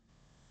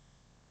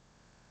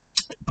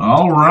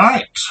All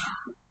right.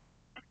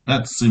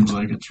 That seems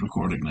like it's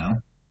recording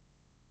now.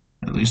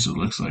 At least it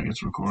looks like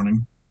it's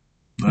recording.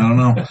 I don't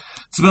know.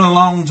 It's been a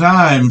long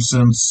time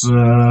since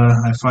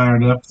I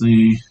fired up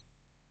the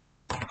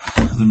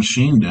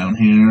machine down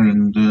here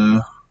and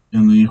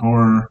in the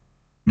horror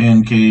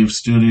man cave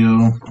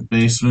studio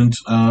basement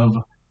of.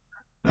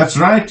 That's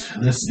right.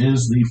 This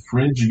is the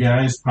Fridge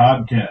Guys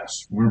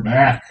podcast. We're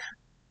back.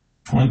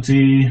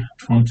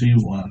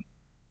 2021.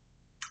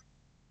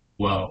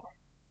 Whoa.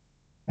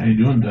 How you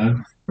doing,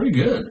 Doug? Pretty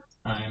good.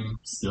 I'm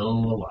still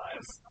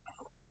alive.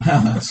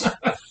 That's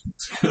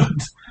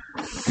good.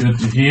 Good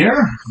to hear.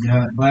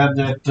 Yeah, glad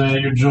that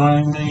you're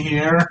joining me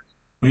here.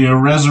 We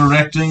are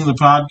resurrecting the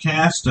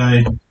podcast.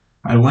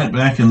 I went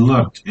back and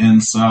looked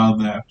and saw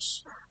that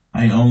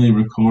I only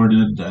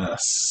recorded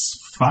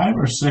 5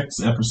 or 6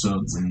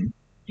 episodes in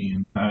the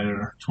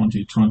entire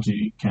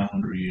 2020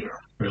 calendar year.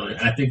 Really?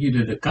 I think you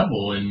did a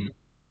couple in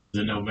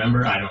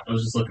November. I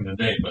was just looking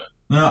today, but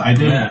No, I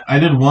did. Yeah. I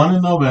did one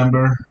in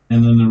November,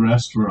 and then the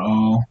rest were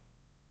all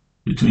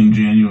between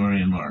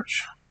January and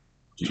March,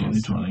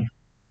 Jeez. 2020.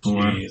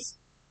 Jeez.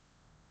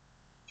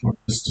 For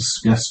this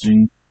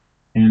disgusting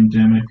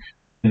pandemic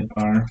in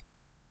our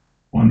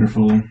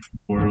wonderful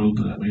world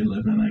that we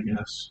live in, I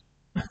guess.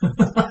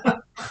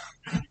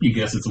 You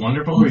guess it's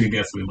wonderful, or you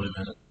guess we live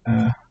in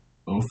it?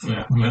 Both.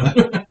 Yeah.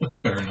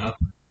 Fair enough.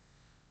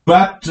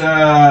 But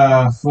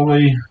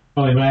fully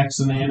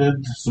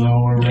vaccinated, so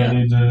we're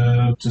ready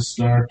to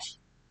start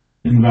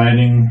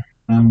inviting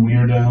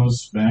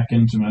weirdos back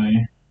into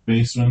my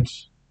basement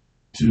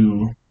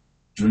to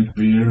drink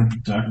beer,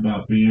 talk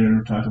about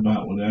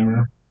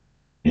whatever.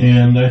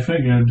 And I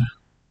figured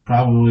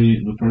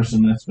probably the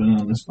person that's been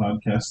on this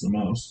podcast the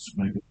most,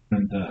 my good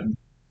friend Doug.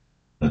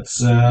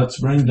 Let's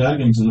bring Doug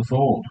into the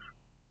fold.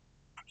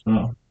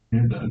 So,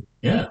 here, Doug.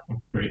 Yeah.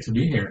 Great to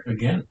be here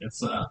again.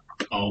 It's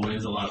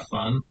always a lot of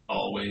fun.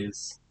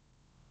 Always.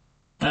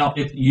 Well,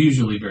 it's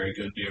usually very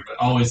good beer, but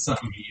always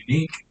something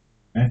unique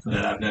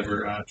that I've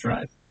never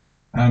tried.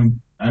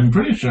 I'm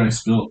pretty sure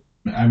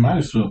I might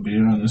have spilled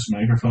beer on this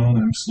microphone.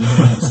 I'm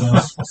sniffing it.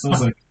 It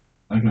smells like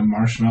a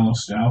marshmallow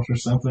stout or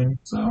something.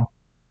 So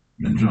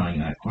I'm enjoying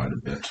that quite a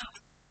bit.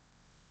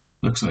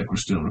 Looks like we're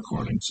still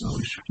recording, so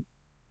we should.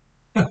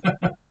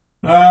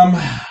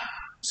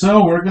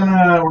 So we're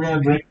gonna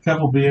drink a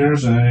couple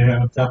beers. I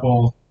have a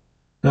couple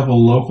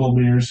local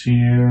beers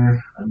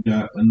here. I've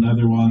got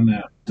another one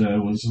that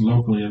was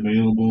locally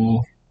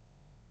available.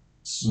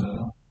 It's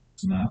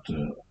not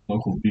a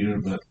local beer,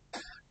 but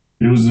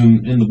it was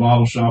in the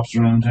bottle shops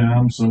around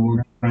town. So we're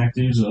gonna crack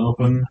these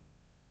open,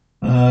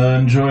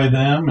 enjoy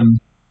them,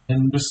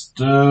 and just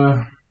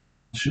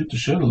shoot the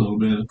shit a little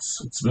bit.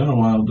 It's been a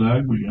while,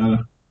 Doug. We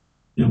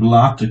have a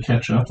lot to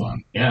catch up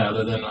on. Yeah,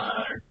 other than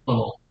our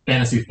little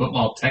fantasy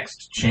football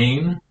text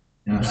chain,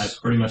 Yes,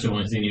 I've pretty much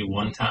only seen you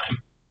one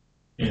time.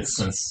 It's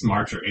since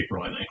March or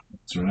April, I think.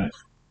 that's right.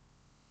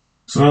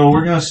 So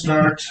we're gonna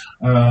start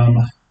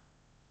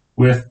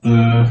with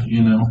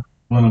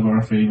one of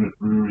our favorite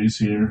breweries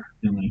here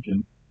in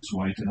Lincoln, it's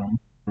White Elm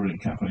Brewing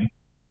Company,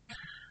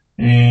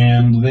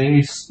 and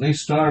they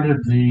started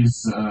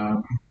these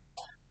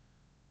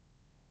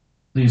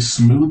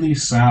smoothie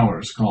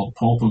sours called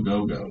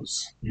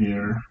Pulpagogos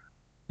here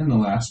in the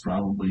last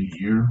probably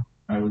year,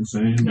 I would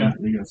say. Yeah.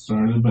 They got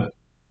started, but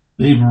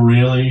they've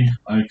really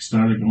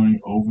started going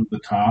over the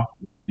top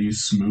with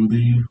these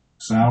smoothie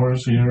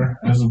sours here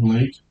as of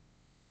late.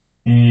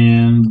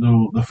 And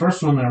the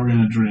first one that we're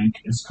going to drink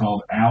is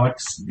called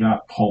Alex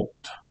Got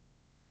Pulped.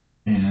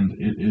 And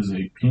it is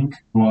a pink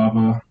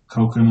guava,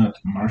 coconut,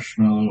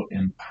 marshmallow,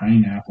 and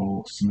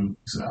pineapple smoothie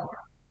sour.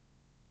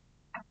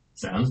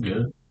 Sounds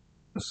good.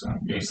 That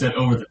sounds You good. said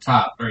over the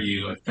top. Are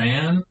you a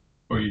fan,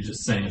 or are you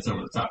just saying it's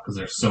over the top because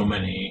there's so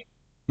many?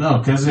 No,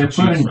 because they're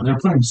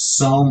putting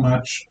so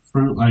much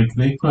fruit. Like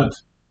they put,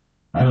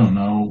 I don't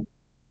know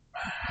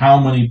how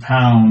many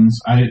pounds.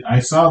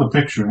 I saw the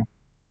picture.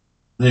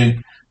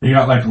 They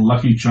got like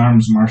Lucky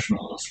Charms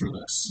marshmallows for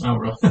this. Oh,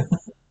 really?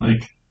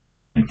 Like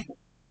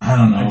I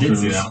don't know. I if did it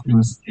see was, that.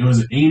 It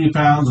was 80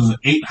 pounds. Was it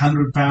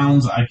 800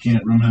 pounds? I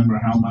can't remember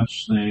how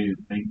much they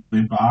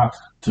bought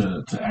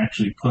to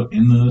actually put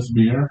into this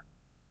beer.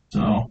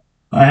 So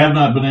I have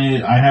not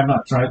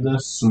tried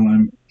this, so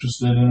I'm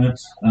interested in it.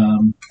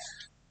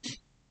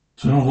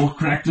 So we'll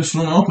crack this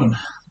one open.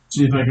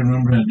 See if I can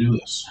remember how to do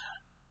this.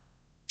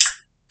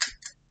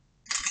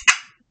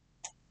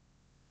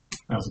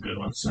 That was a good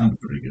one. Sounds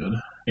pretty good.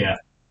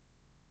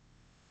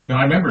 No,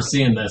 I remember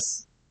seeing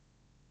this.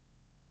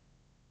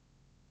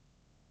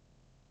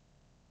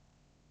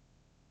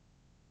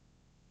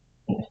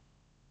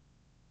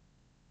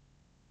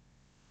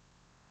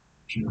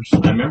 Cheers.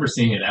 I remember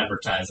seeing it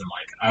advertised. I'm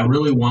like, I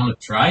really want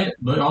to try it,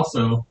 but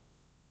also,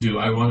 do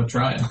I want to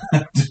try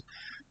it?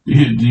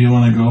 Do you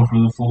want to go for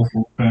the full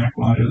pack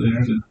while you're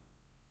there?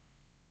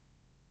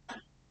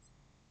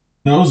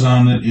 Nose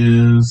on it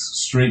is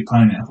straight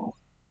pineapple.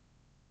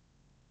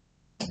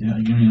 Yeah,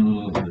 give me a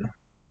little of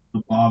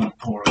the bottom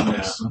pour of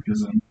this,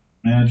 because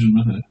imagine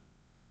with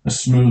a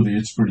smoothie.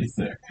 It's pretty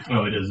thick.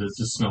 Oh, it is. It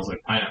just smells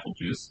like pineapple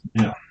juice.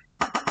 Yeah.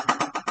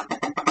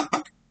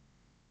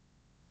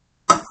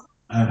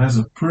 It has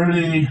a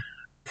pretty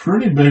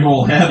big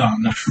old head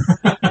on it.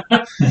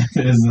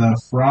 It is a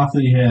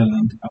frothy head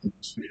on top of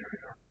this beer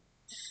here.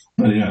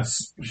 But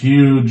yes,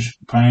 huge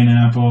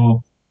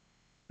pineapple.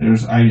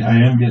 I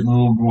am getting a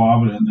little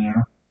guava in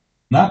there.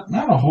 Not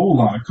a whole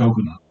lot of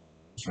coconut,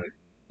 right?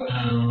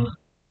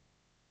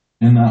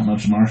 And not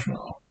much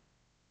marshmallow.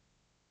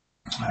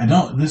 I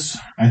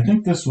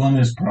think this one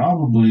is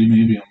probably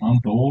maybe a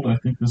month old. I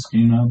think this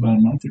came out about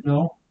a month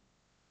ago.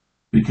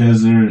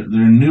 Because their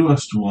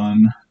newest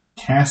one,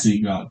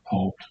 Cassie Got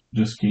Pulped,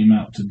 just came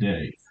out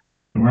today.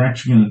 And we're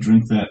actually gonna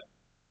drink that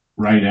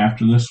right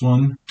after this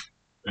one.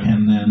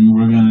 And then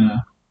we're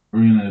gonna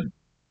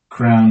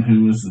crown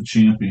who is the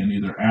champion,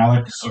 either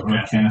Alex or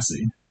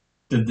Cassie.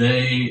 Did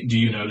they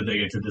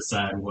get to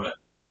decide what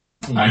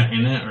went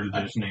in it, or did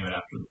they just name it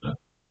after the?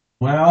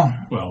 Well,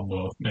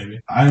 both maybe.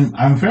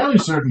 I'm fairly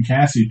certain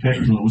Cassie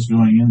picked what was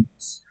going in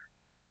this.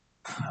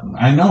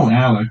 I know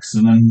Alex,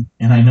 and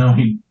I know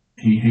he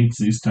hates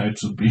these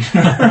types of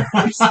beer.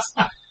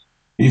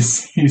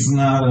 he's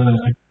not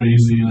a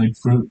crazy like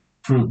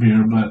fruit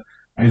beer, but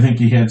I think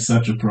he had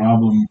such a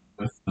problem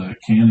with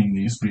canning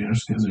these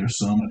beers because there's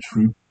so much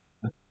fruit.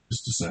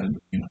 Just decided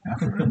to name it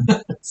after him.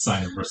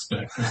 Sign of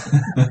respect.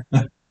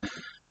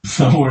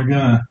 So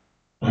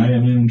I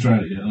haven't even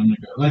tried it yet. I'm gonna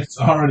go. Like, it's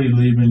already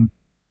leaving.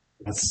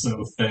 That's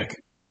so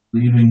thick.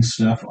 Leaving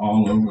stuff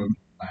all over the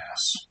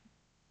glass.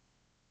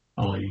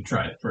 I'll let you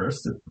try it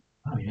first.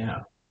 Oh yeah,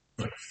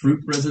 like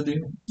fruit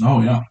residue.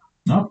 Oh yeah.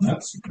 No,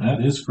 that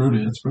is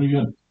fruity. It's pretty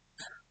good.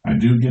 I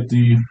do get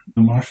the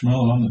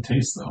marshmallow on the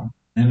taste though,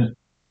 and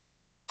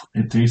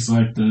it tastes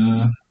like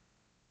the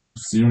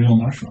cereal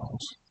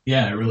marshmallows.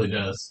 Yeah, it really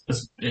does.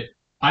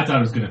 I thought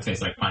it was going to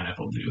taste like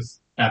pineapple juice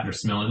after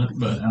smelling it,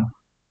 but yeah.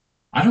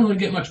 I don't really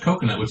get much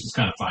coconut, which is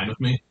kind of fine with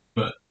me.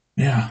 But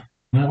yeah,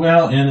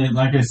 well, and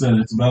like I said,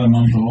 it's about a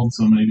month old,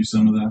 so maybe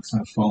some of that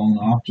stuff's fallen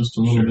off just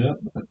a little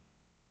bit. But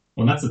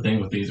well, that's the thing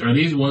with these. Are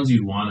these ones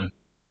you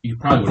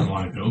probably wouldn't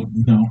want to go longer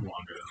than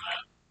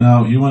that.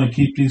 No, you want to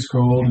keep these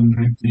cold and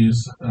drink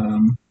these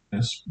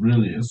as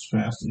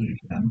fast as you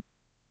can.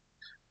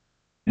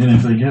 And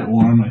if they get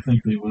warm, I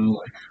think they will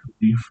like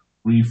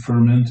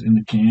re-ferment in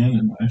the can,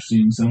 and I've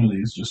seen some of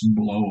these just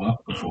blow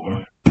up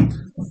before.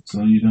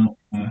 So you don't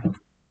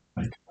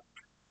like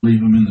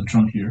leave them in the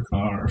trunk of your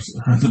car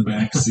or the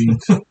back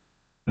seat.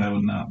 That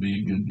would not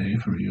be a good day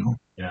for you.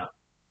 Yeah.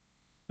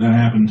 That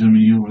happened to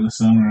me over the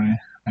summer.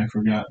 I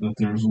forgot that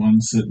there was one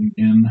sitting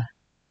in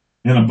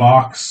a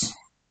box.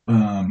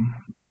 I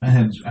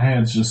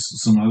had just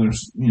some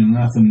others,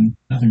 nothing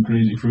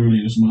crazy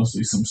fruity, just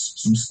mostly some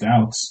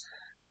stouts.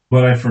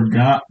 But I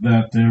forgot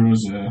that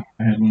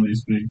I had one of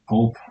these big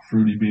pulp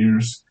fruity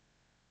beers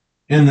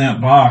in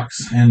that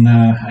box, and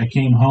I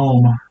came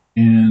home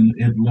and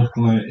it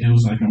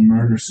was like a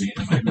murder scene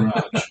in my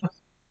garage.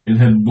 It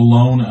had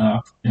blown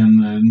up,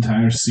 and the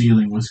entire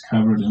ceiling was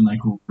covered in like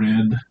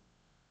red,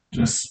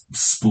 just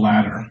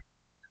splatter.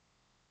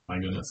 My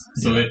goodness!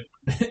 So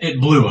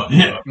it blew up.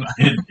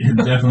 It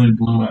definitely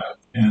blew up,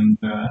 and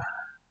I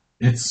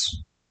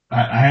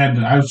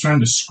was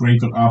trying to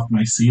scrape it off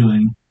my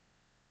ceiling.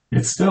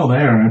 It's still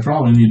there. I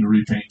probably need to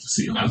repaint the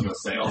ceiling. I was going to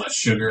say all that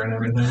sugar and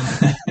everything.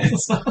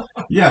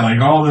 Yeah,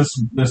 like all this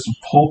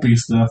pulpy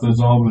stuff that's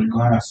all over the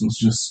glass was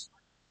just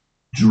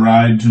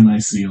dried to my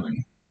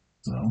ceiling.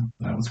 So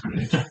that was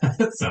great.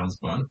 That sounds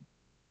fun.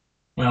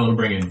 Well, it'll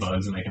bring in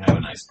bugs and they can have a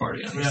nice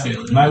party on the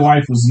ceiling. My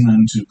wife was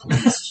none too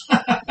pleased.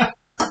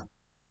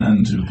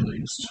 None too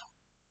pleased.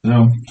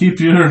 So keep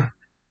your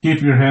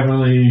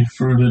heavily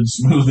fruited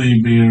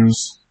smoothie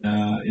beers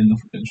in the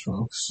fridge,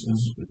 folks.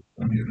 Is what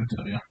I'm here to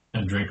tell you.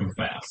 And drink them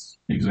fast.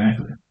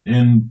 Exactly.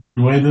 And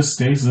the way this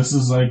tastes, this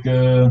is like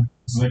a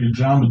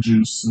Jamba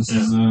Juice. This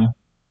is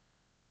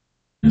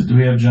do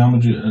we have Jamba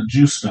Juice?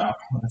 Juice Stop.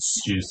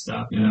 That's Juice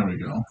Stop. Yeah. There we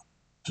go.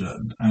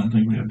 I don't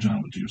think we have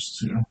Jamba Juices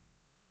here.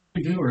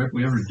 We do, or if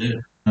we ever did.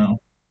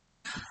 No.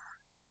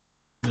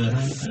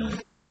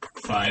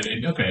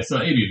 580. Okay, so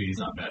ABV is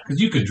not bad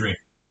because you could drink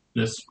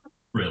this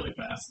really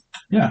fast.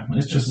 Yeah,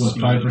 it's just what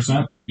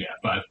 5%. Yeah,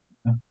 5.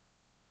 Yeah.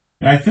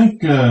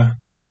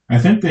 I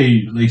think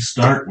they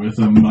start with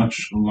a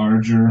much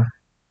larger,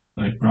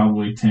 like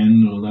probably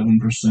 10 to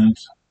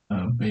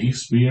 11%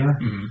 base beer,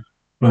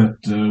 but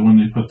when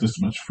they put this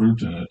much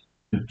fruit in it,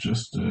 it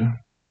just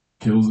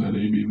kills that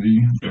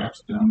ABV,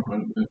 drops it down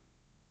quite a bit.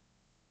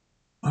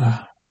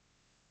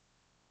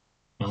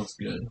 Smells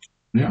good.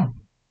 Yeah.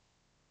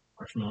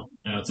 Marshmallow.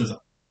 Yeah, it says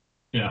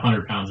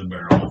 100 pounds a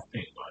barrel of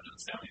paint. Well, it doesn't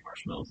say how many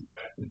marshmallows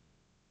exactly,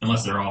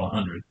 unless they're all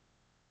 100.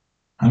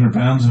 100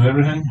 pounds of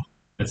everything?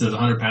 It says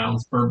 100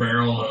 pounds per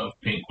barrel of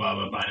paint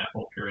guava,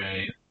 pineapple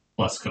puree,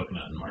 plus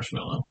coconut and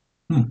marshmallow.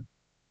 I don't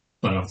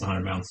know if it's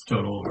 100 pounds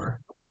total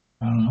or.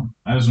 I don't know.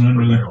 I just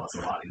remember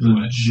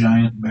the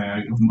giant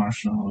bag of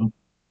marshmallow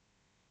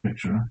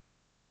picture.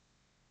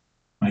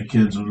 My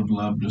kids would have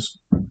loved just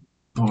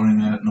pouring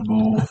that in a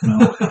bowl with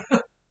milk.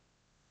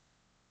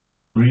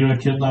 Were you a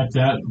kid like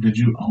that? Did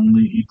you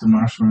only eat the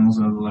marshmallows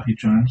out of the Lucky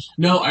Charms?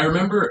 No, I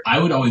remember I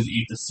would always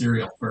eat the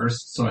cereal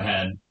first, so I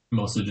had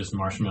mostly just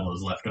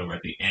marshmallows left over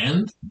at the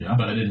end. Yeah.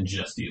 But I didn't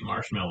just eat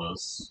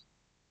marshmallows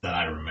that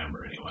I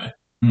remember anyway.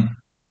 Hmm.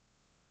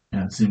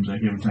 Yeah, it seems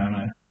like every time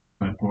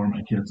I pour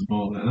my kids a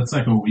bowl of that, that's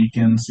like a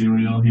weekend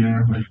cereal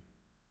here. Like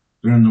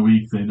during the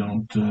week, they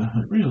don't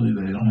really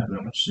they don't have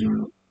that much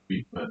cereal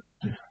week, but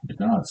like,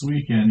 oh, it's a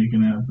weekend, you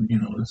can have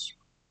this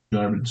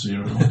garbage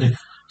cereal.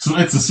 So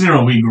it's a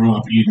cereal we grew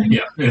up eating.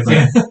 Yeah,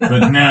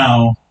 But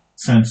now,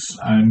 since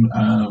I'm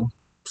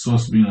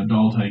supposed to be an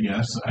adult, I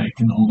guess I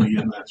can only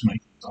give that to my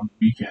kids on the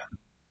weekend.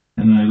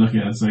 And then I look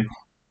at it, it's like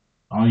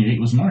all you ate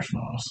was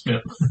marshmallows.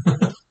 Yep.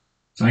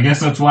 So I guess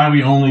that's why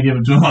we only give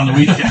it to them on the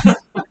weekend.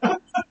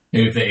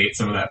 Maybe if they ate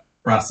some of that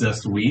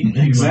processed wheat.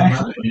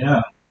 Exactly.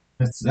 Yeah.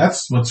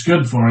 That's what's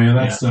good for you.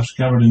 That stuff's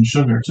covered in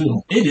sugar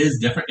too. It is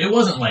different. It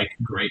wasn't like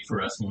great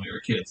for us when we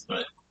were kids,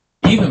 but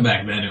even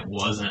back then, it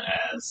wasn't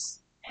as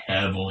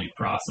heavily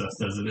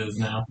processed as it is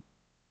now.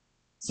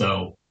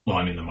 So, well,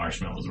 I mean, the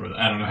marshmallows were.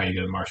 I don't know how you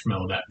get a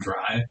marshmallow that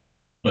dry,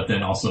 but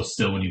then also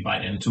still when you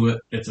bite into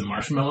it, it's a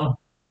marshmallow.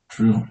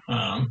 True.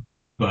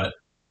 But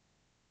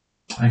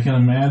I can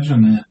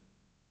imagine it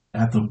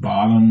at the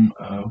bottom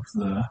of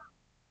the.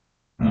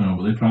 I don't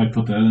know. They probably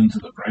put that into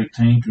the bright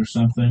tank or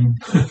something.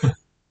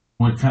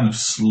 What kind of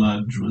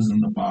sludge was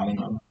in the bottom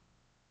of it?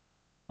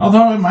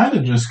 Although it might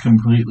have just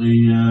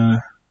completely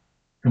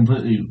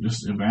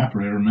just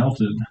evaporated or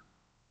melted.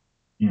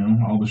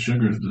 All the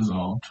sugars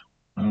dissolved.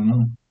 I don't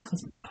know.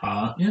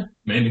 Yeah,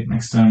 maybe.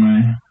 Next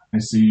time I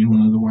see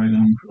one of the white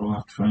elm, I'll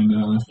have to find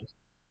out if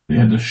they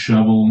had to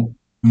shovel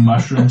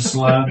mushroom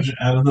sludge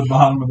out of the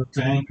bottom of the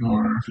tank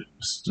or if it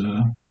just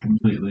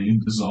completely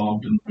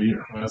dissolved in the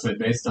beer. I was say,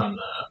 based on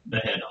the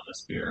head on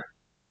this beer,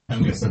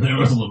 I'm guessing there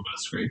was a little bit of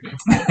scraping.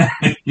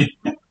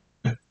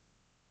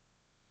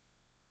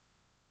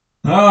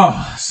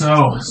 Oh,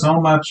 so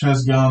much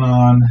has gone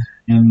on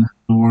in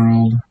the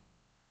world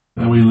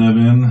that we live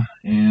in,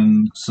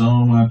 and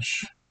so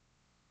much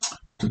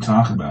to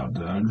talk about,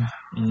 Doug.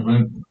 Mm-hmm.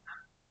 But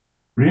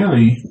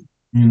really,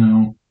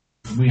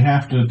 we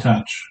have to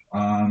touch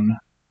on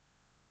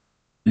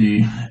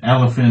the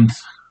elephant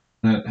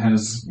that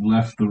has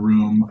left the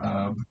room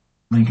of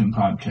Lincoln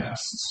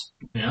podcasts.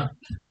 Yeah.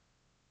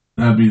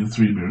 That'd be the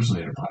Three Beers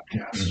Later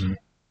podcast. Mm-hmm.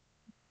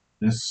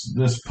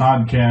 This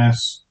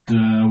podcast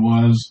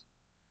was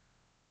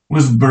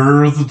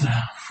birthed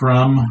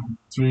from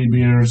 3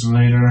 Beers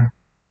Later,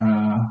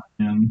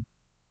 and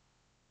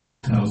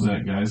tells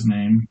that guy's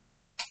name.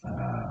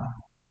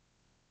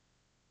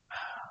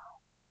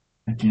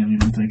 I can't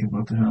even think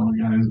about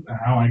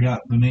how I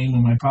got the name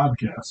of my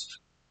podcast.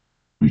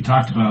 We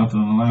talked about it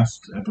on the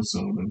last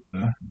episode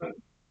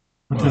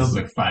but this was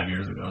like 5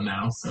 years ago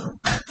now, so.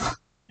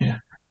 Yeah.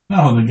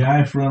 No, the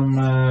guy from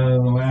the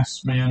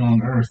Last Man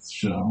on Earth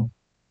show.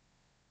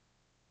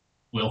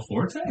 Will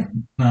Forte?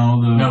 No,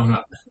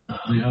 not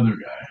the other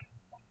guy,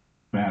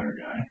 fatter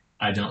guy.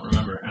 I don't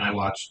remember, and I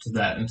watched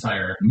that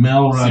entire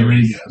Mel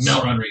Rodriguez.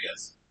 Mel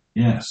Rodriguez.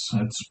 Yes,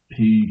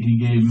 he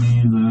gave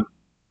me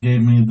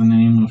the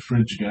name of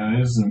Fridge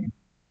Guys, and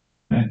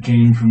that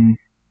came from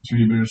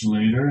 3 Beers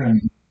Later,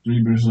 and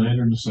 3 Beers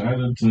Later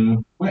decided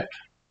to quit.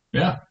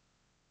 Yeah,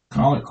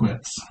 call it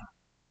quits.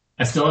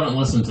 I still haven't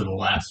listened to the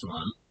last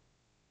one.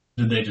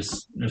 Did they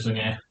just? They're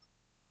saying,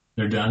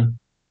 they're done,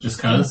 just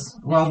cause.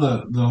 Well,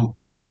 the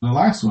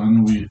last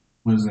one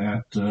was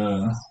at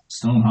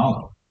Stone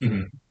Hollow.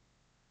 Mm-hmm.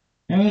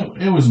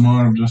 And it was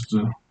more of just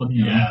a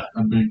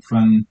big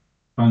fun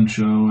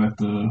show at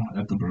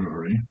the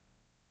brewery.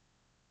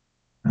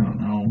 I don't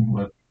know,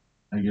 but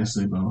I guess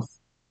they both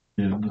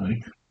did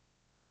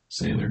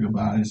say their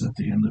goodbyes at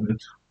the end of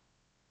it.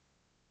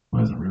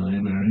 Wasn't really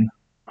a very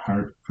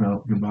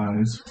heartfelt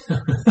goodbyes.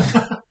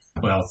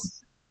 Well,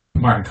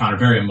 Mark and Connor,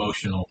 very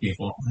emotional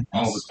people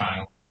all the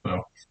time.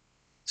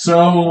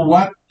 So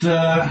what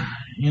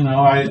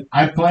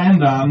I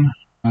planned on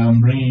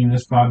bringing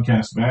this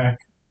podcast back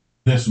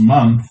this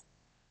month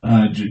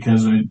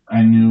because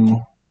I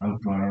knew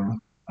of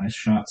my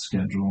shot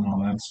schedule and all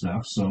that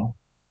stuff. So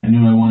I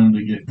knew I wanted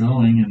to get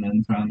going, and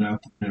then found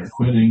out that they were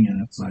quitting,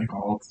 and it's like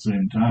all at the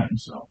same time.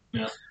 So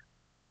yeah,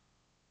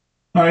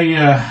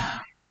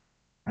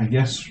 I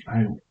guess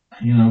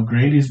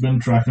Grady's been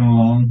trucking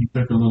along. He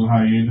took a little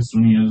hiatus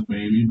when he has a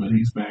baby, but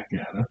he's back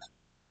at it.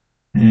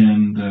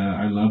 And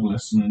I love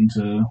listening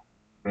to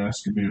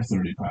Nebraska Beer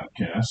 30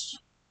 podcast.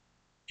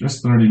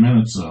 Just 30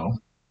 minutes though,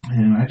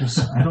 and I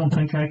don't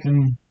think I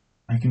can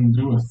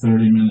do a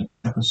 30-minute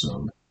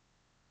episode.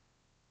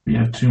 We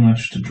have too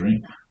much to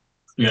drink.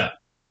 Yeah,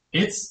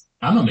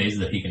 I'm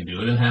amazed that he can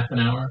do it in half an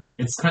hour.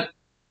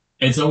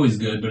 It's always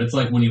good, but it's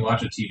like when you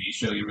watch a TV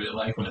show you really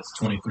like when it's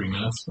 23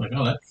 minutes. Like,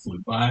 oh, that flew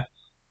by.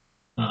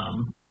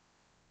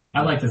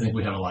 I like to think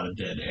we have a lot of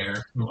dead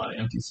air and a lot of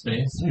empty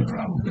space. We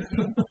probably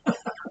do.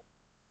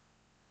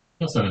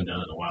 I also haven't done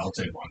it in a while. It'll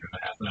take longer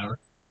than half an hour.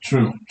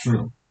 True.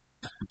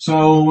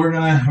 So we're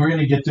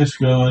gonna get this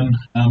going.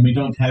 We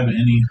don't have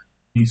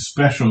any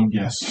special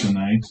guests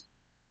tonight.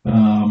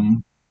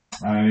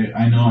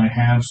 I know I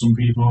have some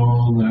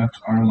people that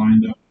are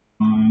lined up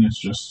on.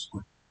 It's just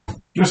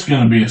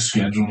going to be a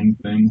scheduling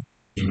thing.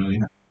 It's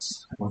really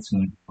what's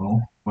going to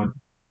go. But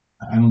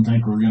I don't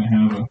think we're going to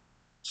have a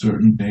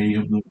certain day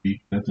of the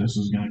week that this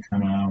is going to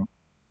come out.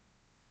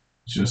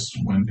 It's just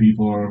when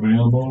people are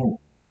available,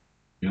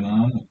 get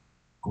on and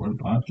record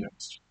a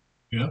podcast.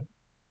 Yeah.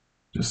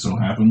 Just so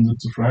happens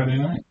it's a Friday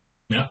night.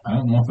 Yeah. I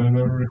don't know if I've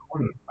ever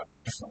recorded it.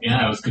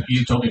 Yeah, I was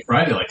confused. You told me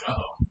Friday, like,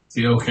 oh, is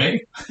he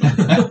okay?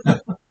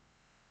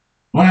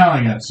 Well,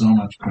 I got so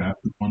much crap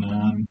going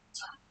on.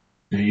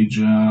 Day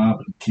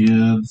job and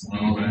kids and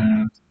all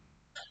that.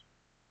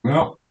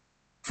 Well,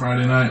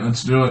 Friday night,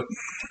 let's do it.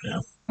 Yeah.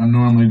 I'm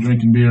normally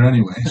drinking beer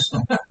anyway, so.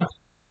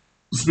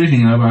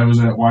 Speaking of, I was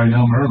at White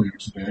Elm earlier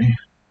today,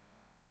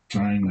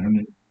 trying their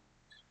new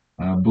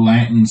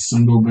Blanton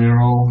Single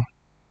Barrel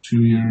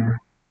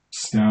 2-year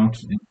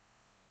stout in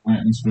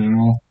Blanton's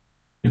Barrel.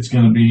 It's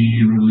going to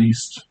be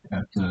released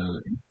at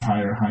the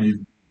Empire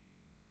Hive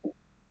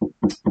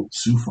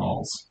Sioux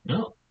Falls.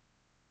 Oh.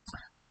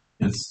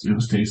 It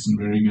was tasting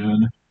very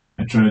good.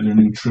 I tried their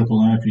new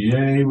triple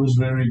IPA, it was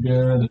very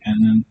good,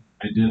 and then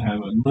I did have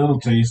a little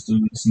taste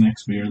of this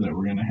next beer that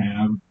we're going to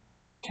have,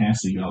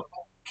 Cassie got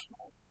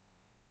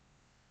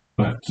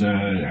but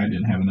I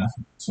didn't have enough,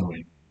 so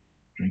we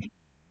drink it.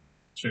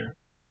 Sure.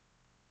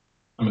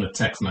 I'm going to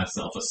text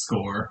myself a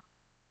score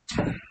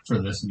for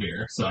this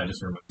beer, so I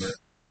just remember.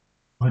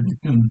 But you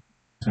can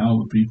tell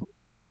the people.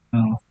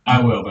 No.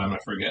 I will, but I'm going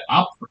to forget.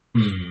 Out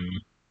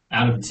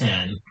of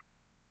 10,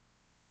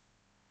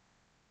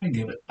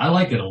 I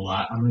like it a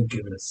lot. I'm going to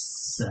give it a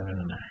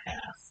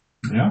 7.5.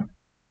 Yeah.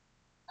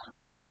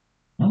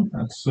 Well,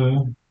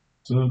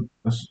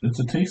 it's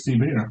a tasty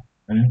beer.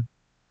 Okay?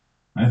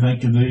 I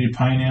think the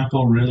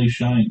pineapple really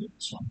shined in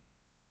this one.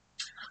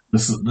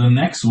 The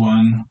next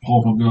one,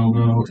 Pulp a Go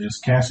Go, is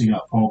Cassie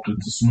Got Pulped.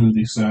 It's a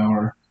smoothie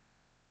sour.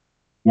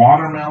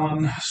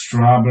 Watermelon,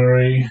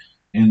 strawberry,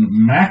 and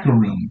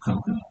macaroon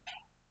coconut.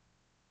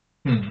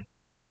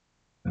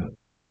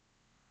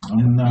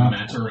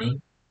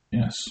 Macaroon?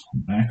 Yes,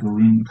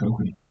 macaroon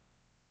coconut.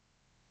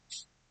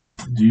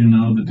 Do you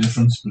know the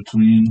difference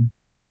between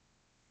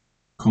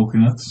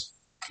coconuts?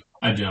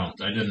 I don't.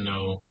 I didn't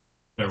know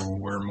there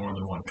were more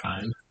than one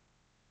kind,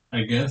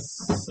 I guess.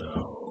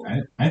 So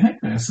I think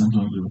that has something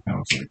to do with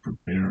how it's like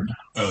prepared.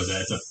 Oh,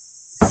 that's a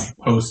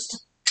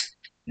post.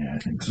 Yeah, I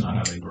think so. Not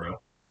how they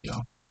grow.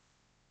 Yeah.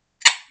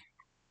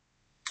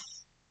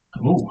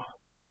 Oh,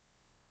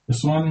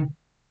 this one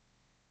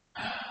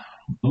a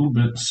little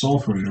bit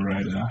sulfury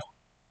right out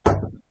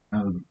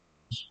of the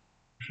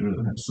sure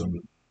that has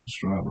some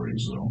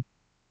strawberries though.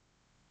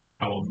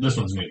 Oh, well, this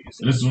one's new.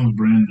 This one's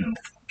brand new.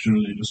 I'm sure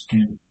they just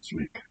canned it this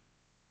week.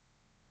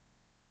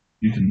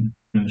 You can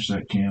finish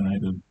that can. I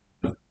did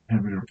the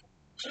heavier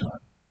this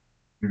time.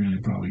 You're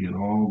gonna probably get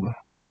all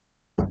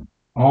the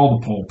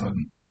pulp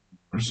and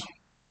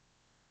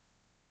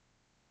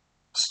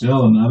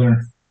still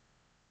another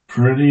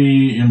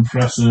pretty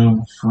impressive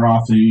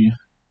frothy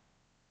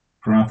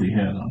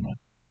head on it.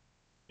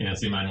 Yeah,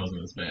 see, mine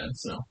wasn't as bad.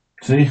 So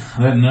see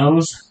that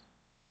nose?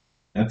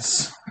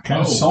 That's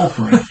kind of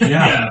sulfury.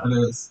 Yeah, it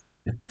is.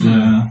 It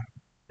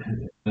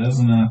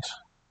doesn't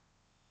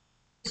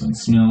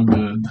smell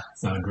good.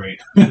 It's not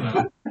great.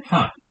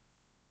 Huh.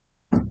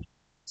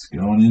 It's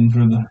going in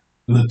for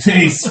the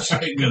taste.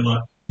 Alright, good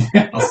luck.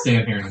 I'll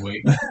stand here and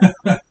wait.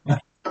 Yeah,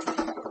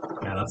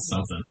 that's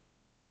something.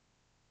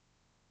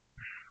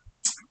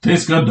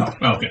 Tastes good though.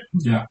 Okay.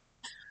 Yeah.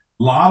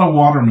 A lot of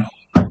watermelon.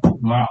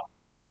 Wow.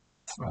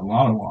 A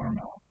lot of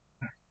watermelon.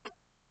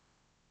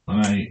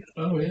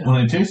 When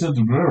I tasted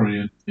the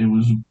brewery, it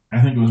was,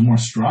 I think it was more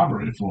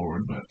strawberry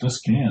forward, but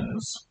this can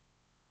is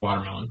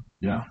watermelon.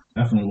 Yeah,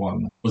 definitely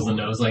watermelon. Was the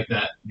nose like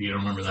that? Do you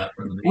remember that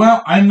from the?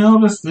 Well, I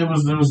noticed there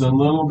was a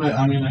little bit.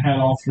 I mean, I had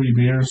all three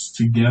beers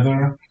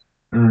together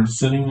or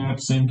sitting there at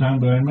the same time,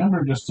 but I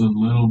remember just a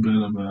little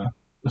bit of a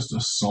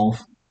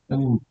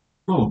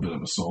little bit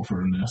of a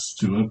sulfuriness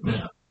to it. But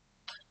yeah.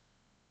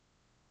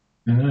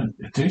 And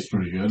it tastes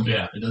pretty good.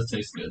 Yeah, it does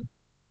taste good.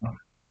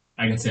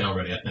 I can say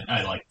already. I think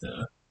I like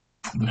the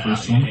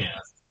first one. Yeah.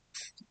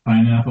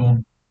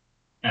 Pineapple.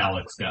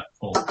 Alex got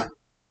pulled.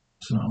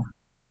 So,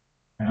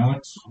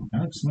 Alex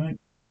might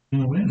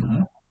win,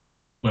 huh?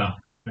 Well,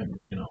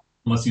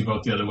 unless you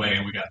vote the other way,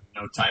 and we got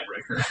no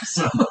tiebreaker.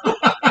 So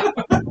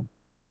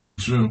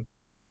true.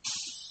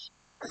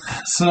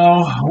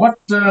 So, what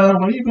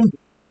have you been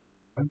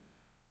doing?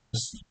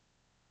 Just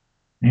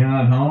hanging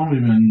out at home.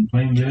 We've been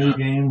playing video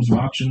games,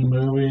 watching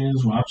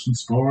movies, watching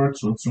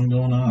sports. What's been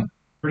going on?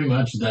 Pretty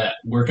much that.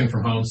 Working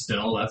from home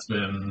still. That's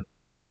been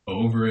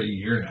over a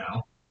year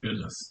now.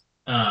 Goodness.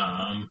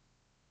 Have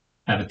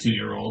a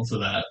 2-year-old, so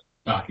that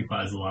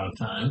occupies a lot of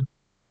time.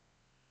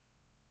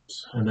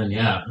 And then,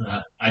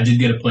 I did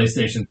get a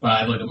PlayStation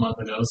 5 like a month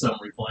ago, so I'm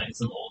replaying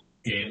some old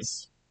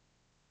games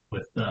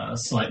with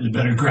slightly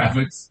better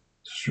graphics.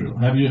 It's true.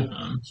 Have you?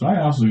 So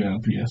I also got a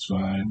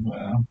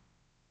PS5,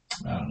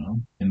 I don't know,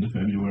 end of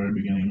February,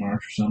 beginning of March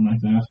or something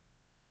like that.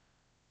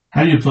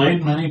 Have you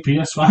played many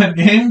PS5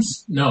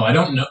 games? No, I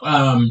don't know.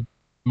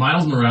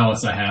 Miles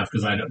Morales I have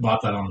because I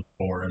bought that on the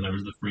 4 and there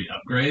was the free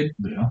upgrade.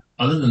 Yeah.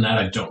 Other than that,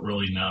 I don't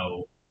really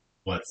know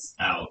what's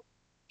out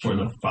for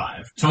the Sure.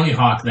 5. Tony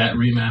Hawk, that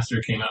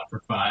remaster came out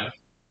for 5.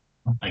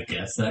 I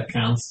guess that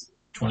counts.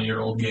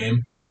 20-year-old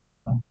game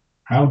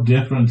How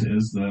different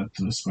is that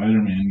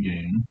Spider-Man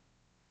game?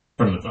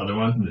 from the other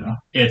one. Yeah.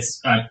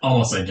 It's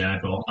almost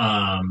identical.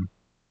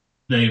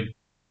 They've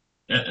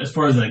as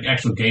far as like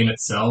actual game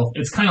itself,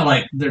 it's kind of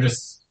like they're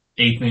just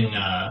aping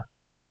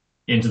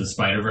into the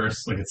Spider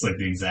Verse. Like it's like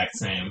the exact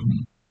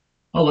same.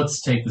 Oh,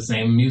 let's take the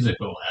same music,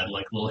 but we'll add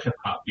like little hip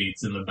hop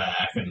beats in the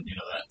back, and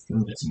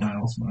that. It's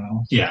Miles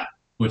Morales. Yeah,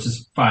 which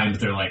is fine.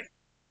 But they're like,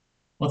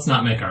 let's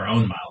not make our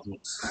own Miles. We'll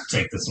just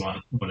take this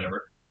one,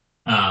 whatever.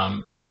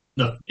 Um,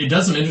 it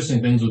does some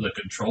interesting things with the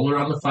controller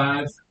on the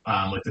 5,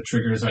 like the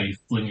triggers, how you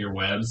fling your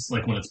webs,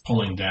 like when it's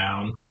pulling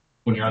down.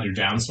 When you're on your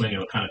downswing,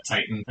 it'll kind of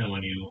tighten, and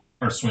when you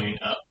are swinging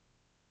up,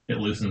 it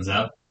loosens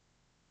up.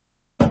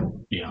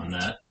 Beyond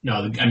that,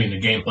 no, I mean the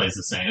gameplay is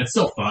the same. It's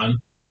still fun.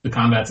 The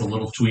combat's a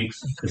little tweaked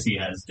because he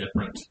has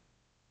different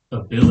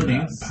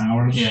abilities.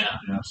 Powers. Yeah,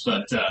 Yes.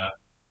 but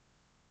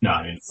no,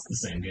 I mean it's the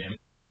same game.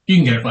 You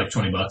can get it for like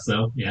 $20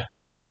 though. Yeah,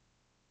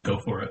 go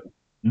for it.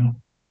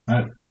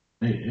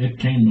 It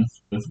came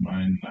with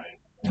mine.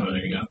 Oh, there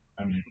you go.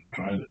 I haven't even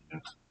tried it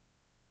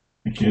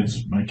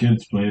yet. My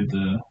kids played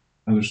the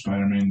other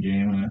Spider-Man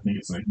game, and I think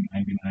it's like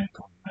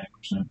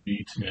 99.9%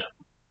 beat. Yeah.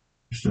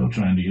 They're still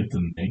trying to get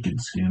the naked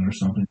skin or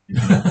something.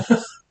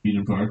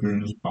 Peter Parker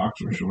in his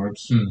boxer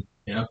shorts.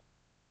 Yeah.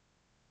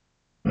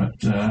 But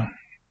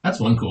That's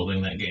one cool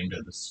thing that game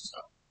did. This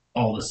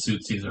all the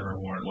suits he's ever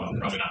worn. Well,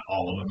 probably not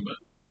all of them, but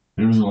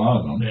there was a lot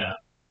of them. yeah,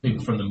 even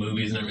from the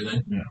movies and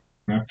everything.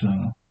 Wrapped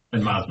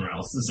And Miles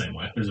Morales is the same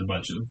way. There's a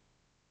bunch of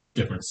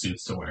different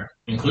suits to wear,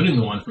 including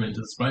the one from Into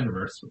the Spider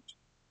Verse.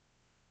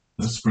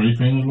 the spray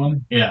painted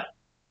one. Yeah,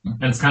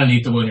 and it's kind of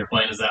neat that when you're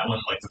playing as that one,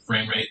 like the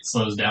frame rate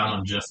slows down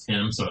on just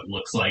him, so it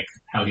looks like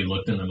how he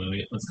looked in the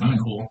movie. That's kind of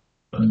cool,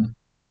 but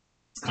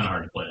it's kind of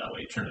hard to play that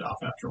way. You turn it off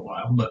after a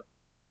while, but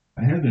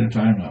I heard they were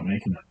talking about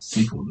making a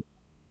sequel.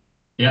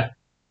 yeah,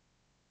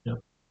 yep.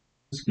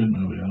 It's a good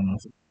movie. I don't know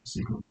if it's a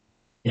sequel.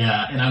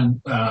 Yeah,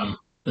 and I'm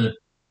the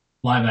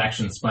live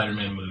action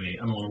Spider-Man movie.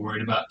 I'm a little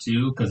worried about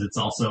too because it's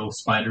also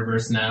Spider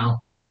Verse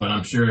now, but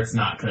I'm sure it's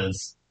not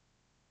because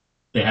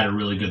they had a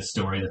really good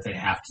story that they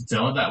have to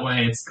tell it that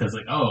way. It's because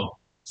like, oh,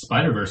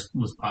 Spider Verse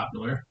was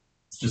popular.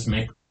 Let's just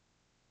make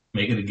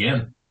it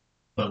again,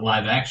 but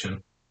live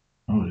action.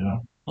 Oh yeah,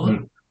 Well,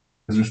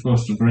 because they're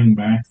supposed to bring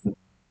back the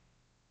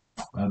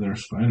other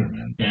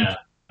Spider-Man. yeah,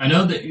 I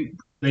know that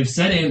they've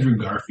said Andrew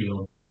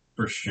Garfield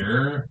for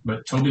sure,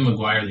 but Tobey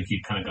Maguire they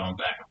keep kind of going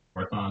back and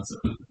forth on, so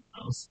who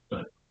knows?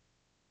 But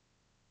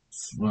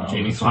Well,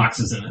 Jamie Foxx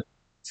is in it.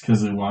 It's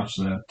because they watched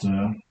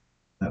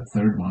that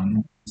third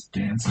one, just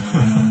dancing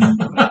around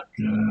like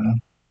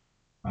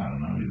I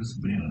don't know, he was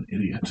being an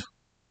idiot.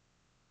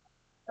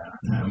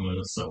 That one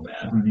was so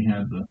bad. And he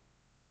had the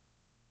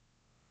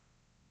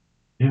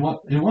it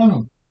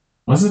wasn't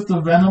was it the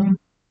Venom?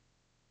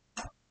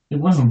 It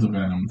wasn't the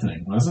Venom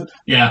thing, was it?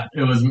 Yeah,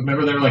 it was.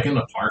 Remember they were like in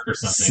the park or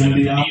something.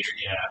 And Symbiote?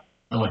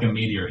 like a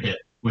meteor hit,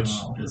 which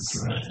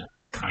is right.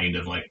 kind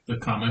of like the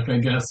comic, I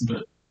guess.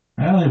 But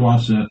I only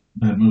watched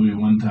that movie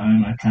one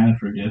time. I kind of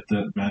forget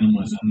that Venom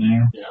was in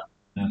there. Yeah.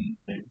 And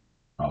they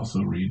also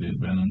redid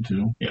Venom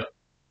too. Yep.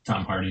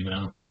 Tom Hardy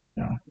Venom.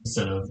 Yeah.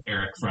 Instead of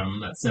Eric from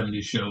that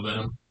 '70s show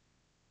Venom.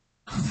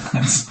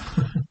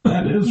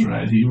 That is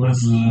right. He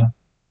was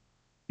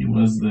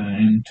the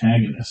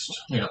antagonist.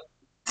 Yep.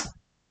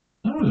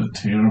 That was a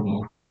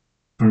terrible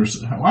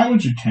person. Why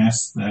would you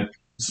cast that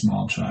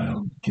small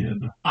child kid?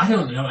 I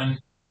don't know, and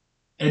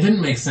it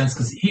didn't make sense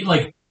because he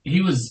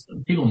was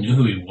people knew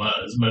who he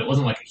was, but it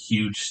wasn't like a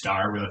huge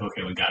star. We're like,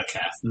 okay, we got to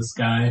cast this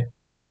guy.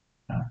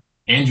 Yeah.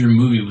 And your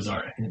movie was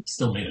already it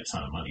still made a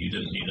ton of money. You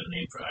didn't need a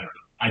name for it.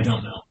 I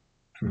don't know.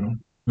 True.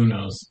 Who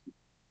knows?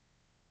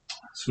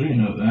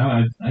 Speaking of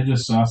that, I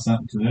just saw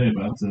something today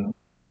about the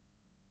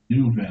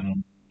new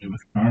Venom movie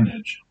with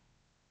Carnage.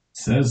 It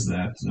says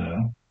that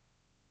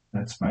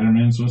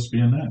Spider-Man's supposed to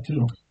be in that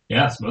too.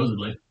 Yeah,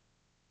 supposedly.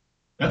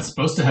 That's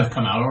supposed to have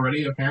come out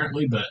already,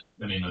 apparently, but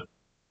I mean, the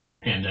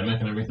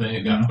pandemic and everything,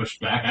 it got pushed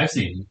back. I've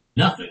seen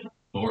nothing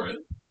for it.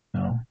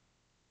 No.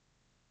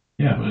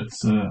 Yeah, but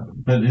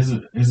is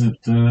it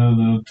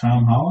the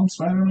Tom Holland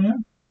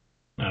Spider-Man?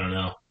 I don't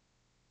know.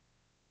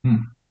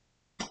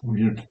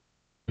 Weird.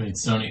 I mean,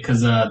 Sony,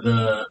 because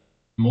the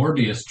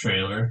Morbius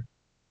trailer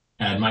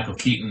had Michael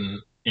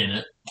Keaton in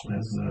it.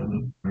 As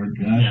the bird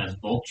guy. Yeah, as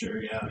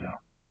Vulture, yeah.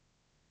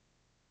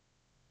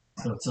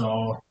 So it's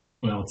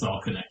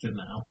all connected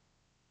now.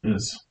 It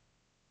is.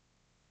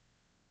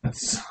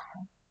 That's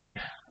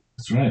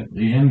right.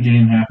 The end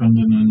game happened,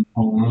 and then the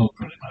whole world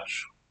pretty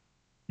much.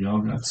 We all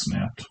got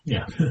snapped.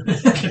 Yeah,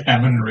 it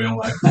happened in real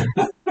life.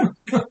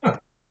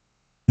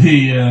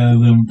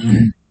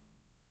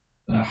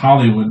 The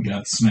Hollywood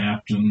got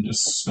snapped and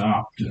just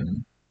stopped,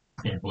 and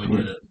Yeah, boy,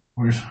 did it.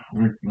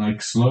 we're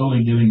like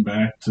slowly getting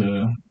back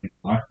to like,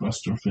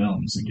 blockbuster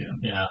films again.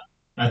 Yeah,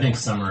 I think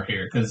summer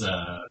here because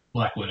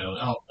Black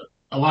Widow.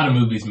 a lot of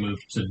movies move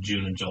to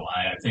June and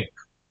July.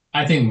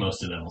 I think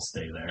most of them will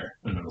stay there,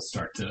 and it'll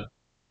start to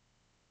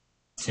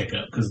tick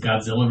up because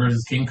Godzilla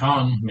versus King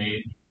Kong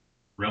made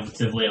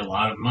relatively a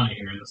lot of money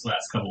here this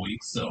last couple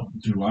weeks. So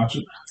Did you watch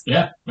it?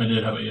 yeah, I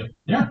did. How about you?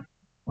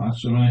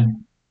 Watched it.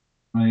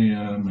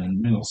 My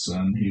middle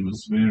son, he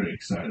was very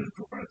excited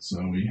for it,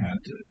 so we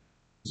had to. It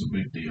was a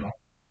big deal.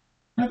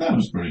 I thought it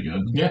was pretty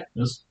good. Yeah, it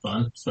was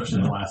fun,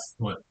 especially the last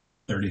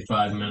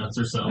 35 minutes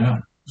or so. Yeah,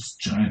 just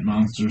giant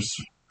monsters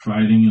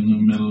fighting in the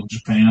middle of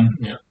Japan.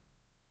 Yeah.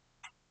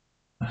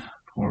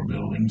 Poor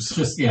buildings.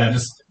 Just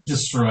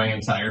destroying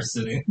entire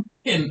city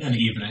in an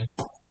evening.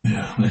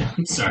 Yeah,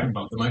 I'm sorry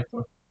about the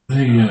microphone.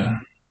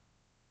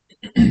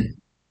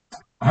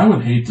 I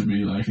would hate to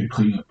be like a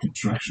cleanup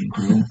construction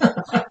crew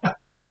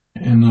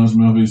in those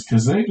movies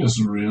because they just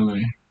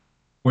really,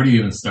 Where do you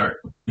even start?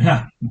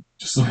 yeah,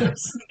 just like,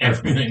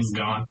 Everything's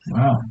gone.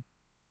 wow.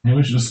 It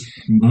was just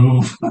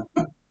move.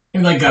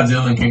 And like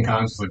Godzilla and King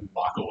Kong just like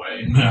walk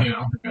away. Yeah. You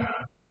know,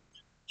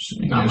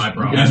 You Not guys- my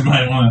problem. You guys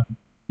might want to,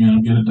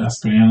 get a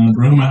dustpan and a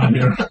broom out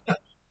here.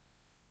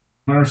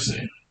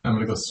 Mercy. I'm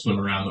gonna go swim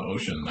around the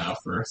ocean now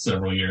for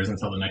several years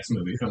until the next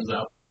movie comes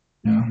out.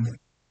 Yeah.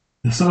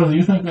 So, do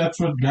you think that's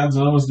what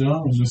Godzilla was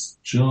doing? Was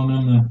just chilling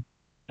in the?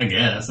 I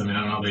guess. I mean, I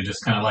don't know. They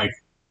just kind of like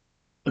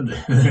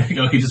there you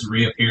go. He just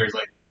reappears.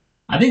 Like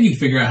I think you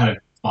figure out how to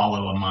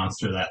follow a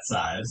monster that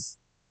size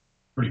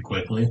pretty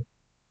quickly.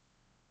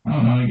 I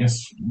don't know. I guess,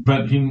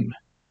 but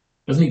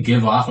Doesn't he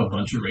give off a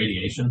bunch of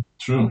radiation?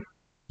 true.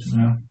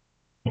 Yeah.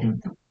 Like a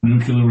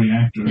nuclear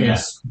reactor Yeah.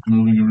 is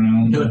moving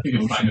around. I feel the like you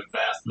can ocean. find him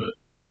fast, but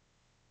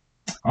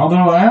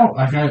Although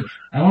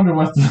I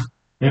wonder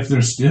if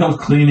they're still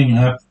cleaning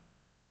up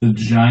the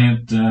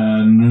giant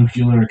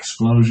nuclear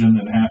explosion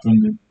that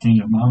happened in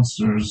King of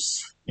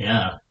Monsters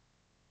yeah,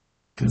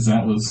 because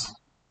that was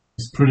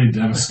pretty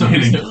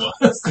devastating. it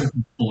was. It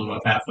blew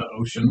up half the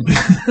ocean.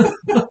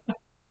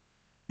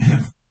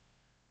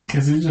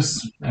 Because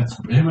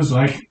it was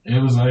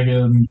like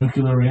a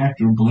nuclear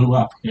reactor blew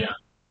up.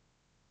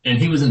 And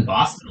he was in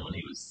Boston when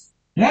he was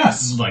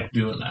Yes. like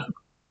doing that.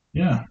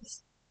 Yeah.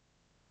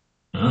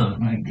 Oh.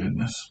 My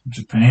goodness.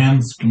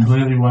 Japan's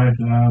completely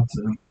wiped out.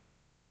 The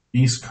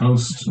East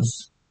Coast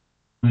is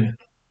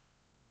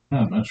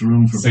not much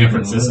room for San people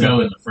to Francisco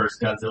live. in the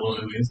first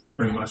Godzilla movie is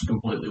pretty much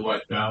completely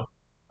wiped out.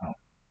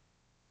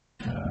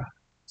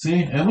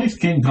 See, at least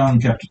King Kong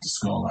kept it to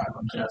Skull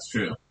Island. That's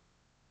true.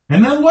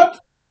 And then what?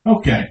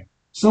 Okay.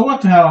 So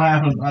what the hell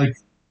happened? Like,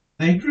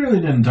 they really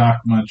didn't talk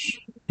much.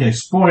 Okay,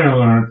 spoiler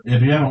alert.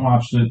 If you haven't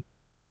watched it,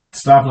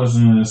 stop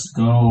listening to this.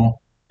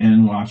 Go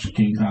and watch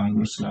King Kong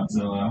vs.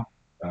 Godzilla.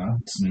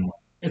 It's a new one.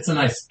 It's a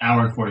nice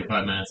hour and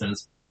 45 minutes, and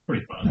it's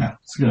pretty fun. Yeah,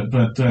 it's good.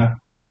 But the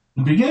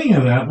beginning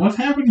of that, what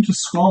happened to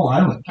Skull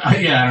Island?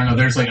 Yeah, I don't know.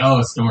 There's like,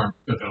 a storm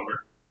took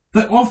over.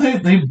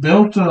 They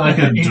built like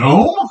a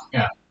dome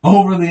Yeah.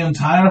 over the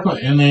entire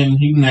place, and then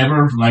he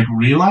never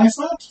realized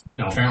that?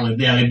 No, apparently,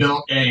 yeah, they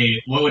built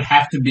what would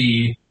have to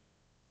be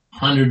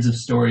hundreds of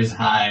stories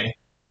high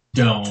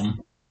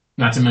dome,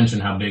 not to mention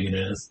how big it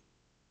is,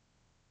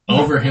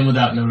 over him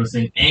without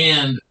noticing.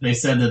 And they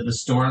said that the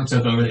storm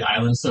took over the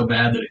island so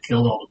bad that it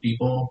killed all the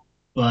people.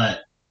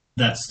 But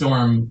that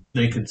storm,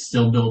 they could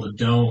still build a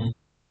dome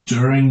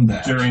During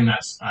that.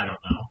 I don't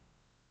know.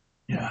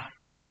 Yeah.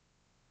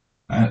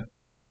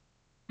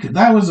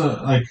 That was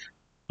Like,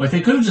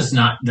 they could have just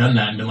not done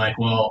that and been like,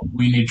 well,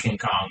 we need King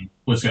Kong.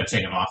 We're just going to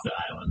take him off the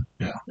island.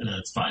 Yeah. And then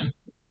it's fine.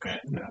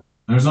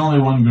 there's only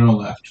one girl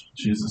left.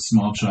 She's a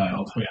small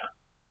child. Yeah.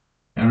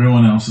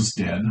 Everyone else is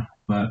dead.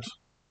 But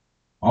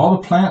all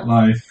the plant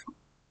life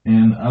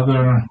and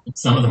other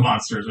Some of the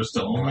monsters are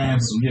still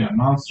alive.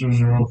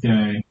 monsters are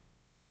okay.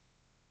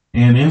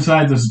 And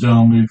inside this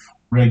dome, we've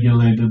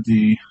regulated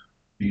the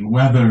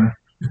weather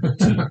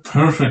to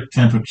perfect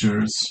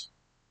temperatures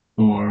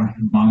for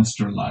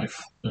monster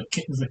life.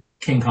 It's the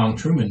King Kong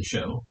Truman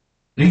Show.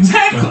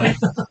 Exactly.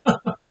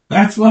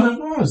 That's what it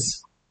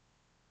was.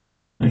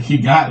 Like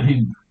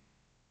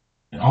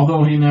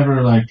although he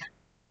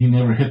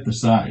never hit the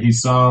side. He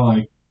saw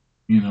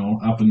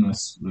up in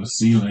the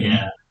ceiling.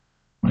 Yeah.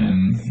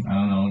 When I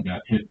don't know,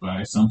 got hit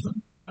by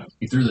something.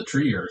 He threw the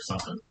tree or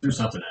something. Threw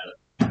something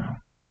at it.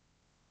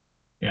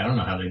 Yeah, I don't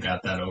know how they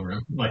got that over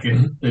him. Like,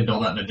 they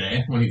built that in a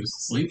day when he was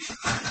asleep?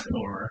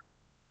 Or...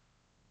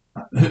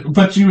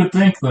 But you would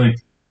think,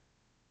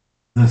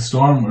 the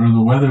storm or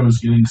the weather was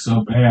getting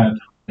so bad,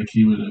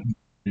 he would have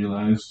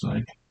realized,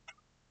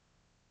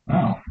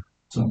 wow,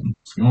 something's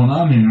going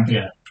on here.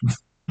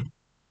 Yeah.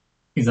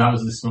 He's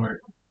obviously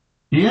smart.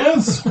 He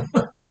is.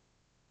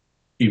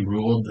 He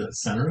ruled the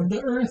center of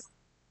the Earth?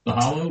 The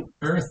hollow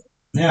Earth?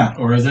 Yeah.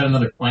 Or is that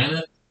another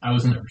planet? I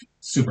wasn't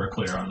super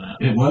clear on that.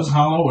 It was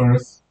Hollow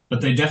Earth. But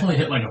they definitely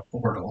hit like a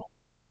portal.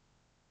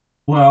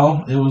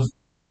 Well, it was...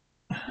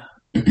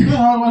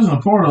 No, it wasn't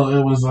a portal.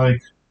 It was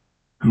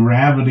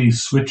gravity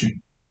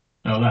switching.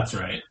 Oh, that's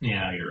right.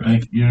 Yeah, you're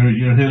right.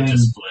 You're hitting... It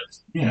just flipped.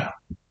 Yeah.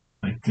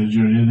 Because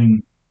you're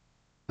hitting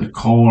the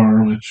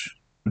core, which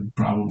would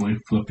probably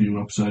flip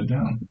you upside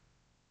down.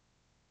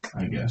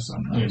 I guess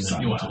I'm not a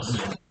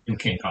scientist. in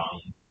King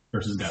Kong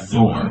versus Godzilla.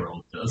 4. Whatever one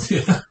it does.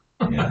 Yeah.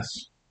 Yes.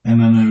 And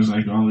then there's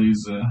like all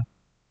these.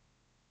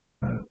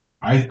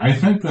 I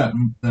think that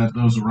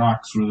those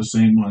rocks were the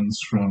same ones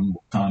from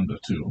Wakanda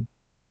too.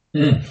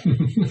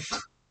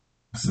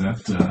 Is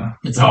that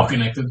It's all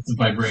connected. It's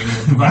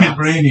vibranium.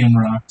 vibranium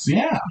rocks?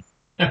 Yeah,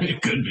 I mean,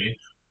 it could be.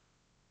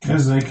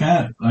 because they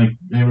can't like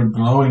they were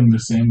glowing the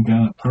same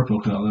kind of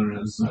purple color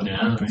as Yeah,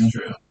 Black that's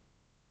Panther.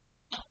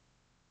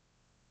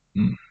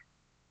 true.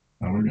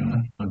 Oh, we're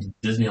gonna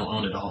Disney will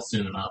own it all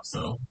soon enough,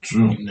 so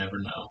true you never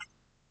know.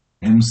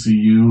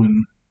 MCU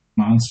and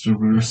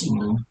MonsterVerse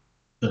will.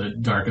 The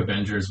Dark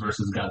Avengers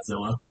versus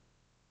Godzilla.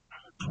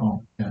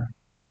 Oh yeah.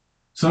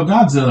 So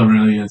Godzilla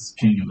really is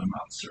king of the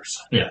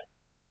monsters.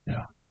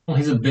 Well,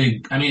 he's a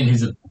big. I mean,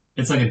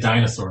 It's like a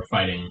dinosaur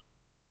fighting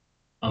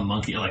a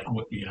monkey, like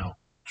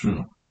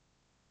True.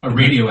 a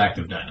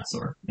radioactive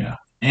dinosaur.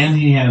 And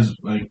he has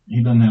like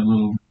he doesn't have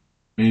little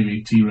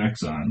baby T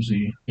Rex arms.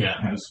 He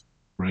Yeah. has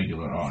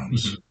regular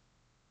arms, Mhm.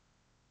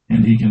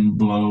 and he can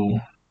blow.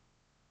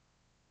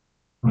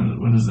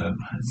 What is that?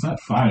 It's not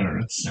fire.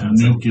 It's Yeah,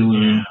 it's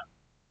nuclear. yeah.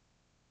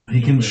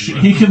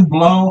 Nuclear He can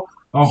blow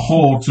a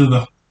hole to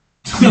the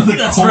the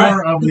That's core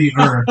right. of the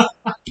earth.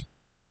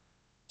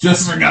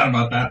 Just Just forgot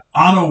about that.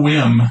 on a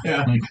whim.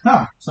 Yeah. Like,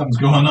 something's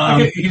going I on.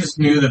 think he just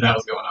knew that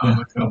was going on. Yeah.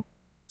 Like, oh,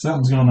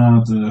 Something's going on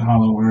at the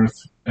Hollow Earth.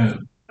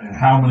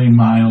 How many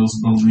miles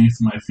beneath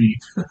my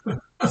feet?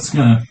 It's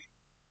gonna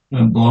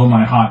blow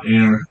my hot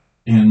air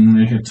and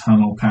make a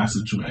tunnel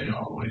passageway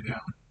all the way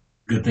down.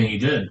 good thing he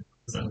did.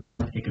 So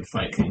he could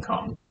fight King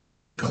Kong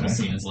a couple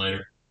Exactly. scenes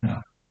later.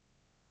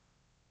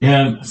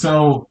 Yeah,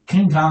 so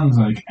King Kong's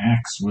like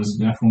axe was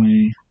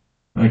definitely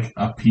like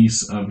a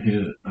piece of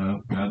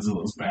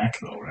Godzilla's back,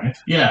 though, right?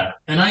 Yeah,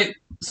 and I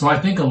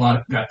think a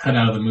lot got cut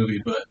out of the movie,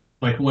 but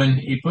like when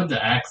he put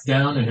the axe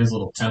down in his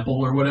little temple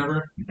or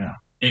whatever, Yeah.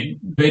 it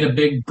made a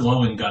big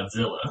glowing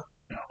Godzilla,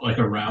 Yeah. like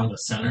around the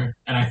center.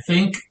 And I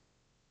think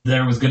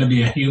there was going to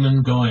be a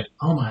human going,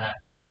 "Oh my,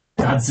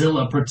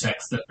 Godzilla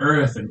protects the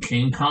Earth and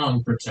King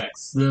Kong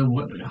protects the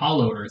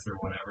Hollow Earth or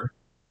whatever."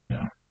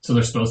 Yeah. So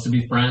they're supposed to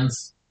be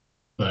friends,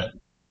 but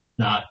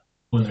not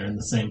when they're in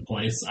the same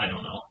place. I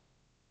don't know.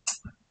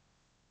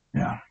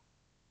 Yeah.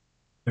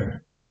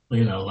 Or,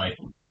 like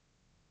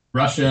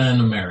Russia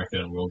and America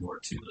in World War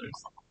II.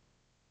 There's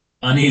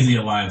uneasy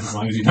alliance as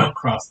long as you don't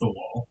cross the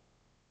wall.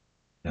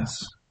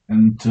 Yes.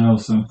 Until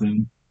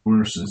something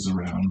worse is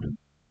around.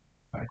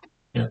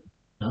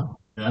 No,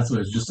 that's what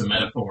it's just a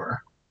metaphor.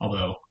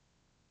 Although,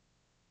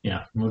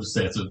 yeah, we'll just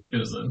say it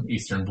was an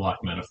Eastern Bloc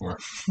metaphor.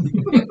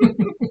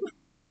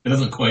 It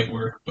doesn't quite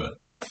work, but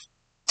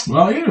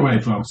Well, either way,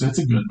 folks, it's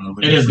a good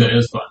movie. it is good. It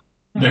was fun.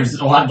 There's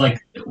a lot like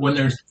when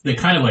they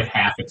kind of like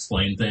half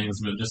explain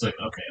things, but just like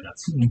okay,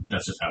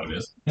 that's just how it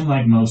is. And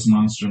like most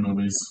monster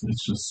movies,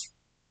 it's just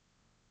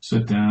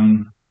sit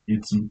down,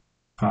 eat some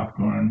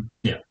popcorn,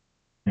 Yeah.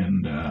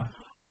 and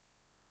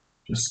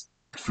just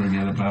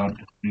forget about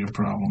your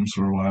problems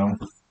for a while.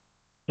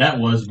 That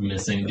was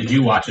missing. Did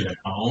you watch it at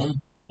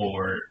home,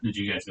 or did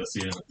you guys go see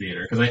it in the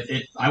theater?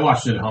 Because I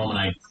watched it at home, and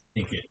I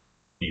think it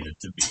needed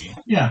to be.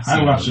 Yeah, See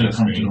I it watched on it the at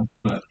home screen. too,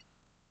 but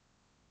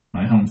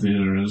my home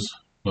theater is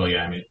Well,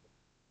 yeah, I mean,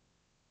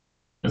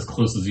 as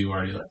close as you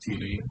are to that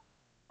TV.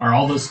 Are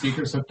all those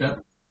speakers hooked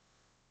up?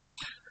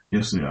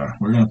 yes, they are.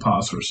 We're gonna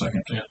pause for a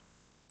second. Yeah.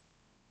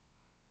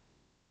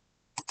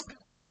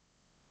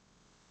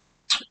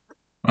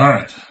 All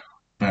right,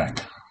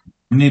 back.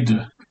 We need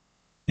to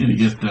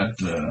get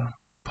that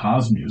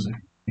pause music.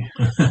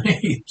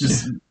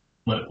 Just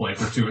let it play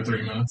for 2 or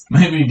 3 minutes.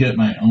 Maybe get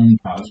my own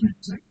pause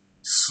music,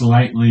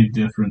 slightly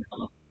different.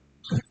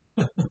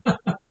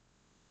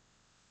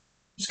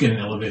 Just get an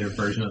elevator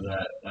version of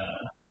that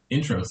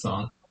intro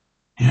song.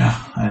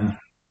 Yeah, and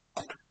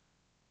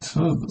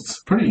so it's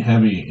a pretty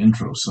heavy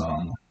intro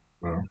song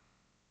for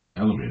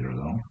Elevator,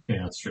 though.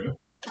 Yeah, that's true.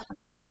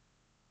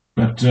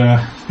 But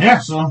yeah,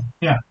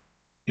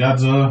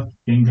 Godzilla,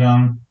 King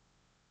Kong,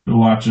 go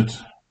watch it.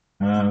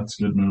 It's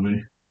a good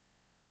movie.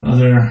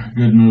 Other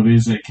good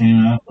movies that came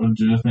out. What did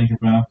you think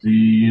about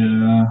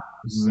the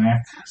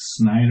Zack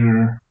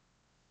Snyder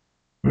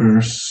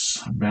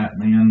versus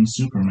Batman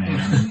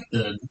Superman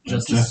The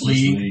Justice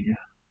League.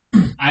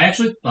 I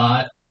actually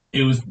thought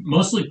it was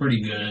mostly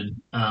pretty good.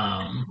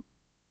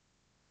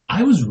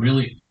 I was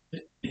really,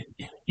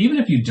 even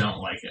if you don't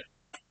like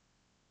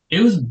it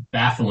was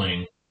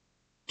baffling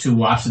to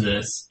watch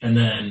this and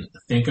then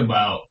think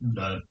about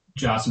the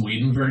Joss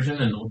Whedon version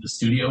and the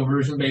studio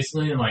version,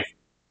 basically, and like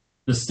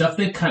the stuff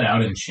they cut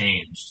out and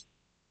changed.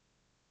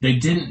 They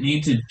didn't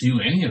need to do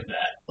any of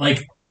that.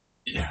 Like,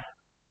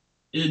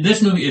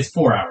 this movie is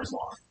 4 hours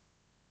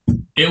long.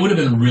 It would have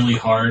been really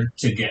hard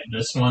to get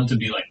this one to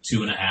be like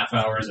 2.5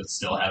 hours and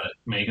still have it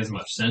make as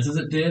much sense as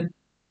it did.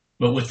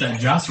 But with that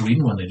Joss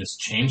Whedon one, they just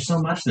changed so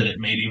much that it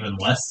made even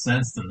less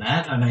sense than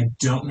that, and I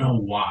don't know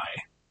why.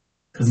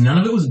 Because none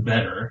of it was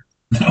better,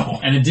 No.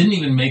 and it didn't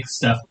even make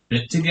stuff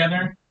fit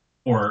together.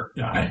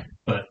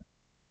 But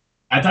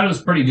I thought it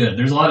was pretty good.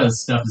 There's a lot of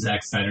stuff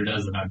Zack Snyder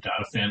does that I'm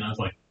not a fan of,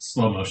 like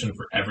slow motion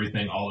for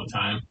everything all the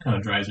time. Kind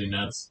of drives me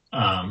nuts.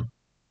 And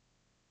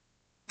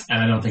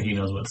I don't think he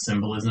knows what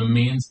symbolism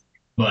means,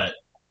 but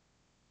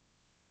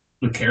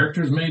the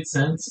characters made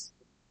sense.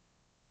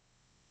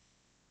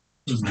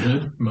 It was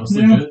good,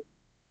 mostly Yeah. good.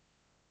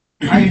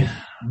 I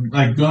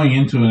like going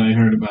into it. I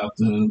heard about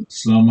the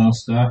slow mo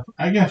stuff.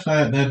 I guess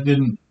that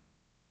didn't.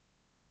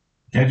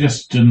 I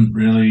just didn't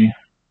really.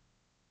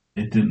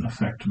 It didn't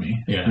affect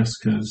me. Yeah. Just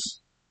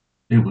because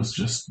it was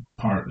just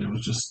part. It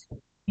was just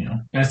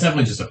And it's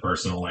definitely just a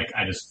personal, like,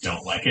 I just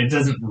don't like it. It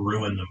doesn't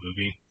ruin the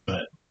movie,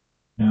 but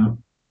yeah.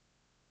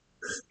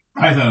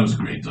 I thought it was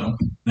great though,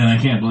 and I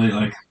can't believe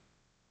like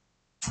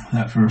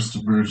that first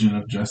version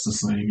of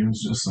Justice League. It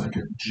was just like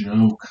a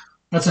joke.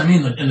 that's what I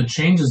mean. And the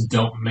changes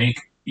don't make.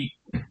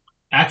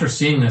 After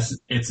seeing this,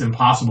 it's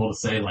impossible to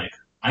say, like,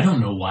 I don't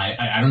know why.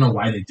 I don't know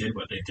why they did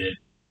what they did.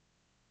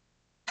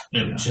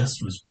 It Yeah.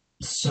 just was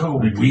so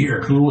Like,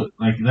 weird. Cool.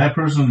 Like that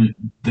person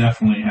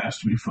definitely has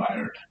to be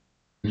fired.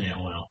 Yeah,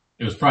 well,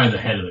 it was probably the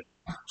head of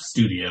the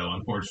studio,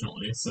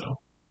 unfortunately. So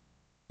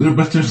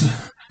But there's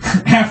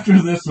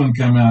after this one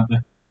come out,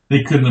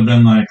 they couldn't have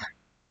been like,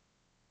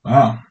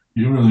 "Wow,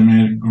 you really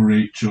made a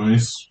great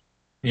choice."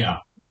 yeah,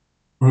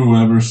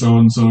 Whoever so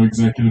and so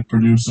executive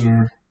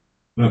producer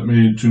that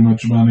made too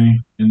much money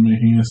in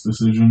making this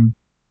decision.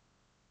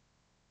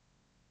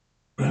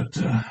 But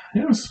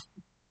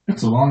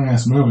it's a long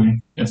ass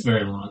movie. it's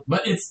very long.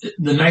 But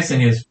the nice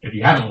thing is, if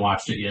you haven't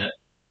watched it yet,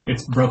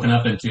 it's broken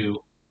up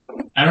into.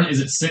 I don't. Is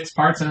it 6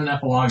 parts in an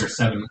epilogue or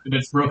 7?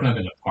 It's broken up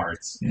into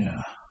parts.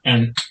 Yeah,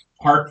 And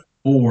part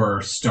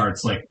 4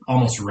 starts like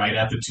almost right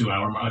at the 2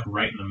 hour mark, like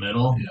right in the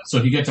middle. Yeah. So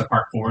if you get to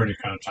part 4 and you're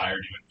kind of tired,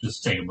 you can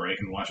just take a break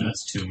and watch it.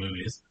 That's 2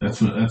 movies.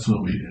 that's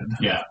what we did.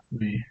 Yeah.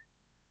 We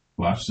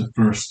watched the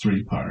first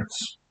 3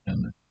 parts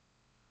and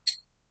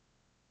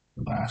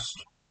the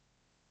last.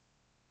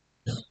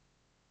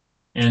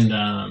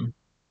 And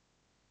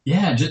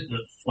yeah, just the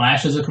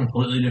Flash is a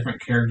completely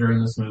different character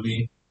in this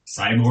movie.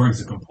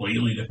 Cyborg's a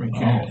completely different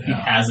character. yeah.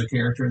 He has a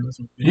character in this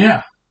movie.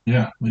 Yeah,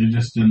 They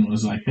just didn't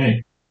was like,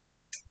 hey,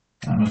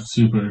 I'm a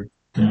super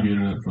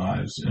computer that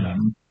flies, and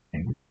I'm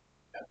angry.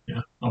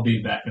 Yeah, I'll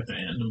be back at the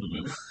end of the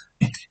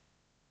movie.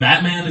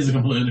 Batman is a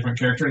completely different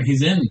character, and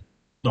he's in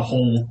the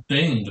whole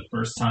thing the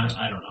first time.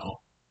 I don't know.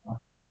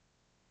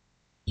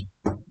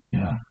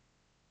 Yeah,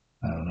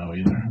 I don't know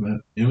either,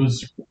 but it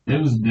was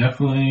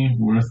definitely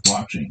worth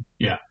watching.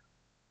 Yeah.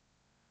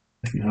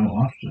 If you haven't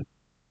watched it,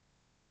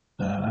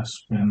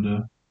 spend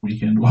a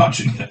weekend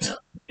watching it. Yeah.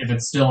 If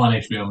it's still on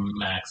HBO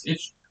Max,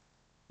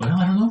 well,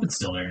 I don't know if it's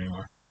still there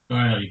anymore. But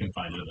I know you can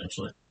find it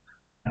eventually.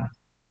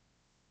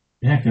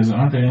 Yeah, because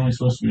aren't they only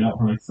supposed to be out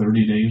for like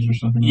 30 days or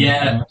something?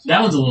 Yeah, like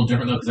that one's a little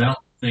different though because I don't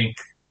think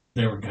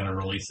they were going to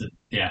release it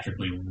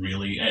theatrically.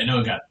 Really, I know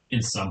it got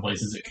in some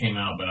places it came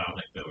out, but I don't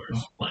think they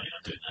were planning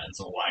on doing that as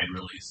a wide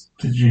release.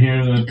 Did you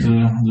hear that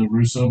the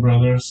Russo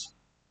brothers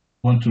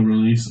want to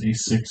release a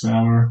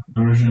 6-hour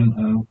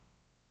version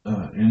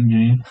of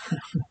Endgame?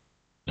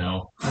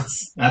 No,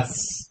 that's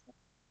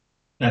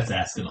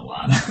asking a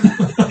lot.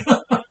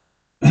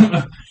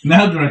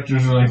 Now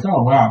directors are like,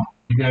 oh wow,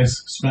 you guys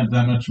spent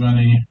that much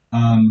money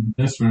on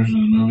this version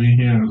of the movie.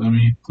 Here, let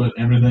me put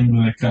everything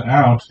that I cut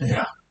out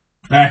Yeah.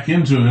 back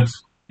into it,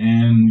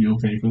 and you'll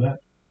pay for that.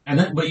 And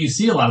then, but you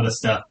see a lot of the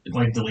stuff,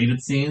 like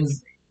deleted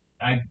scenes.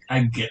 I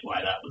get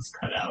why that was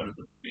cut out of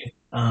the movie.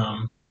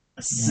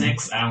 A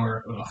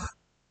 6-hour. Ugh.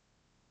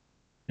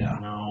 Yeah.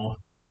 No,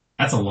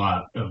 that's a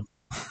lot of.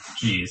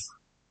 Jeez.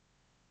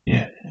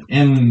 Yeah,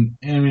 and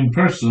I mean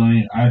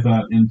personally, I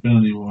thought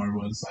Infinity War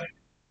was like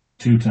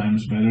 2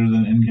 times better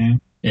than Endgame.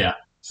 Yeah.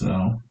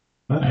 So,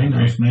 but I who agree.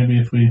 knows? Maybe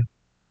if we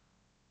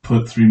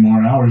put 3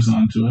 more hours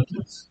onto it,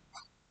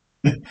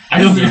 I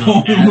it'll don't be a know.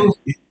 whole new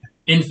movie.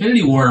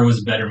 Infinity War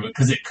was better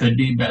because it could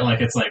be better.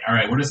 Like it's like, all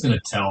right, we're just gonna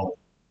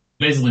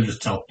basically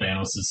just tell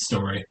Thanos'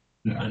 story,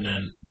 Yeah. and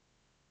then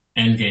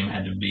Endgame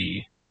had to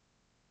be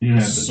You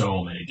had to,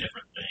 so many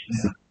different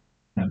things.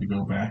 had to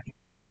go back in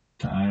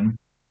time.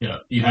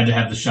 You had to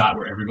have the shot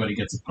where everybody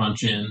gets a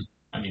punch in.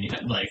 I mean, you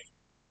had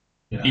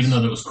Yes. even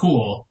though that was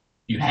cool,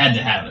 you had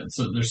to have it.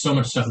 So there's so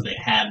much stuff that they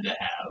had to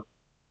have.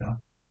 Yeah.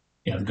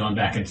 You have going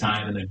back in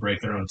time, and they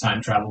break their own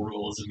time travel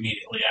rules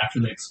immediately after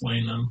they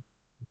explain them.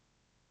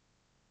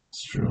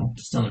 It's true.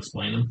 Just don't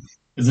explain them.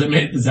 Is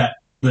that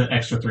the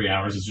extra 3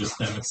 hours is just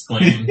them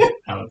explaining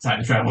how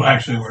time travel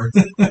actually works?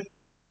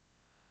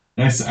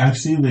 I've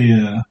seen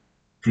the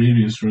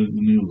previews for the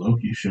new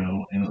Loki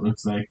show, and it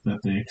looks like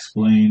that they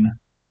explain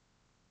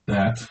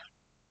that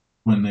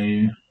when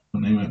they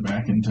went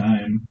back in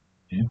time,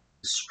 they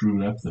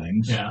screwed up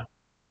things. Yeah.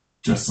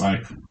 Just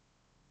like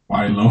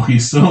why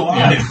Loki's still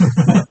alive.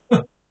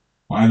 Yeah.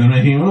 Why they're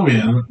making a movie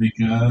out of it?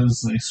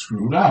 Because they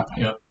screwed up.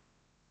 Yep.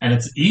 And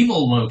it's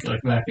evil Loki,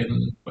 like back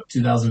in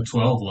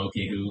 2012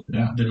 Loki, who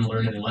didn't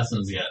learn any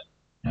lessons yet.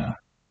 Yeah.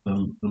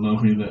 The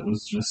Loki that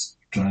was just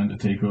trying to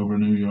take over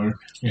New York.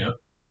 Yep.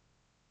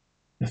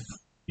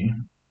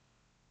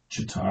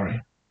 Chitauri.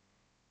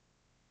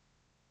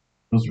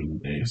 Those were the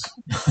days.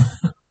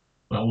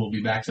 Well, we'll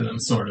be back to them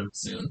sort of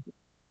soon.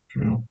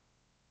 True.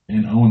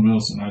 And Owen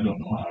Wilson, I don't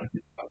know how I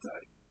feel about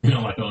that. You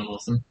know, like Owen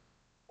Wilson.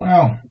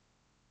 Well,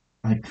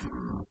 like,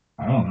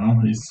 I don't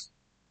know. He's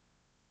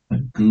a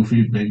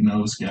goofy, big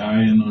nosed guy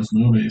in those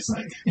movies.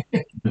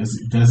 Like,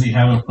 does he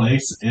have a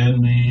place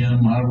in the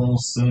Marvel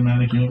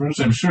Cinematic Universe?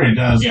 I'm sure he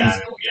does. Yeah, I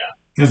mean, yeah,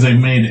 Because they've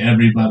made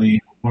everybody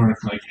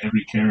work, like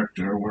every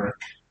character work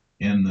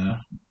in the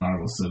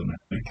Marvel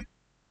Cinematic.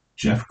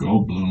 Jeff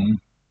Goldblum,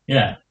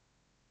 yeah.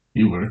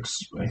 he works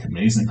like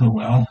amazingly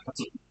well.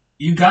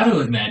 You got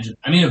to imagine.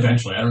 I mean,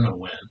 eventually, I don't know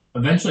when.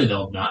 Eventually,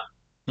 they'll not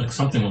like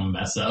something will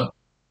mess up.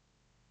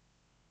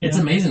 It's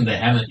Yeah. amazing they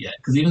haven't yet,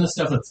 because even the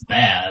stuff that's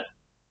bad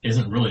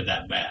isn't really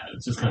that bad.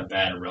 It's just kind of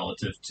bad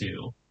relative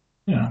to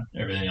Yeah,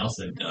 everything else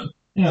they've done.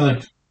 yeah,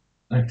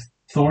 like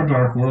Thor: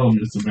 Dark World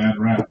gets a bad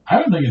rap. I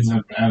don't think it's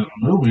that bad of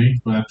a movie,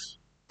 but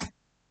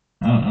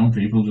I don't know.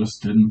 People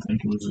just didn't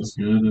think it was as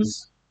good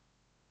as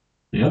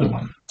the other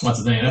one. What's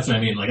the thing? That's what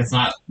I mean. Like, it's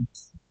not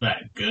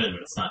that good,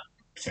 but it's not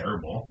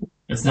terrible.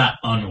 It's not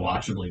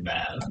unwatchably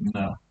bad.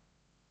 No,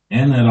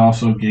 and it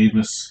also gave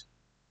us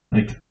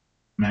like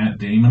Matt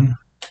Damon.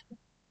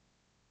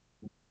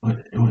 What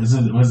was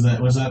it? Was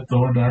that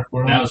Thor: Dark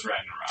World? That was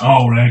Ragnarok.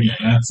 Oh, right. Yeah,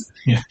 That's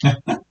yeah.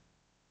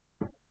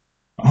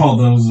 All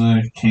those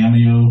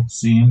cameo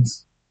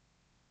scenes.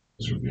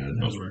 Those were good.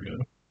 those were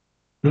good.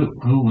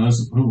 Who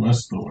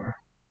was Thor?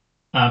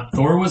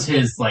 Thor was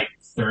his like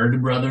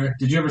third brother.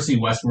 Did you ever see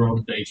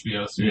Westworld, the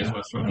HBO series Yeah,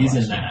 Westworld? I He's in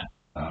watched that.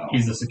 Oh,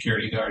 He's the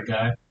security guard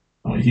guy.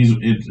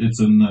 it's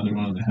another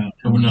one of the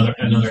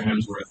Another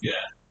Hemsworth, yeah.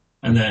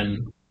 And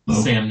then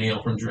Loki. Sam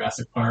Neill from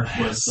Jurassic Park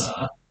was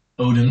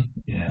Odin.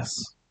 Yes,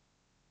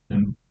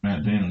 and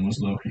Matt Damon was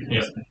Loki.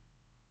 Yep.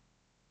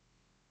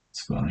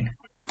 It's funny,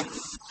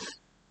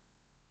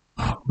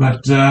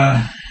 but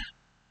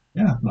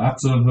yeah,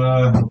 lots of.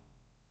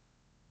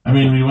 I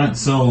mean, we went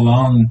so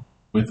long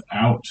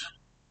without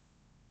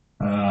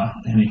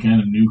any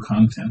kind of new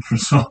content for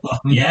so long.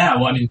 Yeah,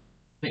 well, I mean,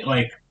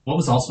 like, what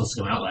was all supposed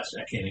to come out last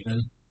year? I can't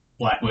even.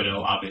 Black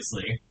Widow,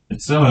 obviously.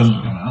 It still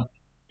hasn't come out.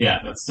 Yeah,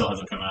 that still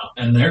hasn't come out.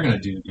 And they're going to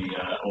do the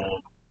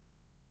old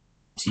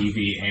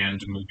TV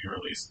and movie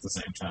release at the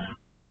same time.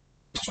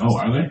 Oh,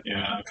 are they?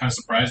 Yeah, I'm kind of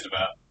surprised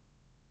about.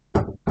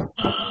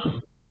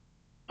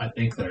 I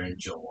think they're in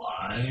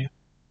July.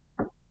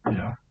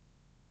 Yeah.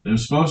 They're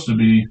supposed to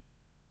be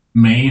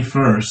May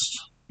 1st,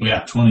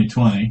 Yeah,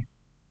 2020.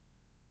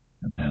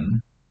 And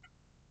then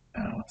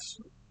now it's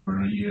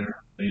for a year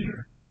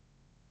later.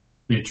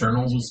 The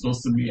Eternals was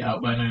supposed to be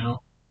out by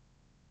now.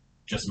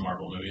 Just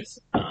Marvel movies.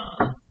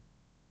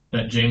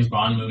 That James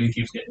Bond movie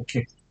keeps getting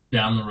kicked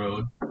down the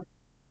road.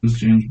 Who's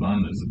James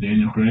Bond? Is it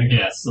Daniel Craig?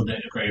 Yeah, it's still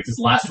Daniel Craig. It's his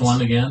last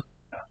one again.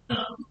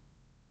 I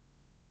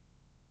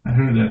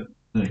heard that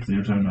like they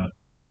were talking about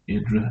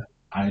Idris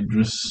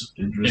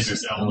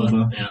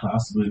Elba, yeah.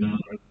 possibly doing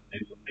or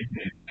maybe they'll make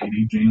a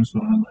lady James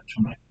Bond, which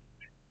I'm like,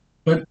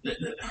 But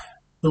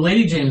the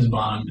Lady James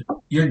Bond,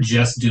 you're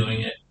just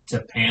doing it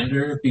to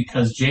pander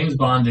because James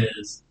Bond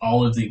is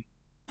all of the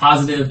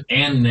positive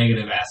and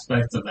negative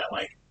aspects of that,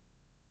 like,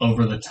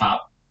 over the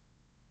top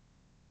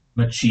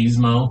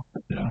machismo.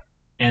 Yeah.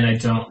 And I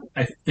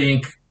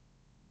think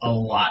a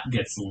lot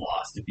gets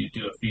lost if you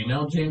do a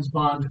female James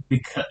Bond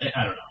because,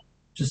 I don't know,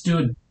 just do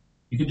it.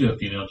 You could do a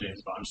female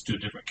James Bond, just do a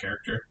different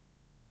character.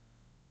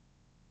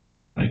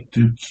 like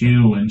do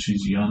Q when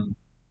she's young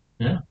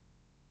Yeah.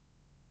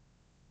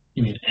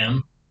 You mean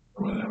M?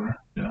 or whatever.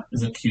 Yeah.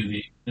 Isn't Q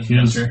the Q's,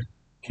 inventor?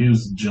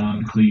 Q's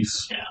John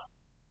Cleese. Yeah.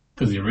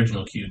 Because the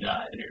original Q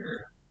died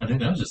here. I think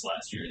that was just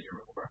last year, the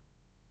year before.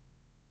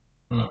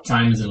 I don't know.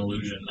 Time is an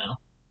illusion now.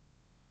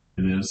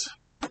 It is.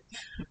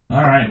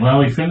 All right. Well,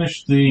 we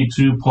finished the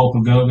two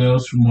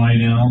Pulpagogos from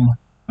White Elm.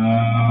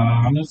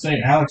 I'm gonna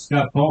say Alex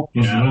Got Pulp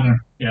was the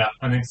winner. Yeah,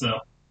 I think so.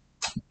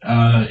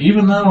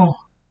 Even though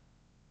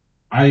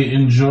I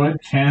enjoyed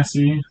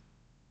Cassie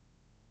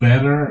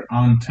better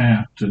on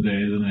tap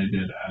today than I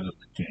did out of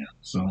the can.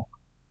 So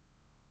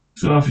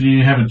if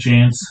you have a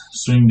chance,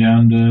 swing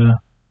down to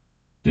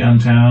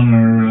downtown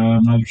or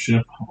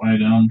Mothership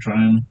White Elm,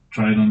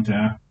 try it on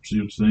tap, see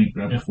what you think.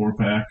 Grab a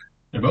 4-pack.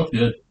 They're both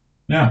good.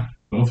 Yeah,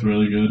 both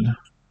really good.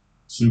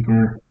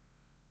 Super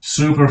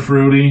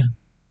fruity,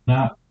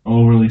 not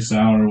overly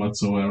sour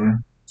whatsoever.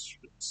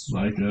 It's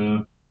like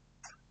a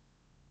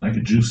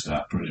juice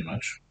stop, pretty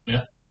much.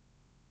 Yeah.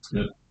 It's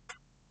good.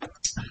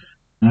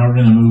 Now we're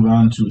gonna move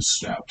on to a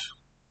stout.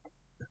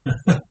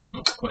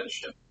 That's quite a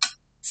ship.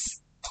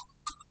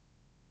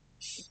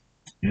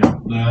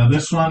 Yeah,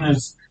 this one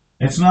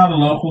it's not a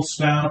local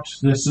stout.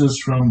 This is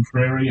from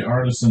Prairie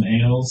Artisan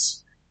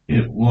Ales.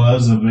 It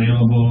was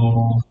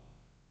available.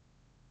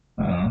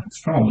 It's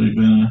probably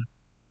been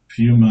a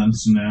few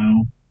months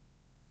now.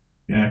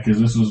 Yeah, because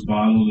this was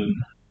bottled in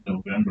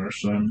November,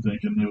 so I'm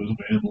thinking it was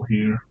available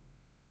here.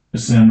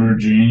 December,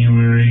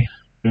 January,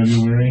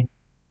 February.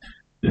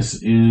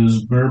 This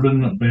is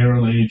Bourbon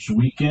Barrel Aged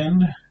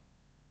Weekend.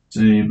 It's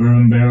a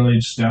bourbon barrel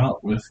aged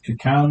stout with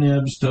cacao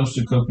nibs,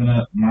 toasted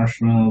coconut,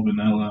 marshmallow,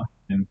 vanilla,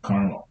 and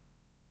caramel.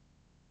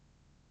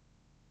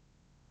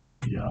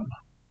 Yum.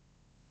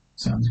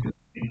 Sounds good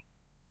to me.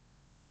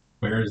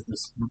 Where is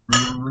this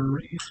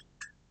brewery?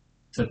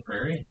 To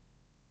Prairie?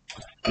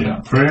 Yeah,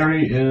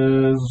 Prairie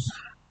is.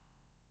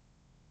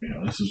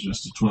 Yeah, this is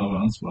just a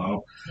 12-ounce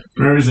bottle.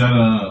 Prairie's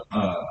out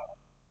of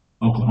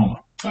Oklahoma.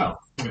 Oh,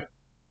 okay.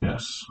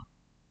 Yes.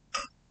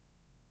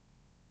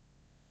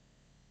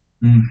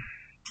 Mm.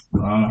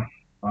 Barrel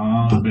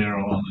on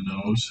the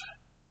nose.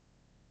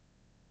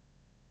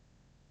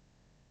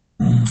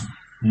 Mm.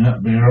 Yeah,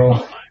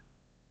 barrel.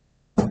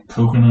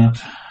 Coconut.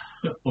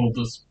 The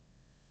oldest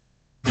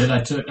bit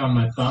I took on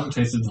my thumb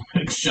tasted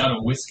like a shot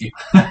of whiskey.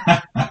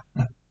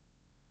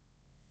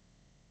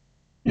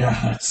 Yeah,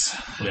 that's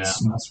Yeah.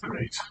 smells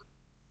great.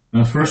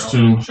 The first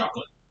Barrel two,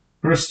 chocolate.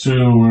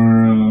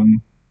 were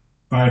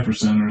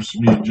 5%ers.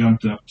 We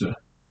jumped up to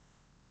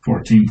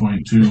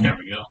 14.2. There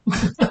we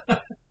go.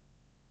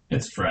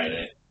 It's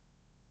Friday.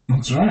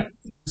 That's right.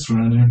 It's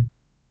Friday.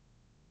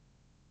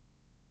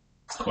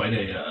 It's quite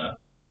a.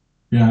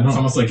 Yeah, I It's don't.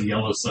 almost like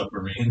Yellow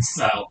Submarine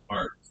style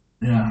art.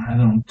 Yeah, I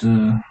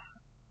don't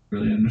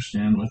really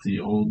understand what the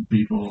old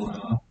people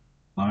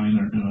line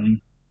are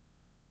doing.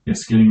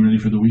 Guess getting ready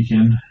for the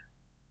weekend.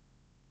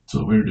 That's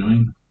what we're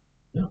doing.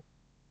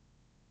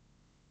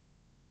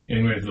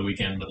 Getting ready for the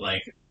weekend, but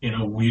like in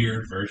a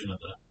weird version of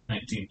the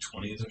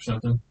 1920s or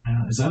something.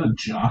 Is that a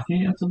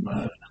jockey at the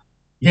back?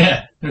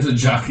 Yeah, there's a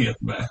jockey at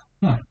the back.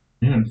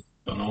 Yeah,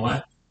 Don't know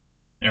why.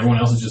 Everyone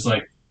else is just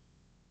like,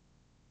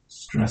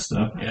 it's dressed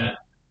up. yeah,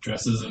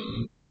 dresses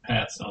and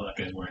hats. Oh, that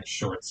guy's wearing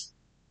shorts.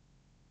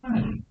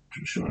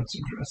 Shorts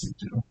are dressing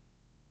too.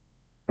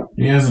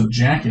 He has a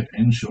jacket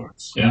and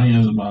shorts. Yeah. And he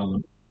has a bottle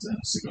of and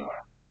a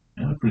cigar.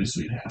 And a pretty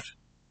sweet hat.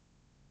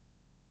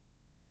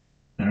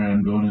 Alright,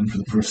 I'm going in for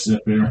the first sip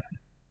here.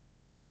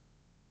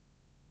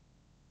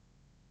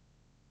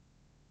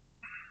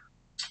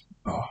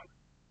 Oh.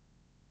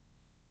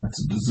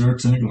 That's a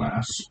dessert in a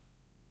glass.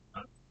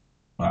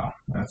 Wow,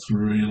 that's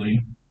really,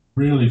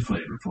 really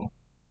flavorful.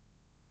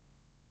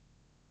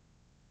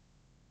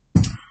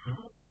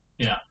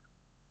 Yeah.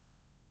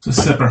 It's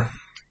a sipper.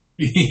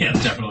 Yeah,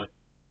 definitely.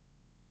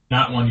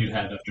 Not one you'd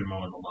have after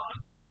mowing the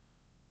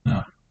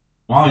lawn.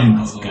 While you know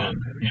That's the good.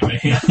 lawn,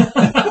 Yeah.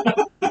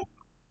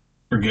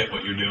 Forget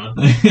what you're doing.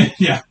 baby.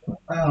 Yeah,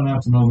 I don't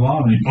have to mow the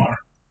lawn anymore.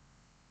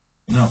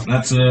 No,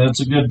 that's a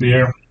good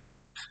beer.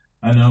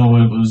 I know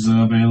it was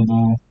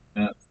available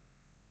at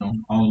all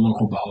the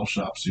local bottle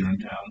shops here in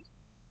town.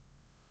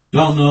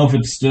 Don't know if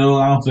it's still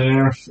out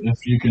there.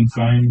 If you can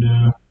find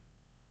it,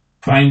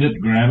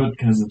 grab it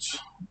because it's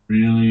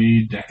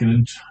really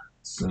decadent.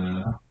 It's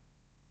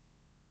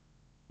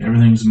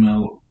everything's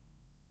melded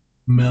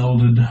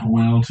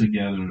well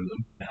together. The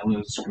vanilla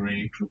is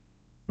great with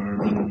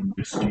bourbon,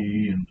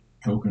 whiskey, and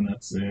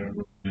coconuts there. A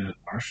little bit of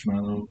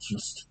marshmallow. It's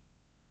just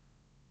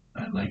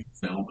I like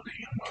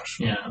velvety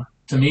marshmallow. Yeah.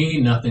 To me,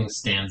 nothing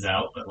stands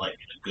out, but like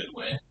in a good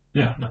way.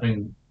 Yeah.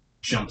 Nothing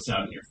jumps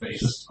out in your It's face.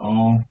 just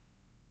all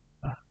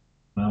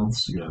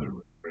melds together.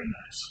 Very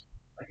nice.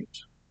 I like it.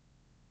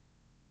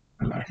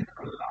 I like it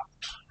a lot.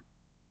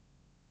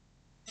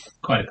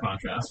 Quite a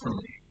contrast from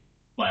the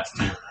last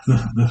two.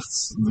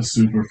 The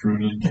super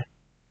fruited,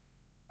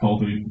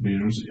 pulpy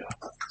beers. Yeah.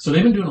 So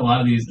they've been doing a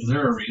lot of these. Is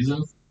there a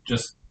reason?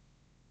 Just,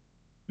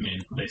 I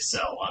mean, they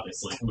sell,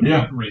 obviously. Would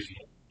Yeah. be a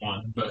reasonable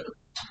one, but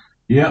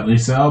Yeah, they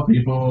sell.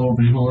 People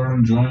are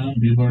enjoying them.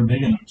 People are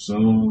digging them.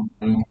 So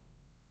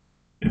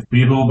if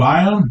people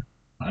buy them,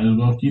 might as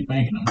well keep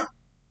making them.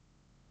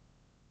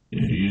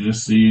 You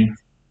just see,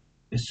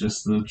 it's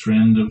just the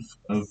trend of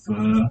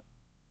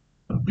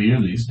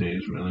beer these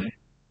days. Really,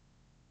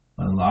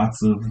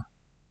 lots of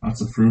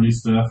fruity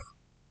stuff.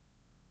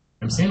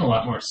 I'm seeing a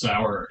lot more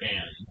sour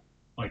and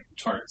like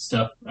tart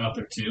stuff out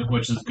there too,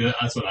 which is good.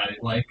 That's what I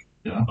like.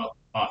 Yeah.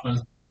 Often.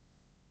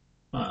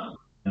 Yeah.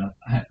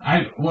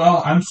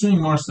 I'm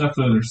seeing more stuff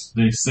that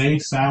they say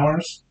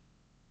sours,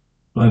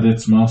 but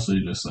it's mostly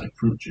just like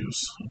fruit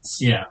juice.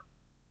 Yeah.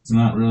 It's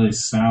not really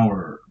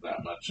sour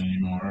that much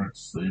anymore.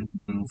 They've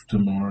moved to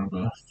more of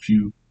a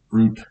few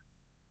fruit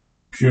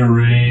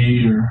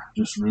puree or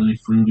just really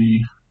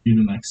fruity,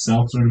 even like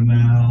seltzer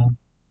now.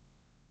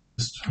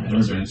 Just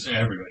Everybody's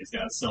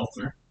got a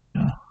seltzer.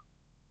 Yeah.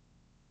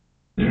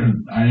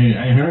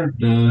 I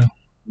heard a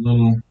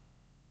little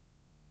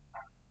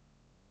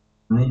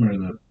rumor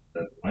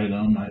that White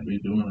Elm might be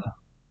doing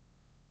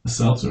a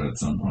seltzer at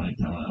some point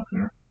coming up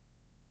here.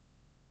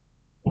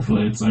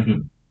 Hopefully it's like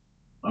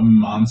a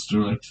monster,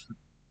 like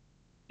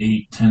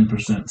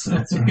 8-10%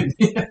 seltzer.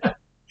 Yeah.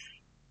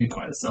 Be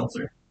quite a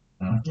seltzer.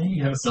 Yeah. Yeah,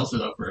 you have a seltzer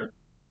though for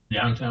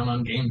downtown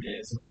on game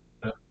days.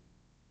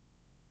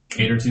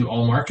 Cater to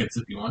all markets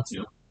if you want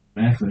to.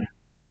 Exactly.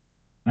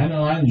 I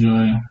know I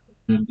enjoy a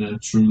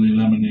good Truly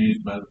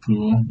lemonade by the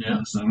pool in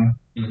the summer.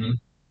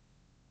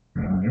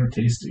 Mm-hmm. They're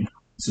tasty.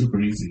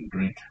 Super easy to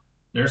drink.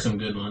 There are some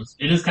good ones.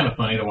 It is kind of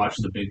funny to watch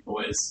the big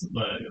boys,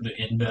 the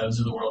InBevs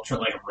of the world, try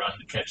like run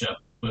to catch up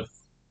with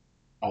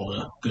all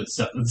the good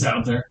stuff that's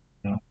out there.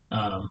 Yeah.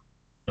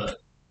 But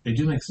they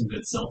do make some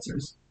good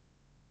seltzers.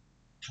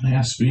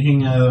 Yeah.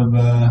 Speaking of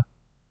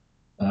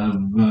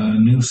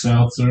new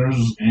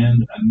seltzers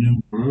and a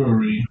new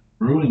brewery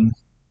brewing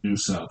new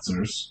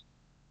seltzers.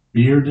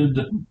 Bearded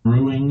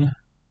Brewing,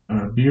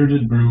 or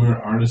Bearded Brewer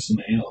Artisan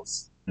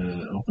Ales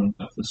opened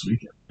up this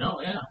weekend. Oh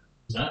yeah,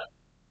 is that?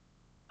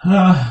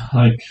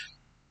 Like,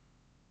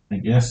 I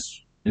guess,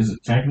 is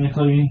it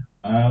technically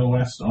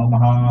West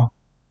Omaha,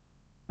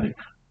 like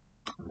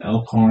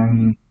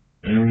Elkhorn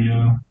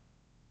area?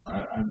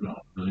 I don't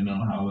really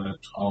know how that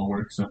all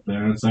works up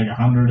there. It's like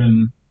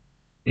 180th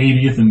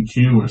and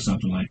Q or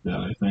something like that.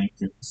 I think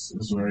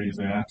is where he's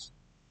at.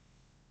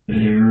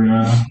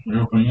 They're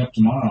opening up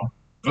tomorrow.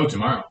 Oh,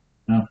 tomorrow.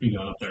 Yeah. You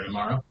going up there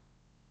tomorrow?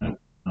 Oh,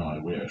 I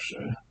wish.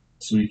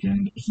 This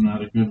weekend was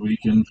not a good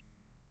weekend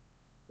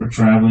for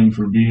traveling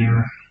for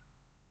beer.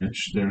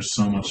 Which there's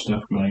so much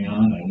stuff going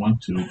on. I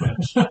want to, but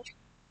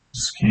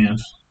just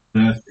can't.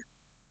 That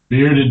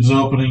Bearded's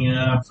opening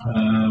up.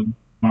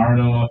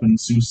 Mardo up in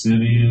Sioux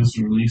City is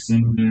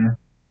releasing their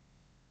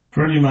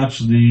pretty much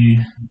the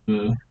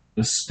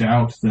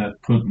stout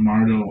that put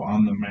Mardo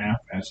on the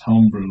map as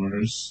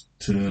homebrewers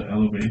to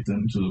elevate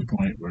them to the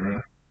point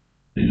where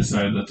they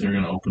decided that they're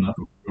going to open up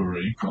a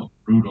brewery called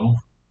Brutal.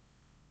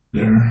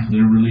 They're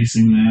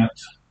releasing that.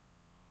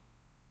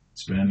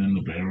 It's been in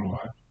the barrel,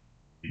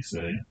 we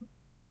say,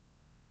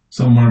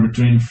 somewhere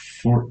between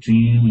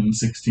 14 and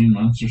 16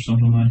 months or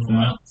something like that.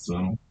 Wow.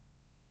 So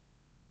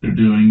they're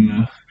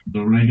doing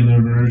the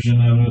regular version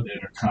of it. They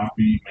have a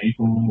coffee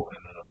maple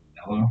and a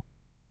vanilla.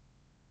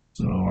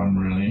 So I'm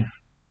really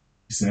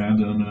sad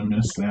that I'm going to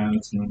miss that.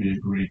 It's going to be a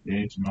great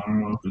day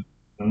tomorrow up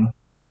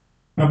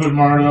at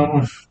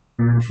Mardo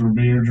for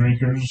beer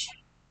drinkers.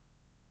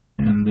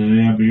 And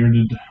yeah,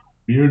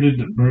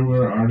 Bearded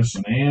Brewer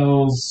Artisan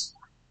Ales.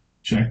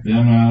 Check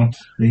them out.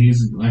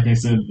 He's, like I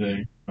said,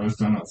 I was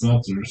talking about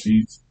seltzers.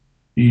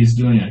 He's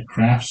doing a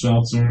craft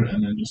seltzer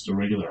and then just a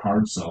regular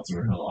hard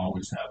seltzer. He'll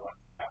always have on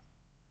tap.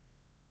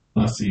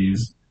 Plus, he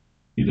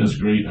does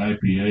great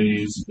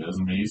IPAs. He does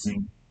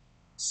amazing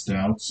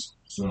stouts.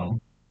 So,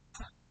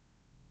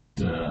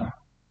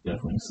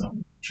 definitely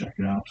something to check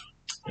out.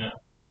 Yeah.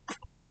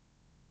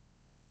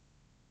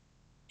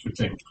 Should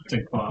we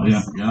take pause?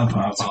 Yeah,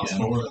 pause Pause again.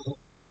 forward.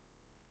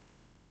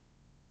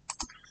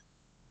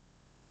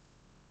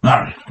 All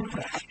right, we're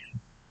back.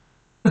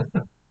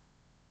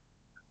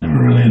 Never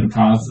really had to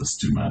pause this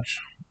too much.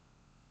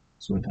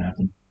 That's what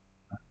happened.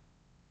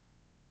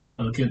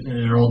 Oh, the kids,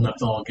 they're old enough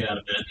to all get out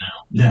of bed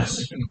now.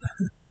 Yes. So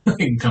they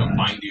can come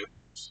find you.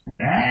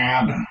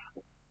 Dad,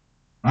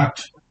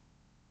 not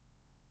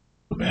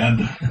the bed.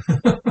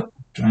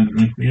 Trying to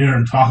drink beer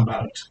and talk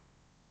about it.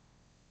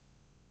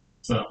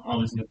 So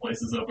all these new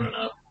places opening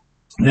up.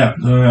 Yeah,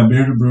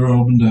 Bearded Brewer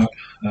opened up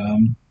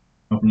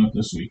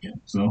this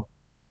weekend. So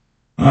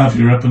if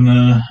you're up in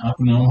the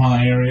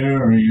Omaha area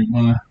or you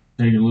want to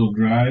take a little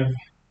drive,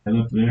 head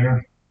up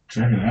there,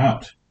 check it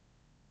out.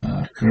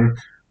 Kirk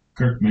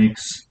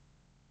makes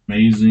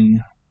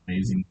amazing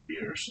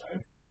beers.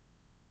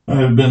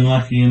 I've been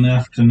lucky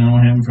enough to know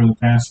him for the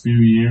past few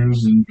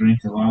years and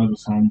drink a lot of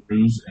his home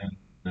brews,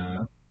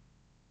 and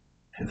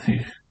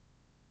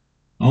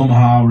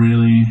Omaha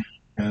really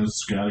has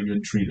got a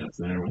good treat up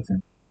there with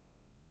him.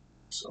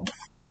 So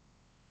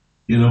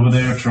get over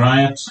there,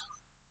 try it.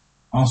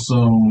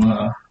 Also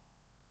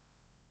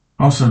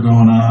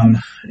going on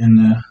in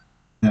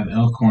that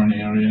Elkhorn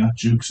area,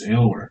 Juke's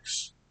Ale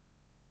Works.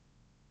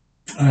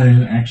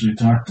 I actually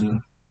talked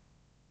to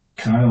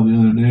Kyle the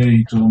other day.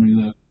 He told me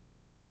that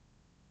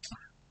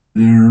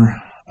their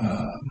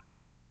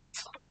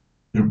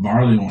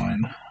barley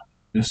wine,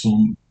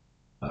 Thistle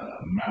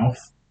Mouth,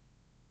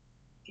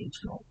 it's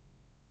called,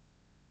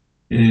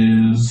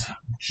 is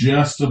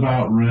just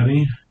about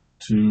ready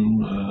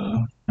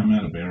to come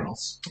out of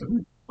barrels.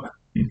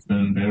 It's been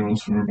in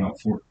barrels for about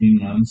 14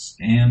 months,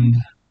 and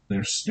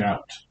their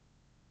stout.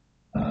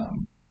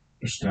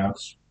 Their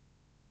stouts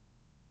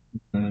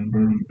been in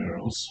bourbon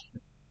barrels.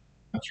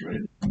 That's ready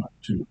to come out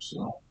too.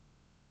 So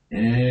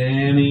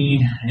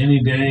any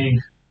day.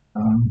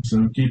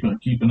 So keep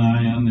an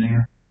eye on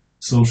their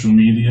social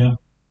media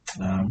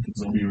because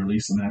they'll be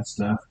releasing that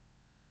stuff.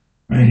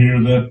 I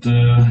hear that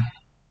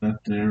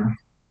they're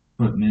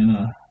putting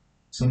in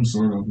some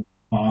sort of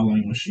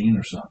bottling machine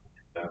or something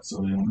like that,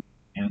 so they don't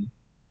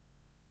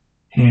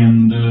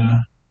hand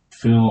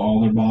fill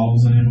all their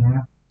bottles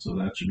anymore. So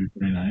that should be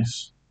pretty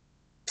nice.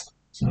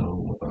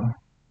 So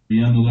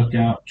be on the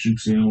lookout.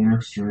 Juke's Ale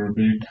Works for a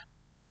big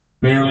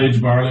barrel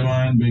aged barley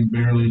wine, big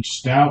barrel aged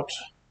stout,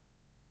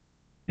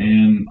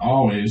 and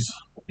always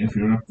if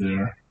you're up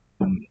there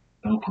in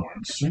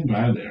Elkhorn, swing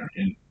by there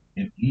and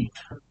eat.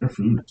 Their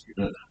food is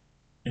good.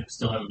 I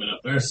still haven't been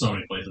up there. There's so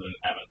many places that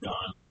haven't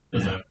gone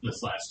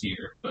this last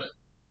year, but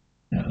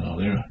Yeah, no,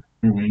 their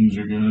wings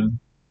are good.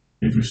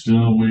 If you're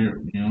still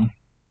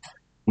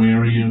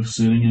wary of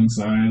sitting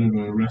inside of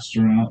a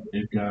restaurant,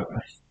 they've got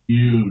a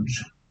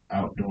huge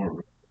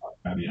outdoor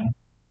patio.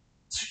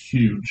 It's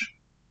huge.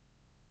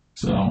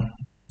 So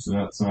it's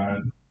outside,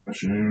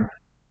 fresh air.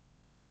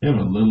 They have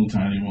a little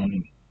tiny one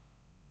in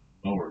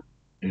the lower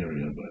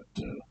area,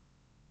 but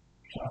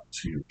it's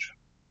huge.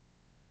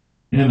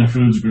 And their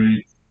food's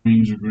great.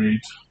 Wings are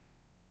great.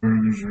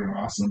 Burgers are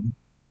awesome.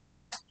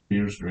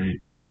 Beer's great.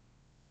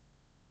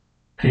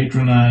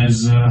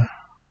 Patronize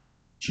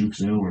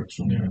Juke's Ale Works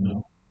when you're in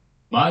the.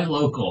 Buy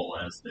local,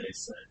 as they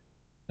say.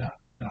 Yeah,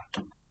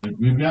 yeah.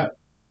 We've got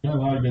a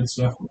lot of good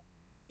stuff.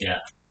 Yeah.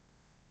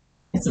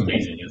 It's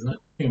amazing, isn't it?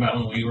 Think about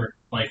when we were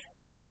like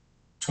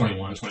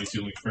 21, 22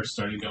 when we first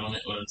started going.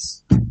 It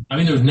was, I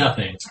mean, there was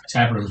nothing.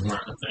 Tap rooms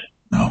weren't a thing.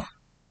 No.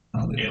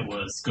 It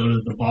was go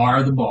to the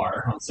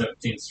bar on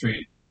 17th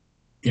Street,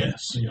 get,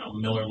 Yes.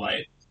 Miller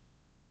Lite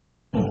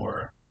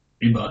for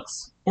 $3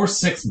 or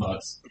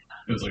 $6.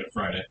 It was like a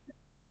Friday.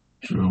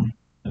 True.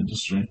 And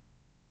just drink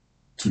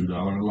 $2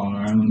 Long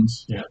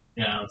Islands. Yeah,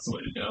 that's the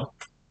way to go.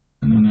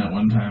 And then that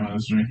one time I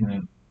was drinking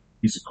a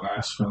piece of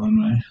glass fell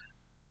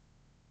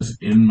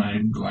in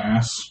my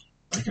glass.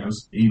 Like I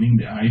was eating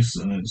the ice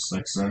and it just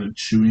like started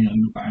chewing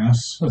on the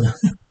glass.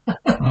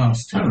 Oh,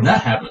 it's How terrible. did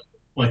that happen?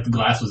 Like the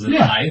glass was in the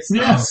ice?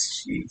 Yes.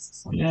 Oh,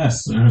 Jesus.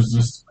 Yes, there was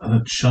just a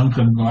chunk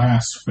of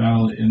glass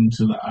fell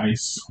into the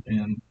ice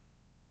and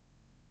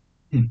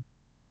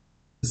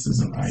this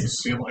isn't I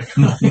ice. feel like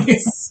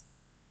ice.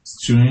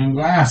 It's chewing on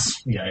glass.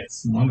 Yeah,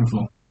 it's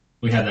Wonderful.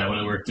 we had that when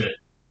I worked at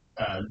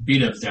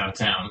Beat-Ups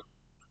downtown,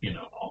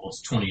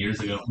 almost 20 years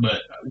ago.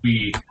 But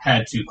we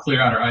had to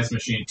clear out our ice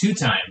machine 2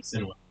 times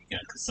in one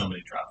weekend because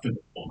somebody dropped a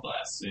full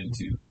glass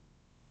into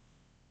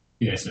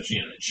the ice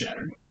machine and it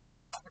shattered.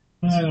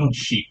 I don't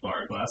Cheap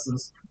bar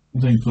glasses.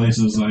 think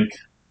places like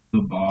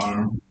the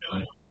bar were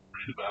really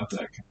worried about that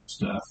kind of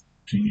stuff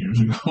 15 years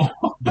ago.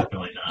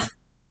 Definitely not.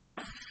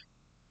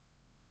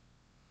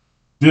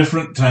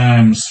 Different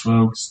times,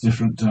 folks.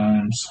 Different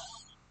times.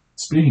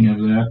 Speaking of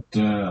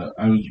that,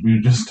 we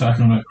were just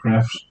talking about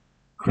craft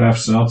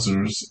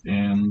seltzers,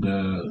 and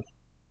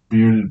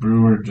Bearded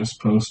Brewer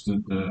just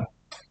posted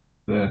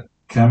that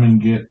come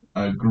and get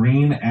a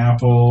green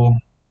apple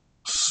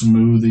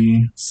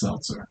smoothie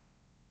seltzer.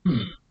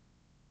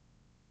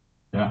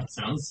 Yeah,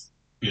 Sounds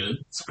good.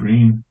 it's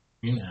green.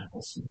 Green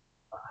apples.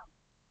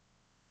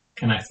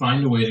 Can I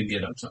find a way to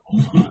get up to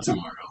Omaha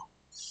tomorrow?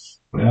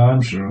 Well,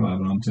 I'm sure he'll have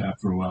it on tap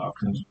for a while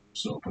because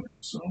it's open.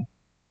 So,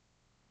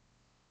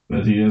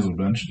 but he has a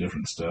bunch of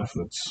different stuff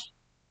that's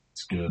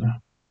good.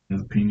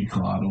 There's a pina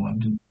colada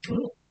one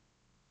too.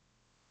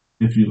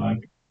 If you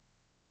like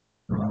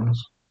coladas.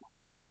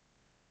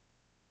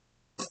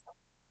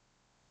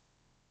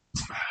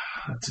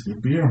 That's a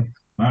good beer.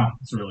 Wow.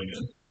 It's really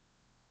good.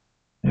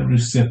 Every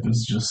sip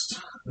is just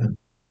a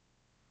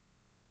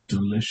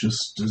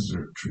delicious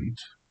dessert treat.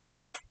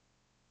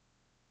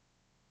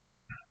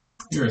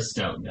 You're a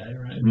stout guy,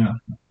 right?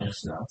 Yeah,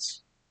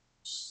 stouts.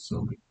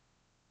 So good.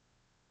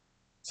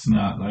 It's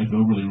not like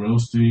overly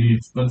roasty,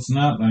 but it's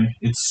not like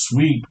it's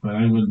sweet, but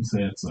I wouldn't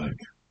say it's like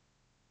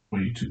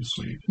way too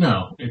sweet.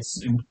 No,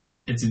 it's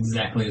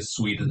exactly as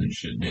sweet as it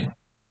should be.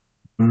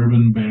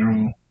 Bourbon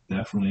barrel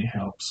definitely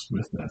helps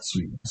with that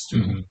sweetness too.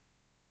 Mm-hmm.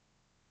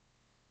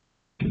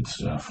 Good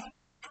stuff.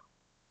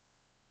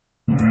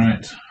 All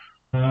right.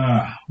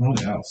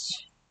 What else?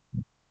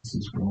 This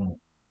is going.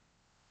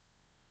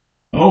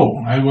 Oh,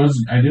 I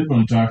did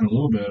want to talk a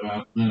little bit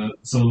about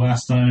so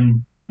last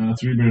time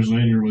Three Bears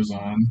Later was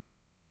on,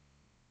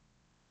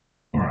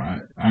 or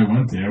I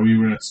went there. We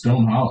were at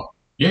Stone Hollow.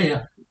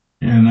 Yeah.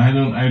 And I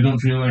don't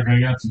feel like I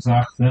got to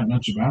talk that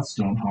much about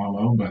Stone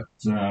Hollow, but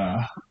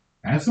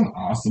that's an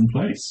awesome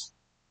place.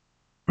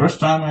 First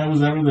time I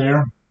was ever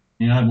there.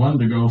 I'd wanted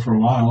to go for a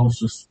while. It's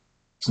just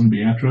in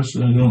Beatrice.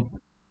 I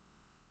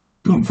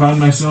don't find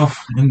myself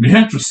in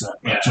Beatrice that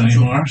much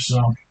anymore.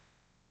 So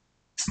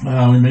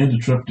we made the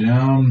trip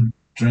down,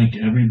 drank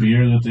every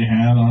beer that they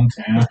had on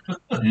tap,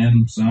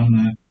 and some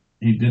that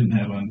he didn't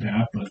have on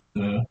tap, but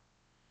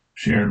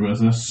shared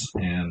with us.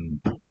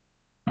 And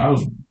I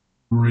was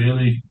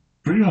really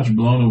pretty much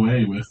blown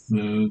away with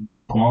the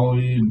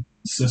quality and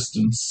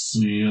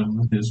consistency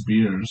of his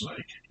beers.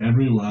 Like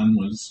everyone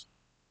was,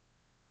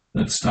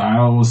 that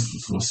style was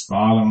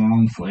spot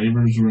on.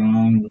 Flavors were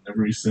on.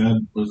 Whatever he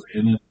said was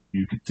in it.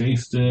 You could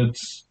taste it.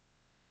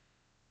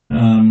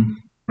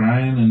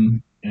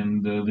 Brian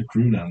and the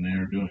crew down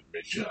there are doing a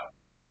great job.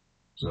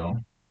 So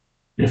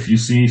if you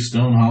see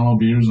Stone Hollow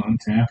beers on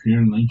tap here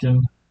in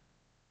Lincoln,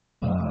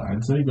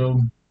 I'd say go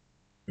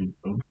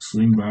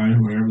swing by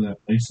wherever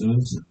that place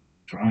is and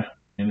try it.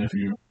 And if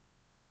you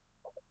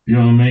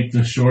want to make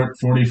the short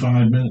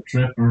 45-minute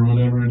trip or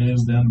whatever it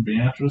is down to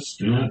Beatrice,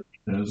 do it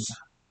because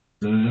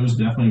it was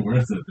definitely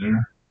worth it.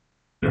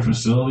 Their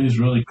facility is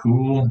really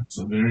cool. It's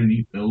a very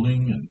neat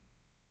building, and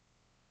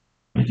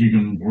like you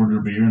can order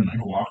beer and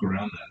like walk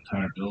around that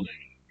entire building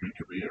and drink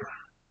a beer.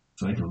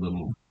 It's like a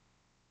little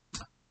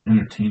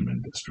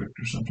entertainment district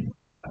or something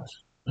like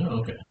that. Oh,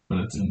 okay.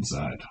 But it's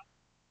inside.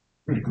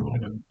 Pretty cool.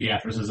 Like a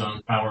Beatrice's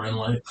own Power and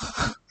Light.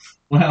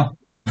 Well,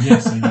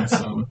 yes, I guess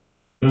so.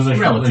 There's like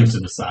Relative to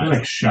the size. There's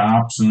like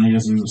shops, and I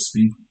guess there's a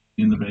steep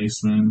in the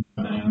basement.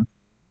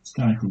 It's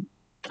kind of cool.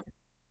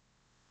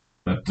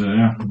 But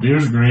yeah, the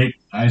beer's great.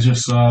 I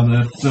just saw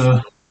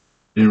that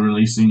they're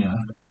releasing a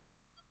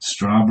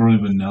strawberry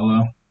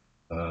vanilla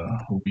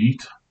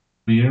wheat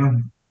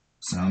beer.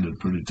 Sounded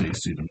pretty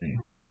tasty to me.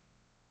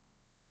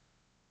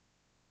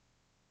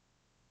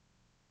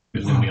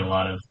 There's going to be a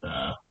lot of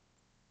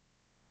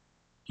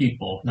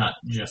people, not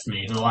just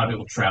me, but a lot of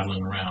people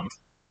traveling around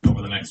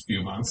over the next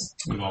few months.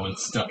 We've all been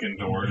stuck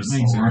indoors.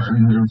 Exactly.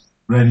 They're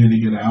ready to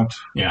get out,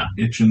 Yeah.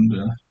 itching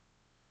to.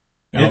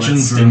 Got all that Itching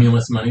for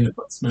stimulus money to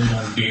spend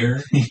on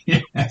beer.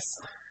 yes,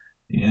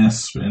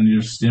 yes. Spend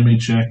your stimmy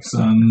checks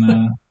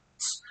on.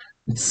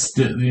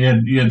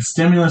 You had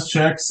stimulus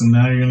checks, and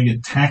now you're going to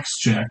get tax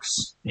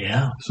checks.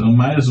 Yeah. So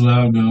might as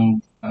well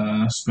go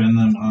spend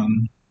them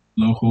on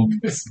local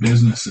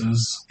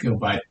businesses. Go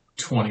buy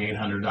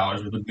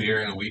 $2,800 worth of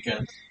beer in a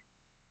weekend.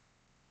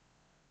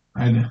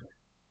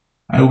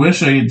 I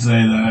wish I could say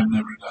that I've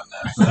never done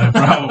that, but I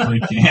probably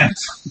can't.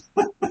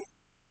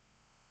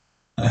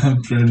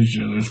 I'm pretty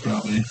sure there's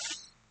probably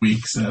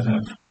weeks that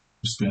have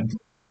spent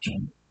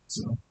on.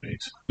 So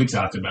wait. We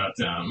talked about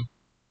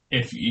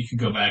if you could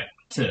go back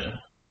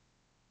to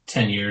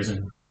 10 years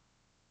and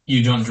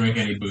you don't drink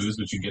any booze,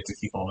 but you get to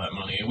keep all that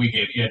money. And you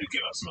had to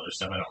give up some other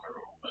stuff. I don't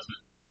remember what it was, but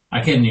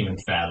I couldn't even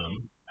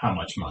fathom how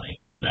much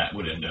money that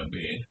would end up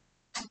being.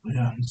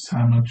 Yeah, it's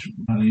how much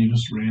money you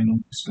just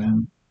randomly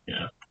spend.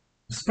 Yeah.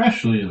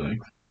 Especially like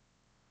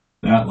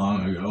that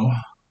long ago.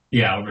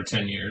 Yeah, over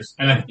 10 years.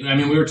 And I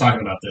mean, we were talking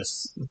about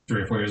this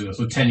 3 or 4 years ago.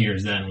 So 10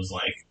 years then was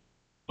like,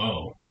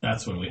 oh,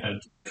 that's when we had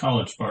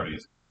college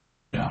parties.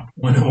 Yeah.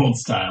 When old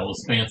style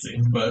was fancy.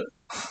 But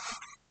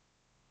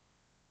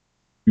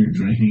you're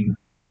drinking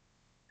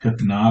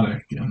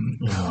Hypnotic and.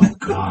 Oh,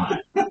 God.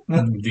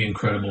 The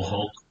Incredible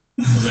Hulk.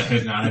 Was that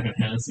Hypnotic and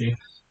Hennessy?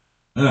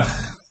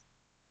 Ugh.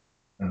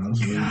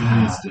 Those were the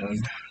days, Doug.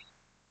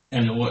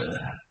 And what?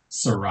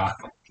 Ciroc.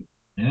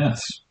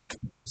 Yes.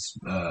 Is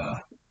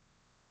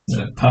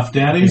that Puff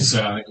Daddy's?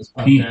 I think it was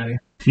Puff P. Daddy.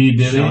 P.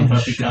 Diddy. Sean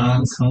Puffy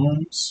Sean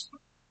Combs.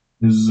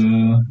 His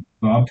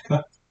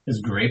vodka.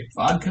 His grape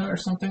vodka or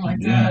something like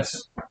that.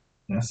 Yes.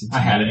 Yes. I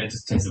had it. It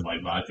just tasted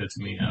like vodka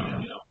to me now. Yeah.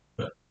 You know,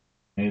 but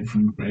made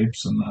from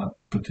grapes and not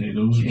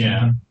potatoes or yeah,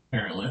 something.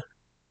 apparently.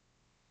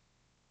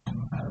 I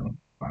don't know.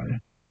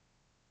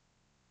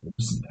 It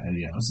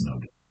was no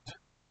good.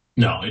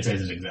 No, it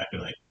tasted exactly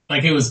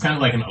like it was kind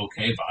of like an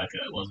okay vodka.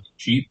 It wasn't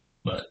cheap,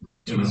 but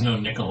it was no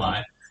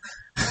Nikolai.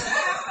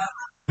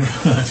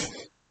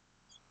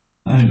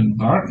 Not even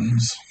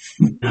Barton's.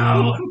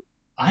 No,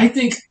 I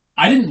think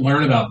I didn't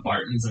learn about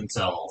Barton's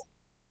until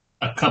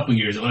a couple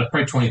years ago,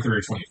 probably 23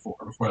 or 24,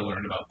 before I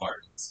learned about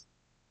Barton's,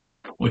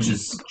 which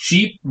is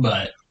cheap,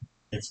 but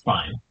it's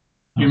fine.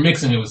 You're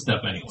mixing it with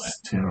stuff anyway. It's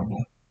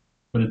terrible.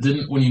 But it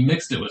didn't. When you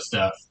mixed it with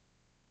stuff,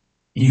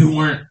 you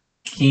weren't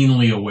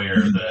keenly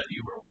aware that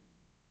you were,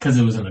 because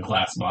it was in a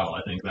glass bottle.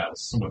 I think that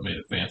was what made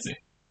it fancy.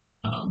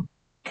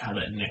 God,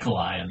 that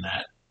Nikolai and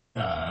that.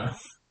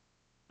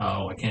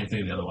 I can't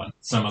think of the other one.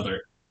 Some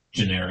other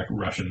generic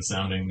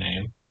Russian-sounding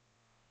name.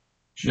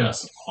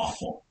 Just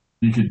awful.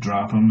 You could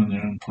drop them and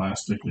they're in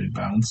plastic. They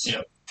bounce.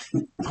 Yep.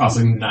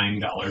 Costing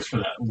 $9 for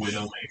that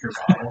Widowmaker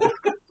bottle.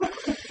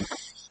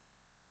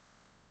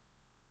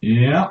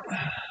 Yeah.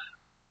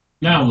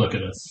 Now look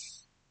at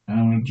us.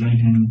 Now we're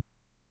drinking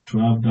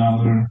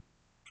 $12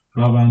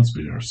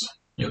 beers.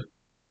 Yep.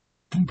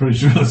 I'm pretty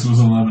sure this was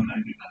 $11.99.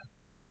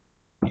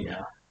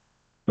 Yeah.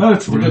 But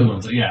it's the worth good it.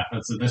 ones. Yeah,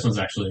 this one's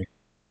actually.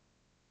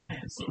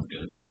 Man, it's so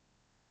good.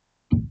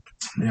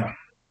 Yeah.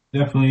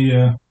 Definitely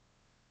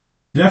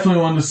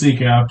one to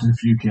seek out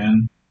if you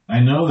can. I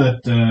know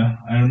that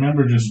I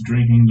remember just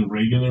drinking the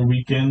regular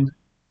weekend,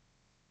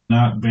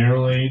 not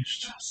barrel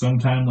aged,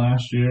 sometime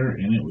last year,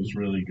 and it was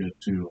really good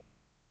too.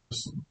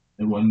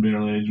 It wasn't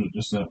barrel aged with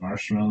just that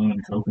marshmallow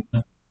and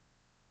coconut.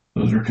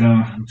 Those are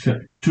kind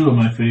of two of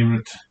my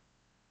favorite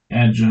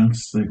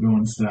adjuncts that go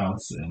in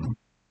stouts, and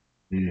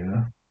they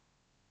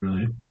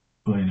really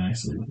play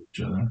nicely with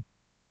each other.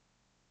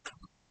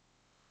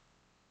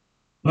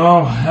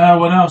 Oh,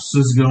 what else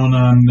is going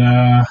on?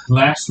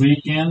 Last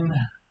weekend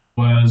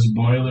was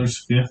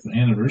Boiler's 5th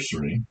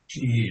anniversary.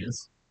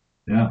 Jeez.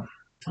 Yeah.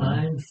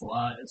 Time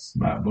flies.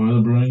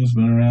 Boiler Brewing's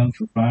been around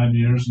for 5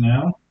 years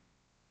now.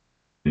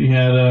 They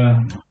had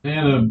a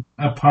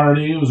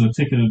party. It was a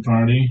ticketed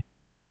party,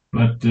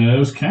 but it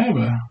was kind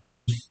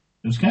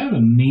of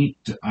a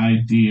neat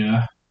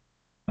idea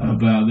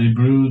about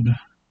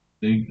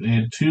they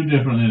had two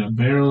different. They had a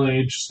barrel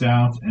aged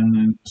stout and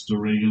then just a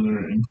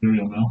regular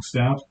imperial milk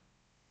stout.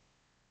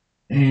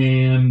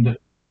 And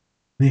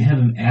they had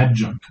an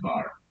adjunct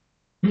bar.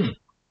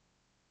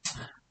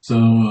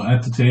 So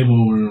at the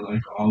table were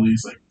like all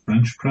these like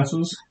French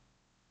presses,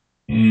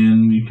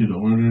 and you could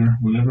order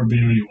whatever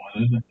beer you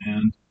wanted,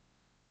 and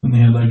then they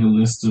had like a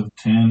list of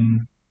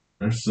 10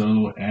 or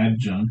so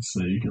adjuncts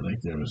that you could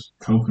like. There was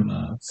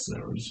coconuts,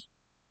 there was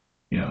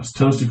it was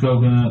toasted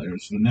coconut, there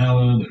was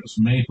vanilla, there was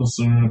maple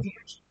syrup,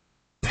 there was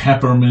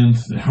peppermint,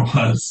 there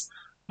was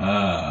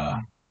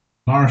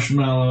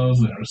marshmallows,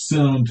 there was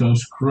cinnamon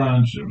toast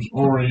crunch, there was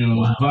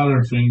Oreos,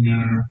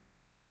 Butterfinger,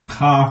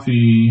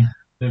 coffee.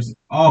 There's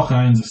all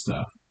kinds of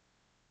stuff.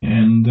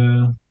 And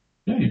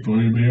you pour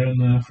your beer in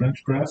the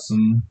French press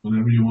and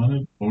whatever you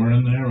wanted, pour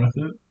in there with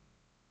it.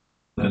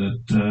 Let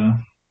it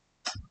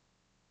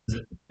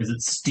Is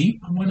it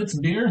steep when it's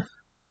beer?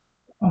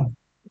 Oh,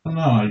 don't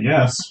know, I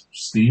guess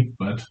steep,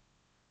 but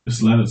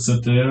just let it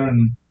sit there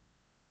and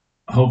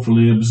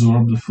hopefully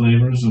absorb the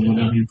flavors of Yeah.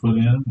 whatever you put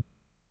in.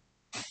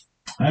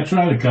 I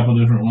tried a couple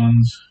different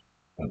ones,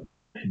 but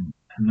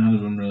none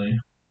of them really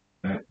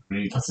that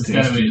great Plus, it's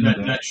got to be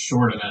tasting. that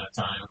short amount of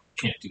time.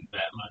 Can't do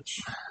that much.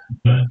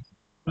 But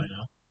I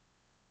know.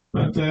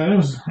 But it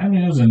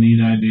was a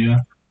neat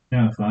idea,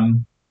 kind of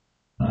fun.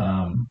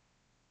 Um,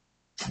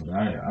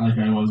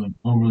 I wasn't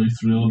overly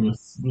thrilled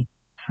with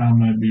how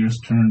my beers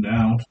turned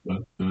out,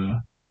 but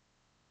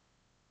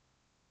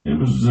it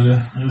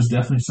was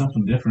definitely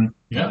something different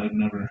that Yeah. I've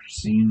never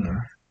seen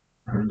or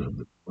heard of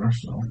before.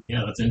 So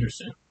Yeah, that's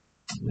interesting.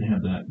 they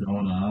had that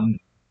going on.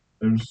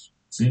 There's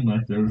seemed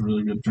like there was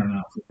really good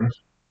turnout for it.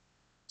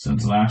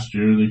 Since last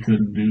year they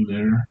couldn't do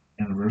their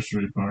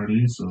anniversary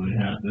party, so they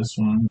had this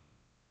one.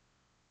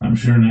 I'm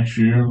sure next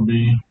year will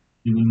be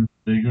even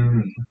bigger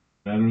and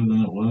better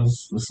than it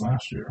was this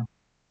last year.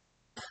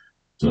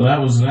 So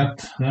that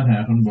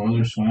happened.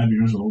 Boiler's 5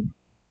 years old,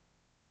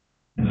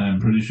 and I'm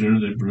pretty sure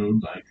they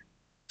brewed like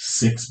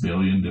 6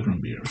 billion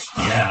different beers.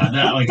 Yeah,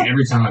 that like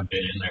every time I've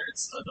been in there,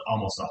 it's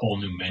almost a whole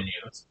new menu.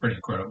 It's pretty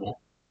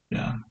incredible.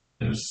 Yeah,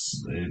 they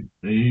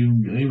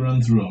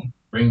run through them.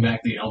 Bring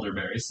back the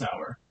elderberry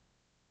sour.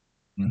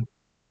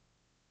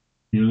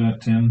 Hear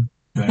that, Tim?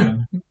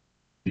 Bad.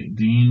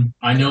 Dean?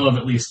 I know of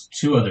at least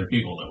two other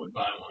people that would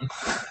buy one.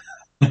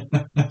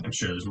 I'm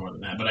sure there's more than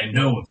that, but I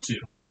know of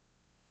two.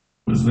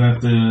 Was that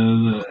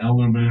the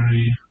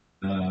elderberry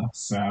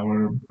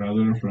sour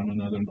brother from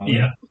another mother?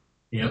 Yeah,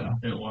 yep,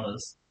 it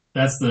was.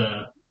 That's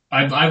the.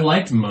 I've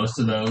liked most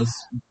of those,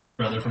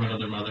 brother from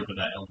another mother, but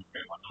that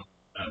elderberry one,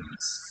 that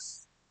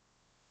was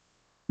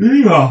There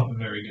you go.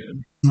 very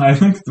good. I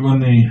think when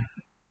they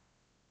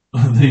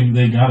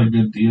got a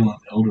good deal on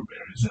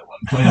elderberries at one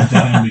point in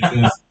time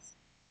because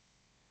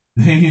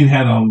they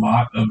had a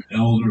lot of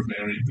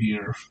elderberry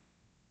beer,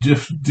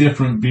 just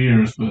different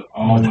beers, but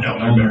all with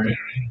elderberry.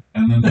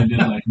 And then they did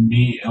like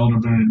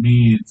elderberry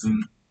meads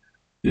and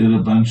did a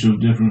bunch of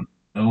different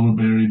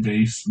elderberry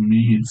based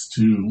meads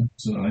too.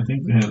 So I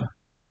think they had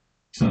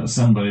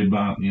somebody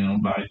bought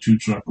buy 2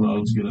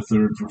 truckloads, get a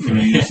third for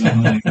free or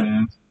something like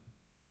that.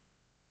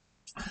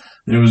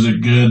 There was a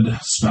good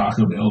stock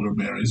of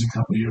elderberries a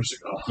couple years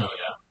ago. Oh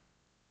yeah.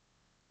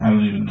 I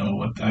don't even know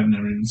what. I've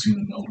never even seen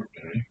an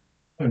elderberry.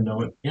 I don't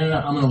know it. Yeah,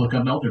 I'm gonna look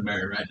up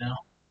elderberry right now.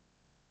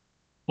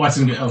 What's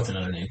it's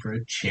another name for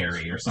a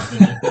cherry or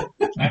something.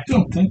 I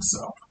don't think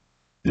so.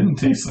 Didn't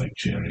taste like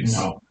cherries.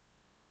 No.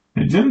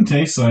 It didn't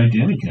taste like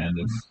any kind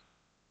of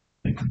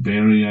like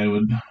berry I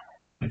would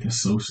like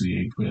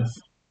associate with.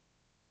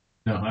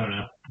 No, I don't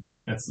know.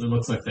 It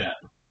looks like that.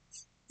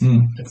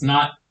 Hmm. It's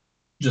not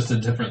just a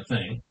different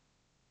thing.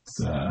 It's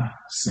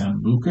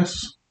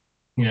Sambucus.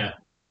 Yeah.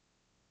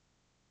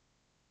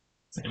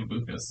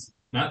 Sambucus.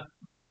 Not.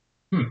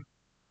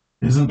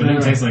 Isn't But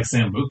it tastes like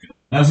Sambuca.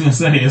 I was gonna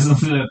say,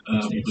 isn't it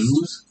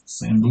booze?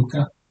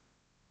 Sambuca.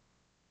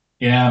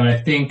 Yeah, but I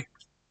think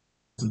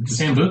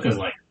Sambuca's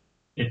like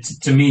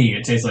to me.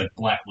 It tastes like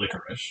black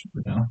licorice.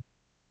 Yeah.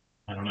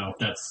 I don't know if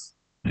that's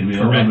maybe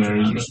correct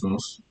elderberries are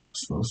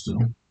supposed to.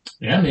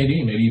 Yeah, maybe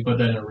you put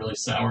that in a really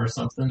sour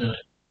something and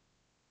it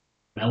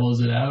mellows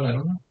it out. I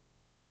don't know.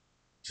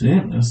 See,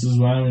 this is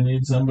why we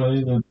need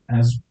somebody that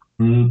has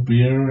brewed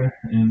beer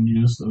and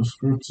used those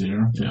fruits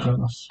here to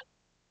tell us.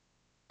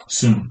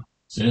 Soon.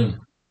 Yeah,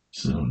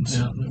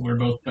 we're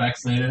both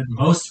vaccinated.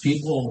 Most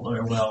people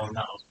are not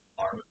most people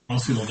are, but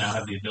most people now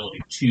have the ability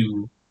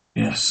to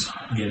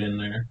get in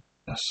there.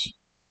 Yes.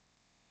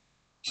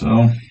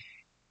 So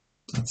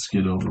let's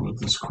get over with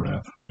this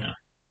crap. Yeah.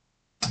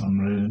 I'm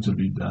ready to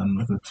be done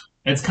with it.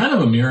 It's kind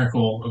of a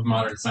miracle of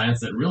modern science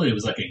that really it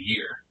was like a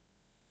year.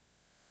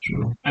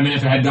 True. I mean,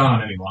 if it had gone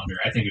on any longer,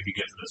 I think if you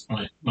get to this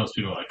point, most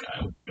people are like,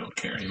 I don't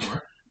care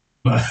anymore.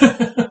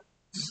 But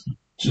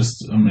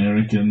just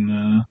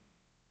American.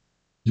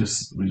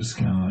 We just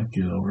kind of like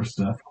get over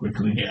stuff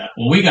quickly. Yeah.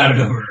 Well, we got it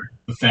over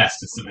the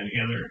fastest of any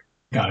other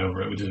got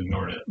over it. We just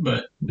ignored it.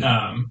 But it.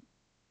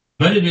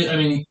 I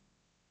mean,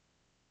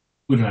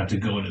 we don't have to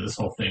go into this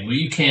whole thing. But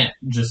you can't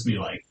just be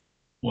like,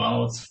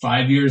 well, it's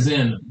 5 years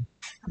in.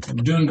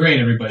 We're doing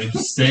great, everybody.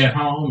 Just stay at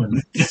home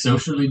and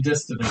socially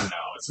distance. No,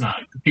 it's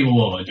not. People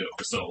will only do it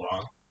for so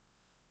long.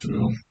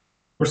 True.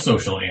 We're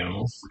social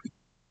animals.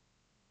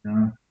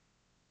 Yeah.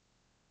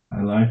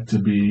 I like to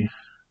be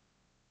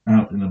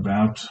out and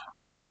about.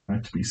 I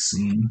like to be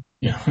seen.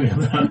 Yeah,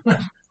 that's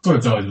what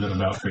it's always been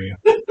about for you.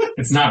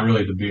 It's not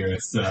really the beer.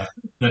 It's that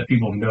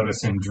people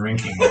notice him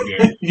drinking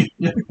the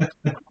beer.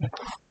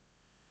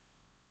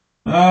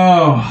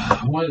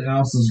 Oh, what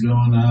else is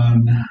going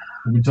on?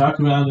 Have we talked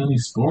about any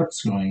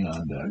sports going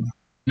on, Doug?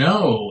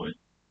 No,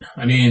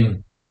 I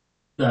mean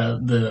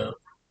the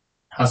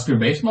Husker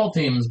baseball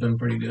team has been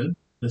pretty good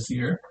this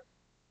year.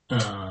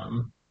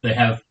 They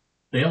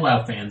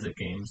allow fans at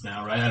games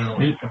now, right? I don't know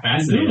what the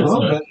capacity is,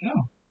 but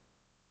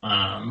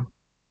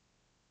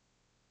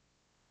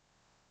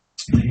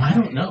I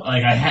don't know.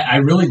 Like I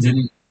really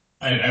didn't.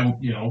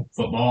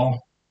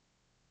 Football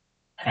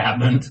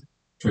happened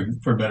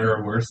for better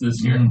or worse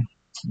this year.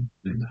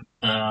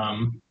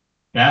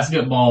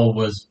 Basketball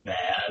was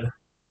bad.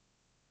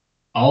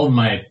 All of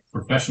my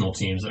professional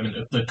teams, I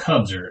mean, the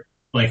Cubs are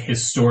like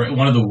historic,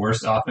 one of the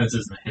worst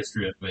offenses in the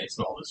history of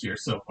baseball this year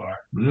so far.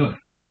 Really?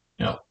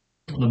 Yep.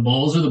 The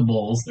Bulls are the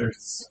Bulls. They're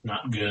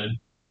not good.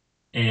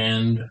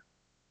 And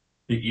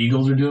the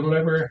Eagles are doing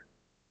whatever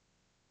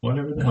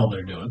the hell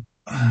they're doing.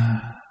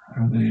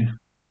 Are they?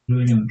 Who are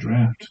they going to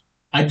draft?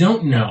 I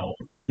don't know.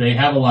 They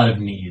have a lot of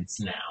needs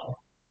now.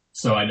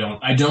 So I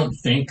don't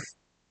think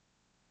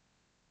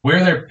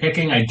where they're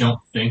picking, I don't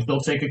think they'll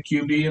take a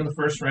QB in the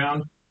first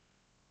round.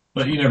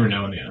 But you never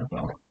know in the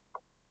NFL.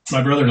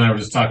 My brother and I were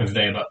just talking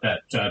today about that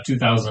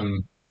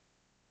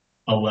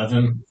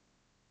 2011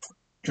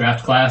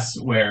 draft class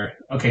where,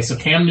 okay, so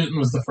Cam Newton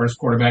was the first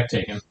quarterback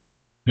taken.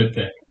 Good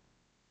pick.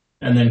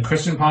 And then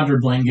Christian Ponder,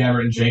 Blaine Gabbert,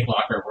 and Jake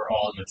Locker were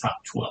all in the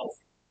top 12.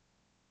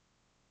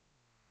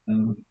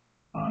 And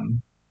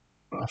on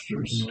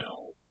rosters.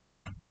 No.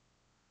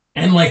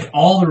 And like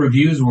all the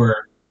reviews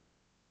were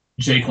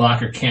Jake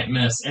Locker can't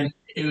miss. And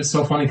it was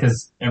so funny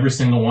because every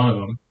single one of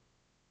them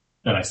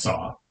that I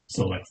saw,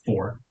 so like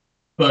 4,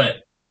 but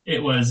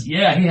it was,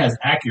 yeah, he has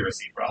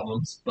accuracy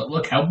problems, but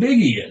look how big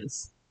he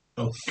is.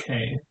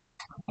 Okay.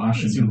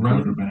 Washington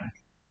quarterback.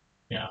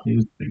 Yeah.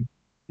 He's big.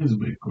 He's a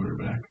big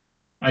quarterback.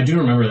 I do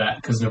remember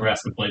that because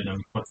Nebraska played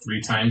them,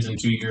 3 times in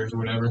 2 years or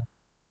whatever.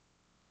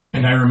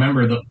 And I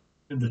remember the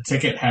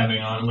ticket having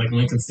on, like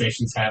Lincoln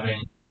Station's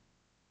having,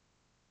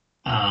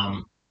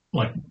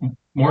 like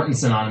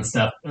Mortensen on and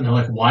stuff. And they're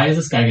like, why is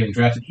this guy getting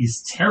drafted?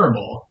 He's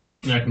terrible.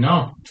 And they're like,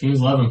 no,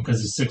 teams love him because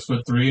he's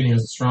 6'3" and he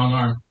has a strong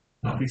arm.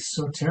 Oh, he's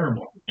so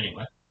terrible.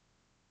 Anyway.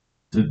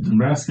 Did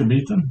Nebraska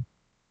beat them?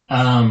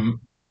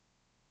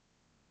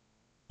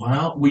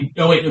 Well, we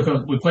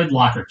played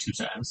Locker 2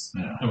 times,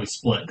 and we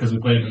split because we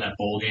played them in that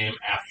bowl game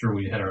after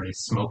we had already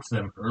smoked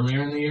them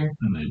earlier in the year.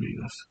 And they beat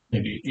us.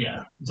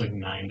 Yeah, it was like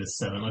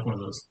 9-7, like one of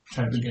those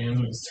types of games.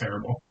 It was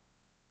terrible.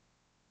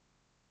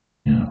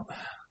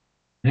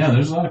 Yeah,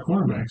 there's a lot of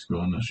quarterbacks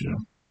going this year.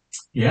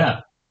 Yeah.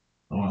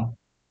 Oh, well.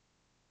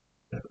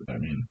 I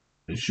mean,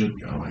 they should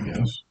go, I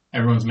guess.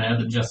 Everyone's mad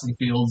that Justin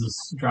Fields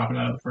is dropping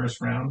out of the first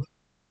round.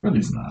 But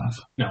he's not.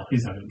 No,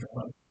 he's not going to drop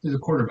out. He's a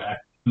quarterback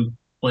who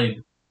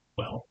played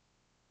well.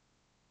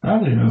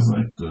 Probably has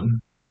like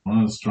one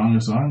of the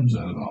strongest arms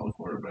out of all the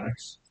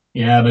quarterbacks.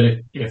 Yeah,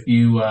 but if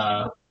you,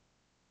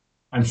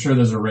 I'm sure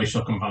there's a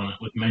racial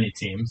component with many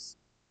teams,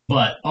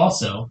 but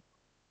also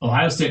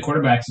Ohio State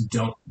quarterbacks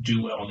don't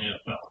do well in the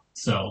NFL.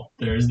 So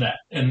there's that.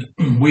 And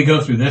we go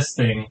through this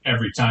thing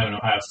every time an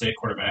Ohio State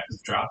quarterback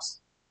drops.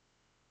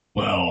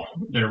 Well,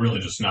 they're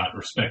really just not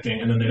respecting,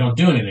 and then they don't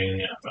do anything in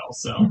the NFL.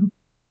 So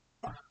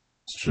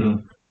it's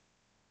true.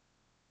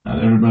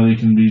 Not everybody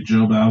can be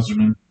Joe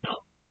Bowserman.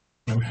 No.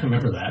 I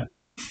remember that.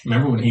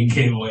 Remember when he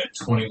gave away a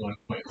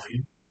 21-point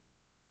lead?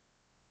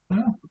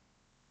 Well,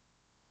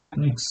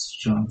 thanks,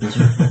 John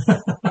Fisher.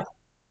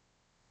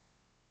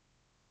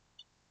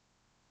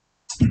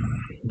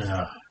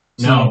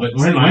 No, but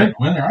where are the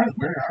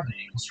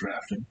Eagles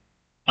drafting?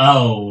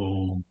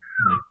 Oh,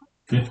 like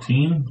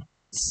 15,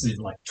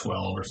 like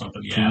 12 or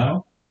something. Yeah,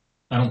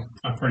 12?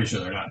 I'm pretty sure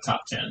they're not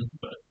top 10,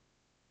 but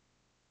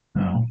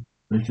no,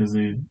 because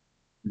they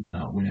did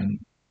not win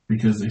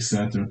because they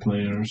sat their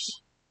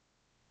players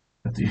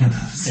at the end of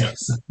the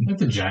season. I think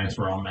the Giants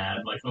were all mad.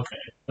 Like, okay,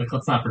 like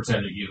let's not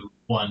pretend that you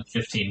won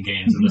 15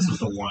 games and this was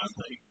the one.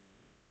 Like,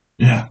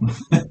 yeah.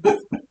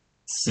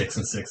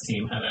 6-6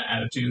 team had an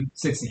attitude.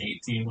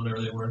 6-8 team,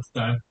 whatever they were at the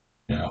time.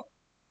 Yeah.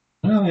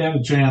 Well, they had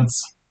a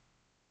chance,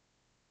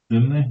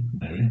 didn't they?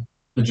 Maybe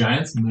the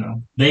Giants.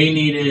 No. They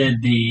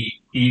needed the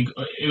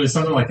Eagles. It was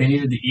something like they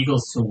needed the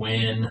Eagles to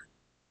win.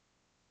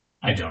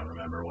 I don't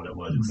remember what it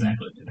was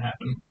exactly that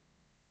happened.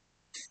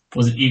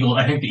 Was it Eagle?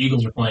 I think the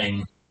Eagles were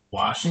playing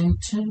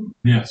Washington.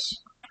 Yes.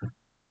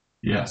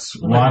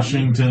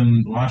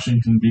 Washington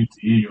beat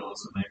the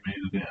Eagles and they made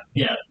it in.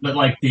 Yeah, but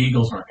like the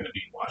Eagles weren't going to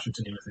beat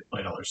Washington even if they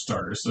played all their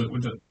starters, so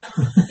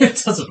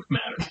it doesn't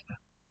matter.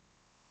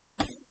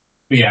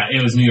 But yeah,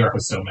 New York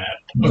was so mad.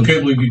 I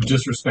can't believe you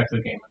disrespected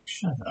the game. Like,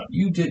 shut up.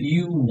 You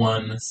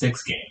won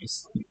 6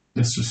 games. You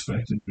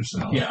disrespected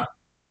yourself. Yeah.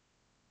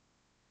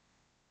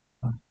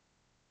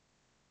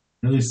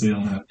 At least they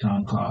don't have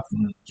Tom Coughlin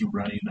and his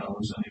runny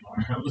nose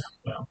anymore.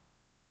 Well,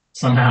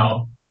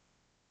 somehow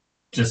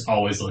just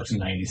always looks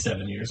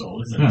 97 years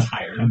old his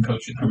entire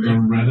coaching career. The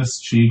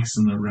reddest cheeks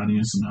and the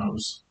runniest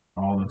nose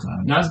all the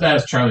time. Not as bad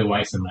as Charlie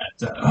Weiss in that.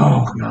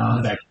 Oh,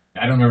 God. I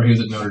don't remember if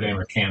he was at Notre Dame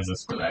or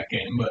Kansas for that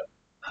game, but.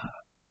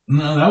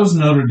 No, that was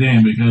Notre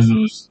Dame because it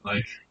was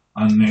like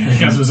on national.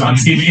 Because it was on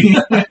TV.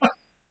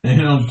 They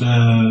don't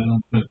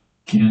put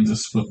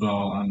Kansas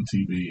football on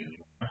TV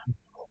anymore.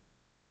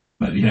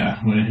 But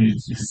yeah, when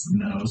his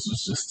nose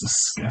was just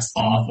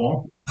disgusting.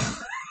 Awful.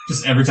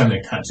 Just every time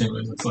they touch him,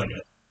 it's like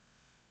a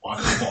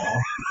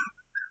waterfall.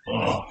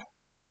 Oh.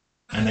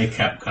 And they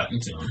kept cutting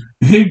to him.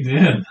 They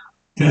did.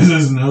 Because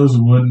his nose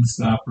wouldn't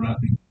stop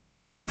running.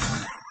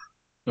 Oh.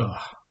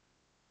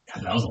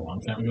 God, that was a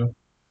long time ago.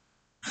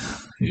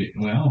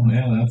 Well,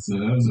 yeah,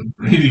 that was a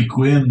Brady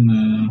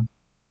Quinn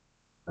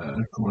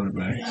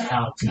quarterback.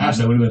 Yeah, gosh,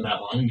 that would have been that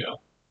long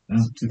ago. Yeah.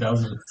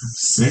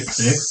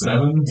 2006,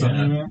 7, something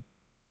yeah. like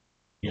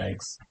that.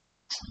 Yikes.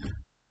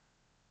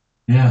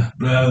 Yeah,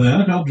 but the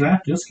NFL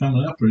draft is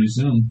coming up pretty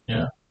soon.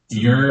 Yeah.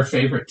 Your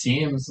favorite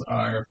teams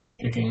are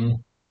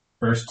picking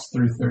first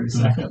through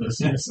 32nd this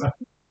year. So.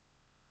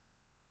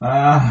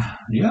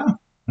 Yeah.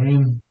 I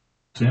mean,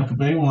 Tampa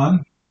Bay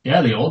won.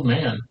 Yeah, the old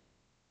man.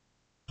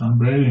 Tom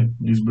Brady.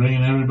 He's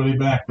bringing everybody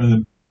back with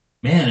him.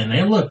 Man, and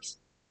they looked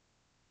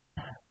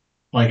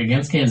like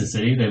against Kansas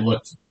City. They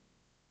looked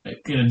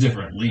like in a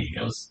different league.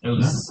 It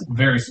was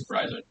very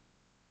surprising.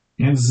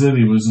 Kansas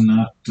City was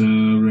not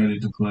ready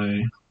to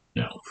play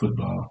No,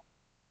 football.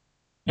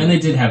 and they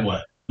did have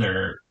what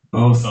their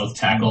Both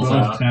tackles both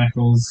out,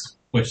 tackles.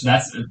 which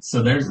that's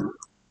so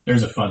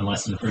there's a fun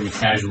lesson for you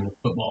casual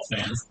football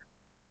fans.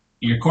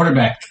 Your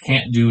quarterback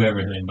can't do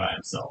everything by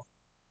himself.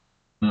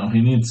 No,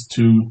 he needs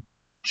two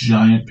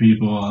giant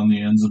people on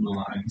the ends of the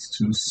lines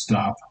to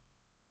stop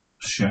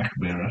Shaq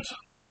Barrett.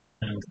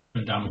 And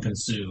Ndamukong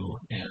Suh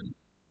and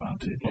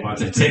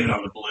Vontae David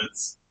on the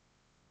blitz.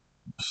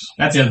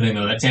 That's the other thing,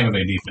 though. That Tampa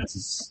Bay defense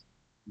is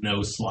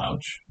no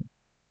slouch.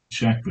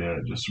 Shaq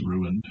Barrett just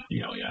ruined.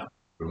 Yeah.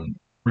 Ruined.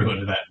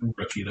 Ruined that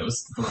rookie that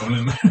was thrown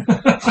in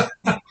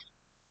there.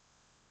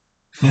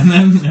 And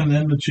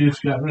then the Chiefs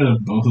got rid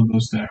of both of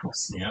those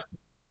tackles. Yeah.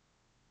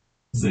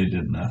 They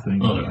did nothing.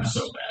 Oh, they were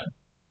so bad.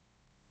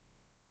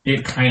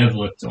 It kind of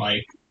looked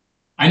like.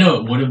 I know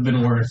it would have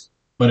been worse,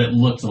 but it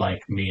looked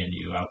like me and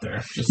you out there.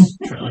 Just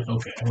trying, like,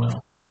 okay,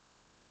 well.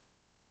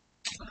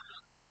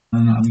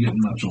 I'm getting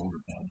much older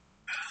now.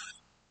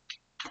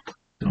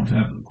 Don't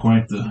have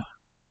quite the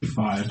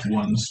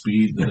 5-1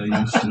 speed that I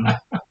used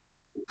to.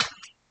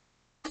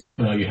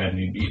 Well, you had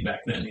me beat back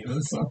then,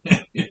 even so.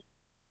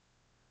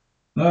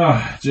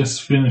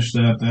 Just finished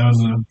that. That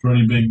was a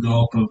pretty big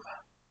gulp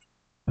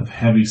of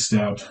heavy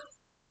stout.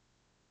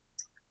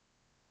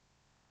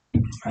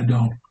 I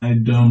don't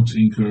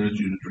encourage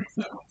you to drink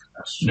that one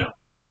fast. No.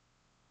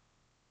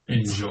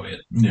 Enjoy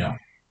it. Yeah.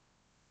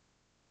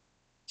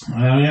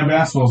 Yeah,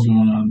 basketball's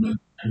going on, but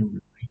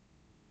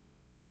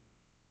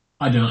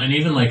I don't. And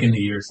even like in the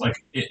years, like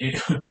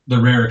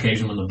the rare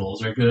occasion when the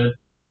Bulls are good,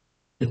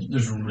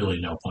 there's really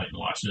no point in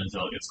watching it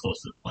until it gets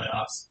close to the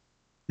playoffs.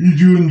 Did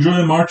you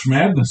enjoy March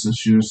Madness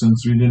this year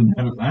since we didn't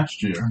have it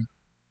last year?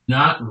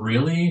 Not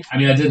really. I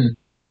mean, I didn't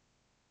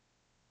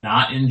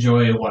not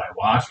enjoy what I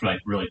watched, but I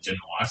really didn't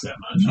watch that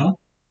much. No.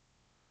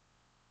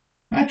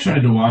 I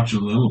tried to watch a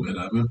little bit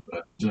of it,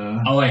 but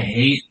Oh, I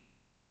hate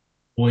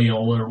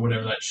Loyola or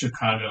whatever that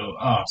Chicago.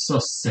 Oh, I'm so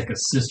sick of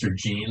Sister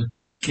Jean.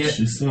 Get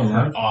she's still her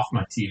alive. off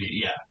my TV.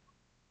 Yeah,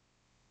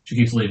 she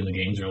keeps leaving the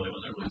games early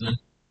when they're losing.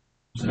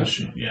 Does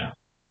she? Yeah,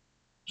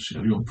 She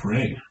gotta go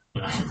pray.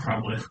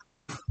 probably.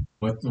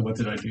 What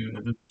did I do?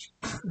 Did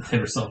hit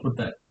herself with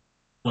that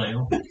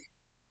flail?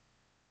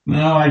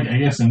 No, I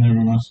guess I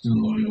never watched a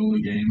Loyola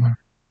game.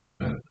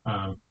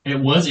 It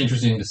was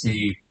interesting to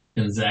see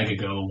Gonzaga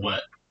go.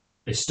 What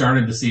they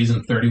started the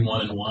season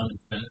 31-1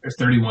 or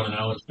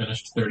 31-0 and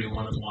finished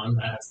 31-1.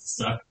 That has to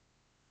suck.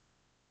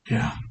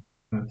 Yeah,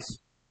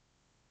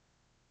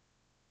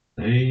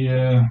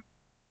 they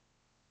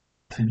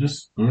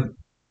just were.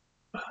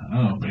 I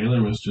don't know.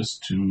 Baylor was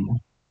just too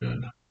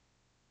good.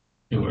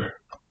 They were.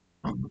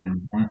 They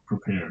weren't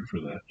prepared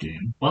for that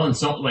game. Well, and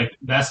so like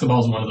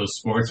basketball is one of those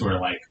sports where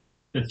like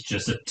it's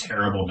just a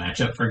terrible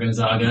matchup for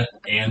Gonzaga,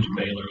 and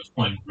Baylor was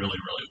playing really,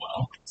 really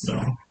well. So,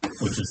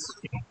 which is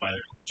by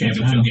their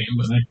championship game.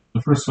 But like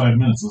the first 5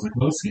 minutes, I was like,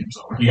 "Well, this game's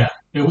over." yeah,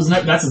 it was.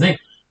 That's the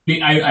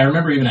thing. I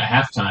remember even at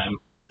halftime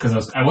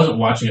because I wasn't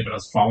watching it, but I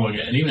was following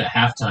it, and even at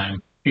halftime,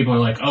 people are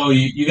like, "Oh,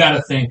 you got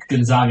to think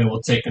Gonzaga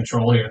will take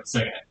control here in the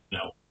second."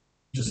 No,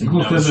 just no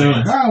Because they're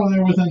like, chance. "Oh,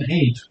 they're within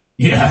 8."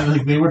 Yeah,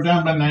 Like they were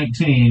down by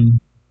 19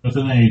 with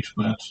an 8,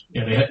 but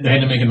yeah, they had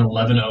to make an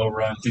 11-0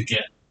 run to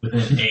get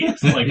within 8.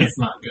 Like it's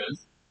not good.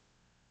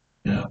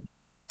 yeah,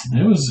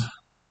 it was.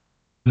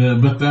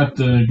 But that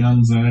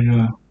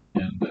Gonzaga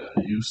and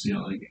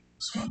UCLA game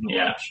was fun to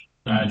Yeah. watch.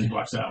 I did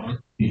watch that one.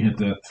 He hit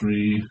that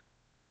 3 at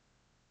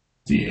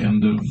the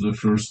end of the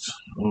first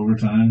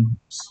overtime.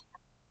 It was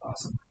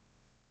awesome.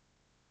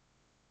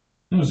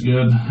 It was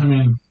good. I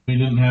mean, we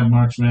didn't have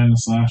March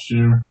Madness last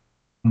year.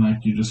 And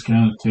like you just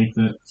kind of take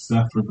that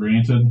stuff for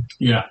granted.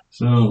 Yeah.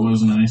 So it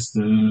was nice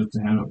to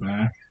have it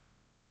back.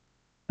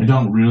 I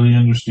don't really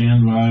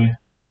understand why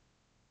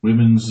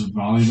women's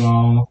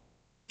volleyball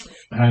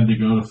had to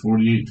go to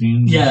 48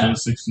 teams Yeah. instead of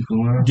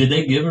 64. Did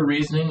they give a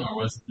reasoning, or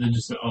was it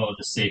just the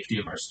safety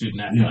of our student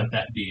athlete, Yeah. like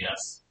that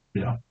BS?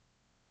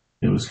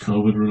 It was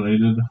COVID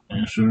related,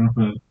 I'm sure,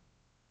 but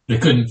They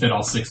couldn't fit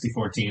all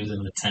 64 teams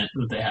in the tent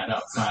that they had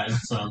outside,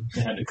 so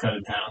they had to cut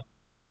it down.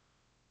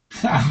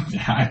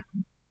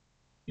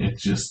 it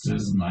just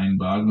is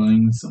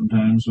mind-boggling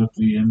sometimes what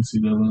the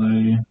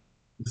NCAA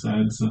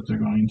decides that they're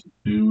going to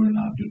do or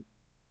not do.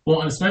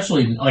 Well, and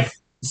especially, like,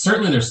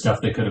 certainly there's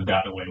stuff they could have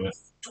gotten away with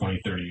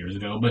 20, 30 years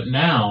ago, but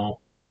now,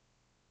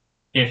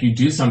 if you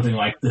do something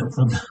like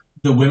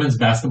the women's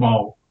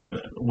basketball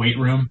weight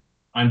room,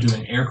 I'm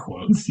doing air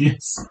quotes.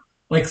 Yes.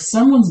 Like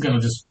someone's gonna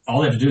just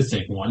all they have to do is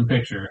take one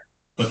picture,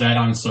 put that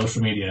on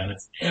social media, and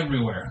it's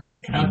everywhere.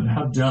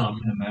 How dumb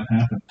And that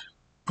happened.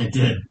 it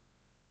did.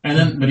 And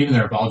then, but even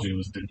their apology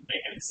didn't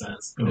make any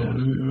sense. Yeah.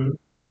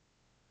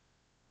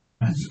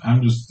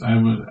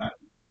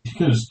 You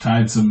could have just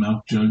tied some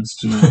milk jugs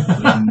to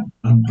it, like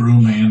a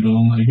broom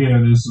handle. Like, yeah,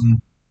 there's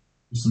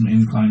some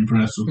incline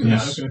press with Yeah,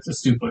 this. okay,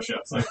 just do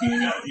push-ups. Like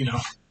you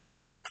got,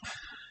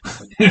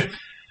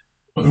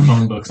 put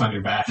phone books on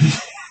your back.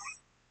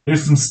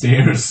 There's some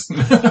stairs.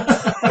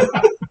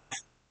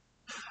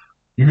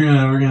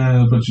 We're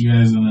gonna put you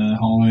guys in a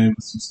hallway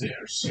with some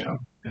stairs. Yeah,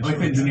 That's like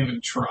what they we didn't got.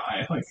 even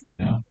try. Like,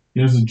 Yeah,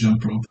 here's a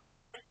jump rope.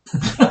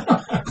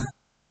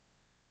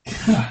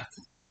 God.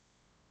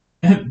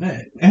 And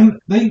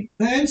the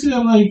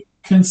NCAA like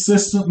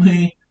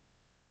consistently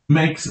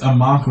makes a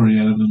mockery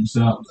out of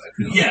themselves. I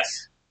feel.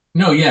 yes,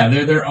 no, yeah,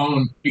 they're their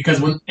own because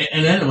and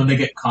then when they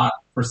get caught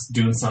for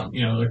doing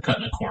something, they're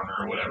cutting a corner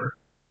or whatever.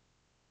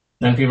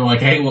 Then people are like,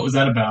 "Hey, what was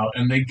that about?"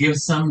 And they give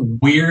some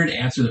weird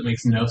answer that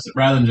makes no sense,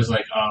 rather than just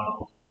like,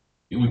 "Oh,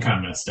 we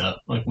kind of messed up.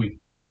 Like we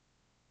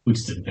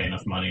just didn't pay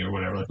enough money or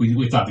whatever. Like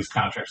we thought these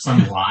contracts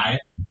some lie."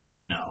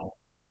 No.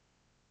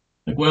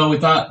 Like, well, we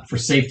thought for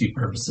safety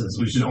purposes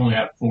we should only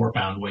have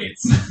 4-pound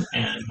weights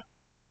and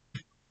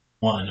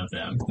one of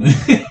them.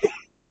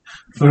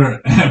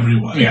 For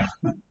everyone. Yeah.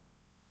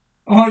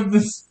 Or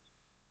this,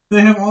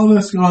 they have all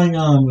this going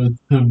on with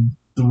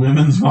the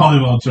women's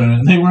volleyball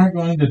tournament. They weren't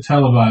going to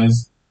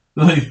televise.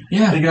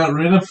 Yeah. They got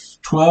rid of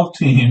 12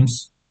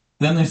 teams.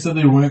 Then they said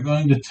they weren't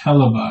going to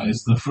televise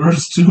the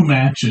first 2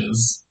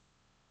 matches.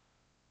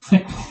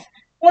 Like,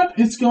 what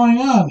is going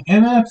on?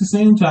 And then at the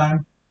same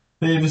time,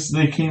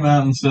 they came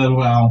out and said,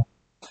 well,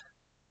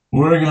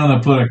 we're going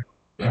to put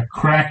a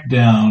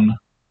crackdown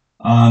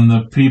on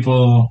the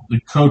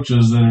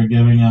coaches that are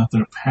giving out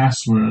their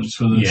passwords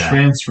for the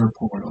transfer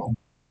portal.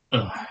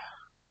 Ugh.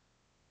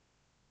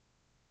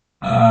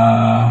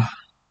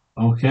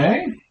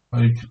 Okay.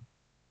 Like,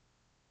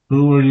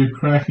 who are you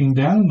cracking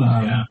down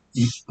on? Yeah.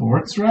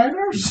 Sports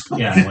writers?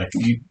 Yeah, like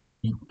who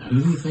do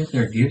you think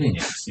they're giving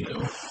it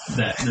to?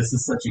 That this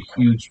is such a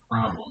huge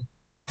problem.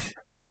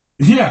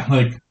 Yeah,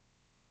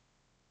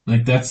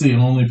 like that's the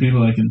only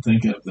people I can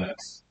think of that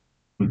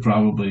would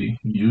probably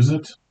use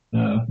it.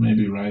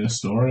 Maybe write a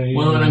story.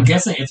 Well, and I'm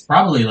guessing it's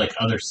probably like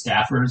other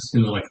staffers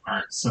who like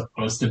aren't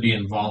supposed to be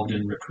involved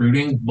in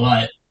recruiting,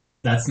 but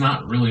that's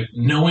not really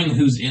knowing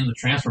who's in the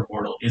transfer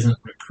portal isn't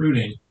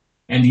recruiting.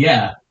 And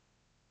yeah,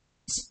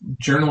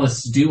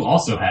 journalists do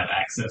also have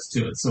access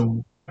to it.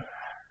 So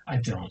I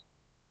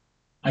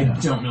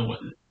don't know what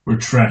we're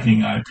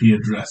tracking IP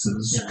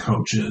addresses, Yeah.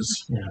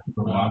 coaches. Yeah.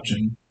 We're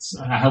watching.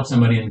 I hope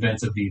somebody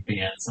invents a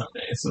VPN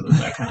someday so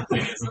that kind of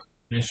thing isn't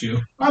an issue.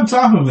 On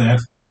top of that,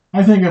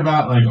 I think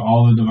about like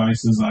all the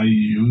devices I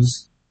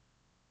use,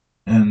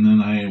 and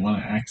then I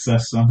want to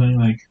access something.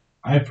 Like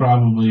I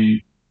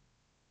probably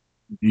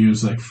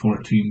use like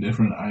 14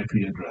 different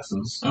IP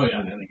addresses Oh, yeah.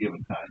 at any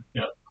given time.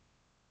 Yep.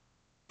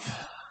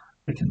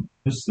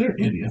 They're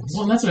idiots.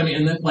 Well, that's what I mean.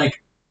 And then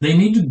like they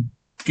need to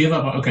give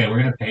up. Okay, we're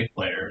gonna pay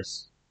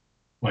players,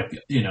 like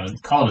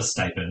call it a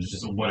stipend,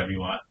 just whatever you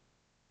want,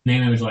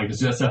 name, image, likeness,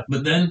 do that stuff.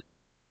 But then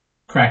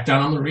crack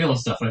down on the real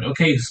stuff. Like,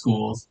 okay,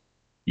 schools,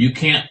 you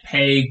can't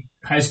pay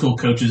high school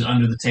coaches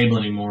under the table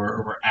anymore,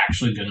 or we're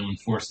actually going to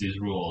enforce these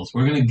rules.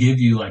 We're going to give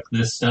you like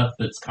this stuff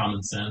that's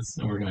common sense,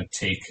 and we're going to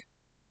take.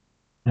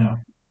 Yeah.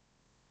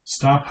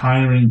 Stop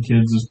hiring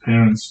kids as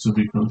parents to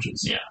be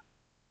coaches. Yeah.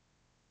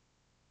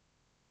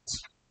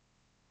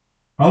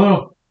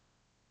 Although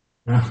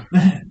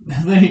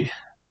they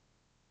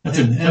that's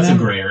a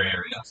grayer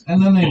area.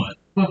 And then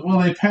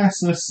they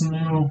passed this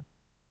new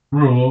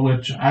rule,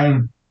 which I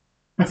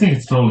think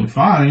it's totally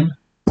fine.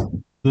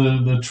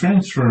 The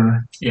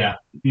transfer, yeah,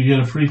 you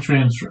get a free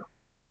transfer.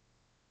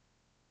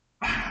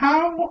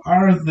 How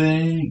are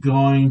they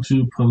going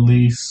to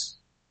police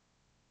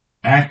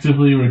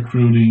actively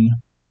recruiting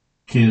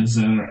kids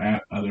that are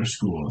at other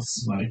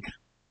schools? Like,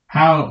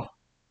 how?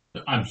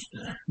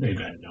 They've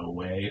got no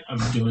way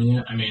of doing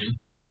it. I mean,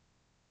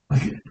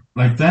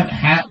 like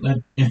that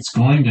it's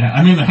going to.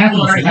 I mean, it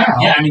happens now.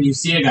 Yeah, I mean, you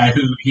see a guy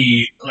who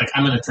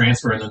I'm going to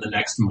transfer, and then the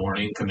next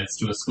morning commits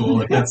to a school.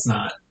 Like that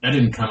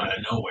didn't come out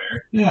of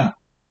nowhere. Yeah.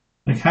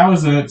 Like, how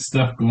is that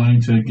stuff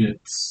going to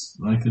get,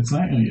 like, it's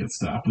not going to get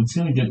stopped. It's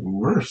going to get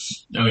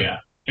worse. Oh, yeah.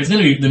 It's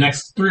going to be the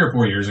next 3 or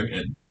 4 years.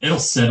 It'll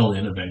settle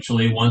in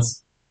eventually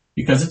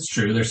because it's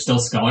true, there's still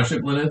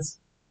scholarship limits.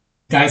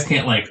 Guys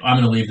can't, I'm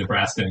going to leave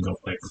Nebraska and go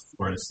play for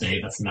Florida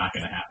State. That's not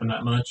going to happen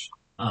that much.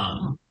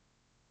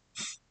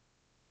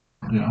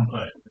 Yeah.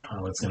 But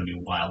it's going to be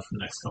wild for the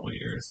next couple of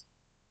years.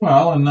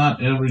 Well, and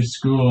not every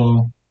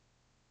school,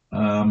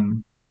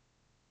 Alabama,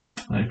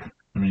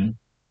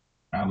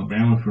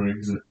 for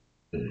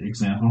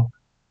example,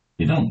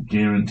 they don't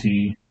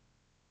guarantee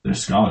their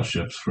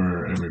scholarships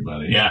for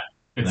everybody. Yeah,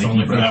 it's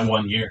only for that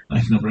 1 year.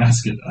 Like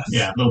Nebraska does.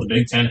 Yeah, though the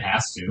Big Ten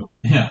has to.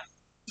 Yeah.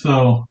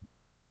 So,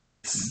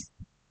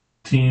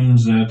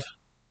 teams that,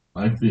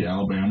 like the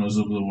Alabamas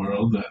of the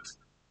world, that,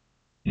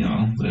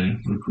 they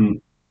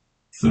recruit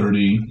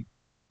 30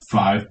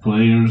 5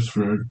 players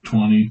for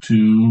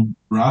 22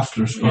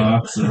 roster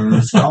spots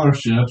or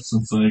scholarships.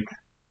 It's like,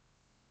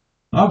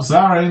 oh,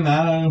 sorry,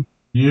 no.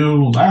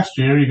 Last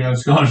year you got a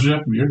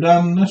scholarship. You're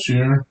done this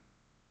year.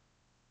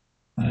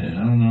 I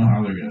don't know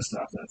how they're going to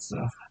stop that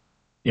stuff.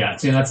 Yeah,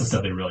 see, that's the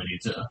stuff they really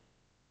need to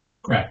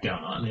crack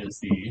down on is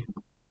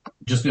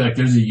just be like,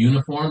 there's a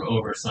uniform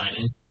over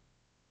signing.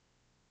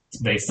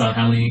 It's based on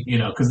how many,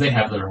 because they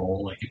have their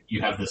whole, like,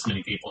 you have this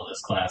many people in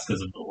this class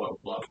because of the blah,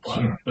 blah, blah.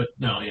 Sure. But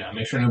no, yeah,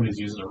 make sure nobody's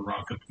using the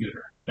wrong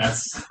computer.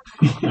 That's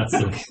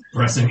the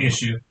pressing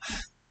issue.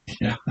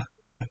 Yeah.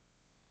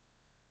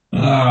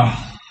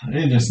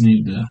 They just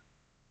need to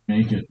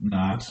make it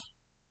not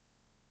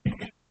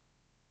like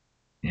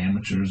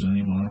amateurs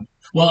anymore.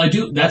 Well, I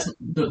do. That's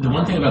the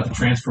one thing about the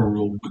transfer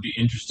rule would be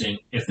interesting.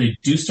 If they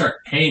do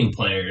start paying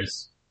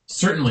players,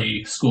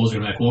 certainly schools are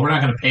going to be like, well, we're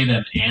not going to pay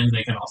them and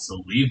they can also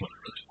leave when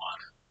they really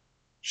want.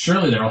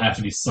 Surely there will have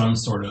to be some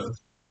sort of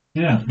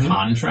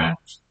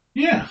contract.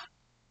 Yeah.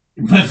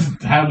 But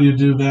how do you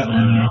do that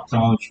when they're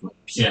college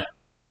players? Yeah.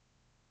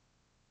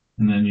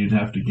 And then you'd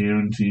have to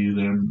guarantee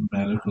their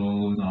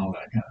medical and all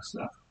that kind of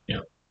stuff.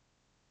 Yep.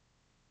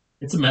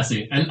 It's a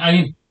messy. And I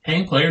mean,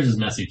 paying players is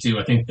messy too.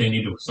 I think they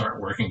need to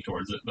start working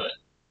towards it. But,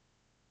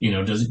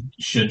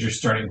 should your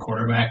starting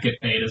quarterback get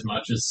paid as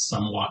much as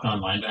some walk-on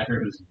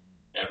linebacker who's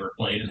never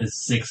played in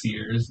his 6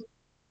 years?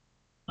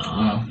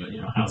 How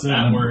does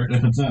that work?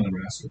 If it's not a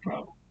Nebraska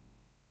problem.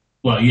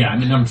 Well, yeah, I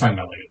mean, I'm talking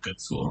about like a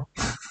good school.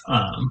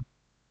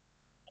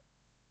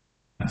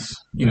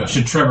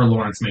 Should Trevor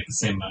Lawrence make the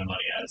same amount of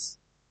money as,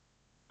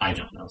 I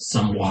don't know,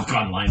 some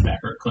walk-on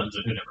linebacker at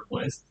Clemson who never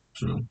plays?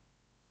 True.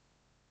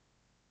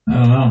 I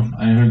don't know.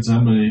 I heard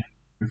somebody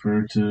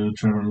refer to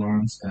Trevor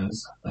Lawrence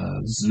as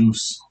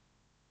Zeus.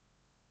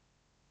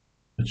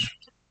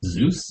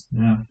 Zeus?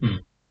 Yeah.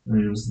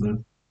 He was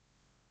the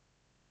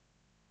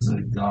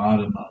god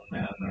among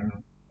men.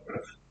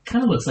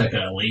 Kind of looks like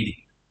a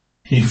lady.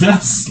 He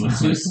does.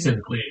 Zeus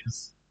typically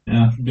is.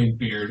 Yeah. Big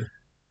beard.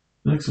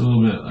 Looks a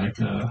little bit like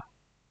a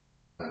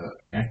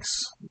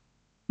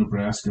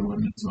ex-Nebraska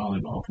women's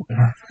volleyball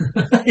player.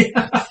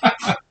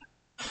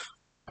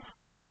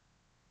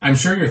 I'm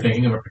sure you're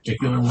thinking of a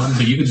particular one,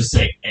 but you could just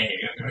say A.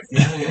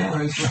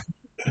 Yeah.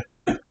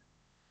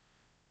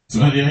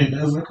 So, yeah, he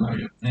does look like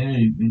it.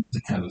 He needs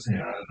to cut his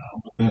hair, I don't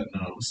know, but that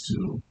nose,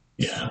 too.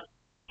 Yeah.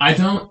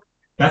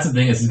 That's the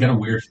thing, is he's got a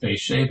weird face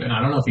shape, and I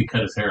don't know if he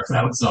cut his hair if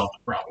that would solve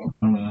the problem.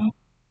 I don't know.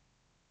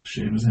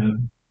 Shave his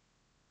head.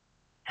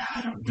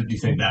 Do you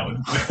think that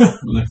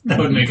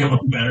would make him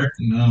look better?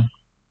 No.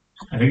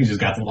 I think he just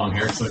got the long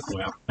hair, so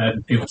well, I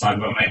had people talk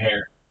about my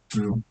hair.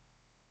 True.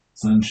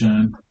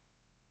 Sunshine.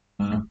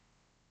 From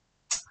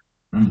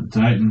the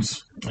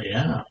Titans.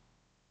 Yeah.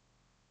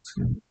 It's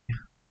good.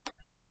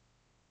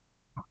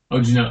 Oh,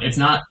 do you know, it's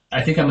not,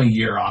 I think I'm a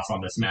year off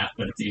on this math,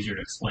 but it's easier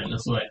to explain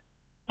this way.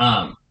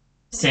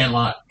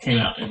 Sandlot came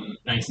out in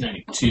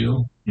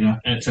 1992. Yeah.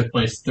 And it took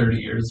place 30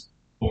 years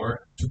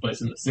before. It took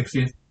place in the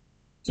 60s.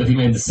 So if you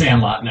made the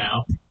Sandlot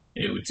now,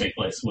 it would take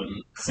place when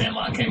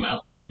Sandlot came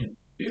out in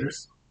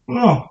theaters.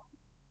 Oh,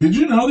 did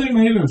you know they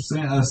made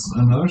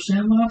another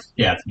Sandlot?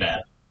 Yeah, it's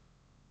bad.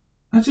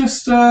 I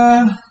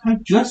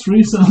just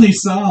recently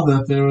saw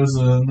that there was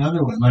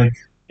another one. I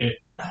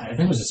think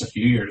it was just a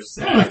few years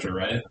after,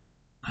 right?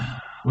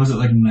 Was it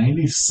like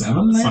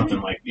 97?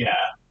 Something like, yeah.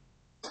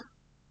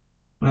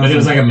 But it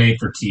was like a made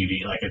for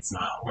TV. Like, it's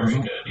not very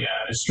good. Yeah,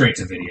 it's straight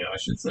to video, I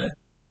should say.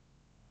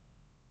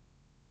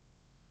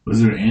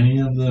 Was there any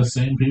of the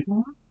same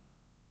people?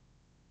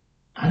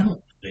 I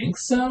don't think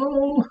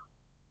so.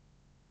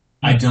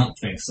 I don't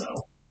think so.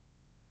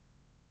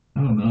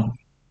 I don't know.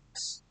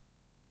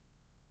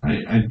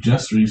 I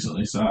just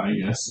recently saw, I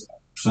guess,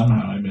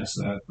 somehow I missed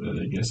that, but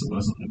I guess it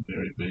wasn't a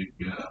very big...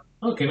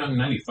 Oh, it came out in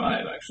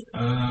 95, actually.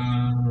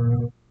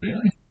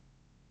 Really?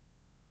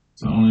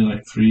 It's only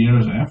like 3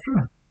 years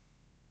after?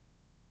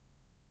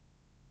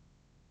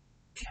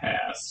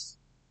 Cast.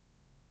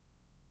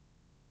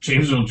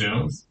 James Earl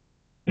Jones?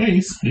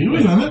 Hey, he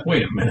was in it.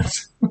 Wait a minute.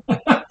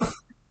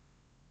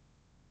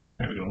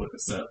 I'm going to look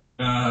this up.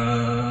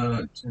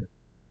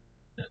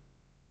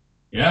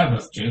 Yeah,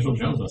 James Earl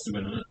Jones must have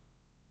been in it.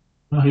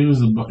 No, he was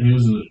the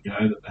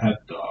guy that had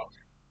the dog.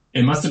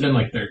 It must have been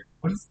like their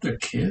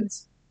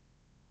kids?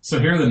 So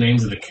here are the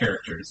names of the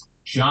characters.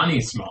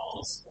 Johnny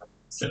Smalls,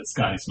 instead of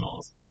Scotty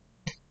Smalls.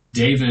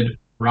 David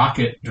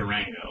Rocket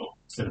Durango,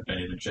 instead of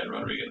Benny the Jet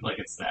Rodriguez. Like,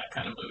 it's that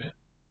kind of movie.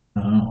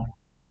 Oh.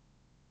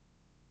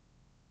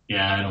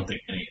 Yeah, I don't think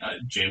any...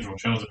 James Earl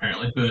Jones,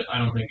 apparently, but I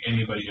don't think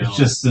anybody else... It's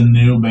just the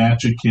new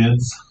batch of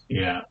kids.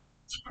 Yeah.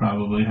 It's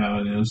probably how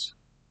it is.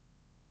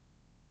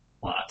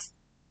 Lots.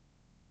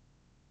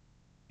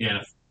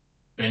 Yeah, if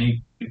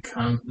Benny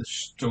becomes the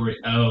story...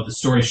 Oh, the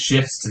story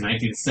shifts to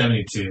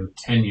 1972,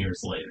 10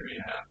 years later,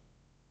 yeah.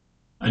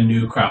 A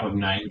new crop of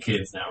 9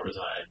 kids now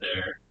reside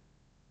there.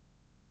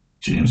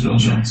 James Earl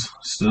Jones,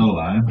 still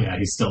alive. Yeah,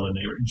 he's still the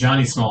neighbor.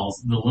 Johnny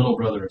Smalls, the little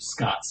brother of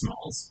Scott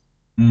Smalls,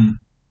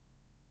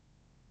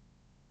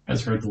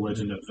 has heard the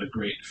legend of the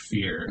great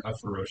fear, a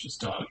ferocious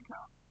dog.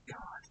 Oh, God.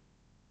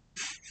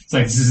 It's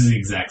like this is the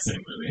exact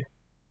same movie.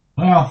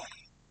 Well,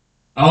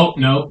 Oh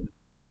no!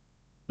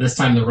 This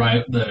time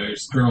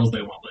there's girls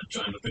they won't let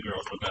join, but the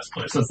girls are the best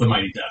players. So it's the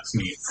Mighty Ducks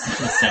meets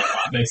the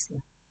Sandlot,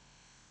 basically.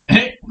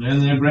 hey, then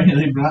they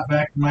brought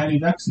back Mighty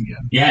Ducks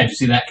again. Yeah, did you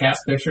see that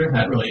cast picture?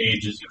 That really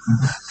ages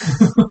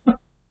you.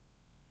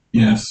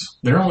 Yes,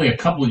 They're only a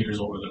couple years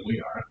older than we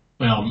are.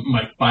 Well,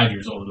 like 5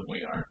 years older than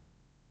we are.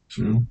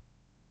 true.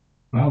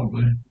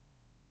 Probably.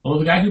 Well,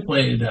 the guy who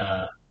played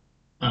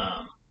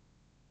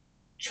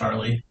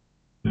Charlie,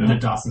 Yeah. the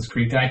Dawson's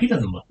Creek guy, he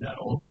doesn't look that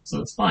old, so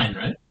it's fine,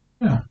 right?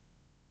 Yeah.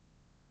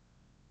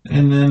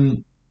 And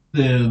then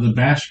the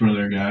Bash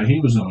Brother guy, he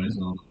was always a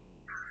little.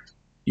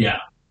 Yeah,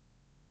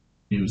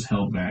 He was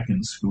held back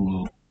in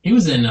school. he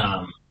was in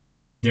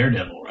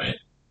Daredevil, right,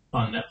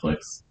 on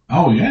Netflix.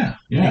 Oh yeah,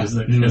 yeah.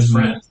 He was his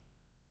friend.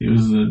 He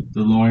was the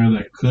lawyer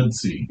that could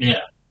see.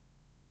 Yeah,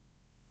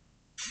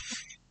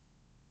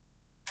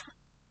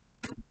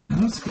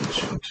 That's a good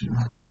show too.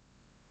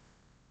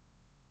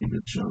 A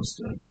good show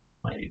stuff.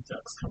 Mighty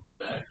Ducks coming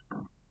back.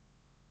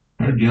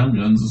 Heard Young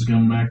Guns is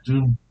coming back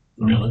too.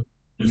 Really?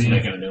 Just Yeah.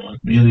 making a new one.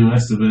 Emilio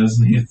Estevez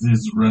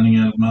is running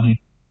out of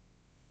money.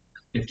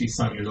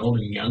 50-some years old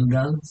and Young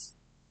Guns.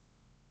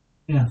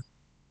 The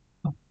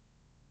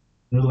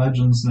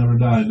legends never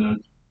die, Doug.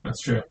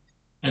 That's true.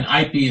 And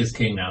IP is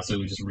king now, so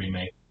we just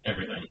remake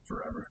everything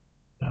forever.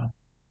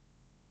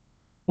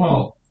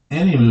 Well,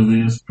 any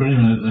movie is pretty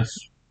much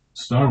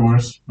Star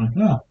Wars. Like,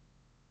 oh,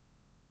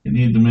 you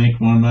need to make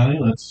more money.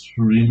 Let's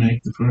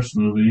remake the first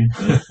movie,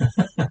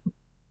 but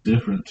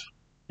different,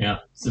 Yeah,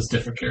 it's just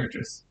different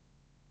characters.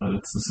 but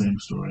it's the same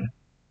story.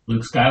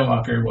 Luke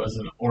Skywalker was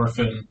an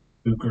orphan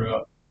who grew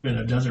up in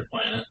a desert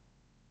planet.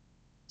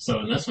 So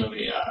in this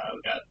movie,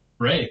 we got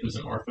Rey, who's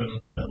an orphan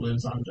that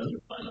lives on a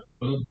desert planet.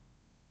 Boom.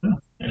 Yeah.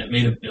 And it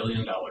made $1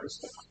 billion.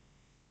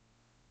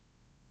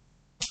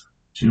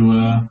 She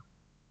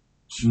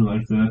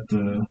like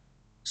that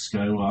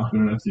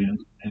Skywalker at the end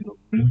of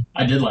the movie.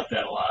 I did like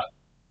that a lot.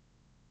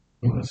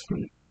 Well, that's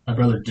pretty. My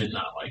brother did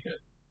not like it.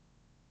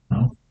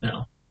 No?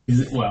 No.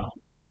 Well,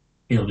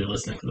 he'll be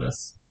listening to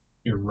this.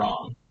 You're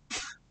wrong.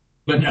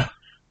 But no.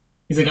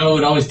 He's like, oh,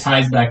 it always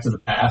ties back to the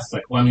past.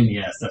 Like, well, I mean,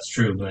 yes, that's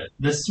true, but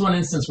this is one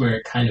instance where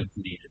it kind of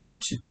needed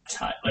to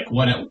tie. Like,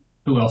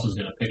 who else was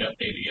going to pick up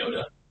Baby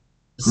Yoda?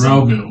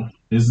 Grogu.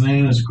 His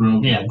name is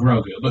Grogu. Yeah,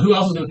 Grogu. But who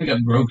else was going to pick up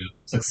Grogu?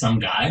 It's like some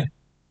guy.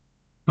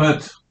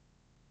 But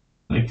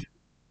like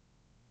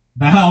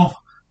now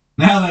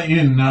that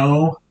you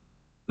know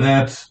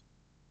that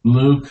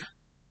Luke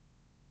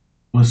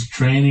was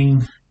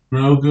training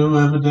Grogu,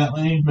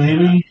 evidently,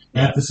 maybe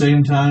at the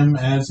same time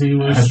as he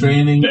was As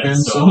training Ben Ben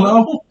Solo.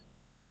 Solo.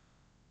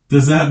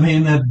 Does that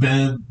mean that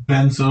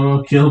Ben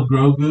Solo killed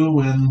Grogu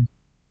when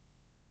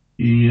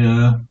he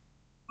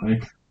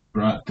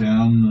brought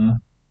down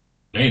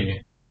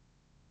Maybe.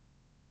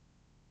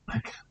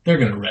 like They're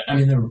going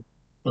to, they're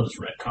those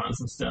retcons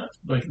and stuff.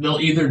 Like, they'll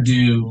either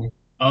do,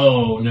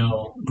 oh,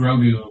 no,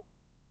 Grogu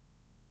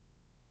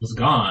was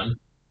gone.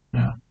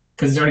 Yeah.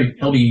 Because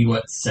he'll be,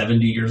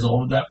 70 years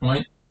old at that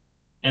point?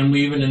 And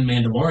even in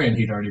Mandalorian,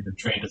 he'd already been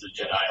trained as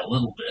a Jedi a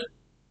little bit.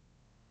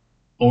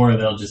 Or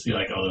they'll just be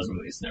like, oh, those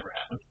movies never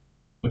happened.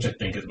 Which I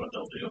think is what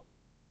they'll do.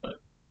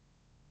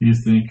 do you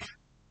think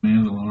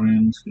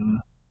Mandalorian's gonna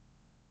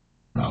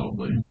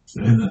probably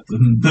say that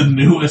the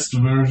newest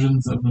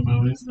versions of the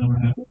movies never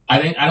happened?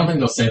 I don't think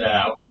they'll say that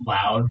out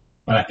loud,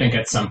 but I think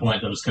at some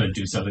point they're just going to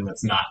do something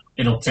that's not.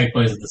 It'll take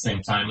place at the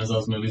same time as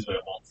those movies, but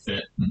it won't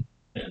fit.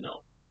 And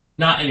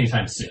not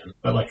anytime soon,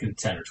 but like in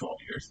 10 or 12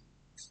 years.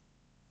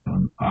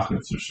 When the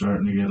pockets are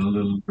starting to get a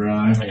little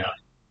dry. Yeah,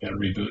 got to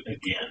reboot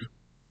again.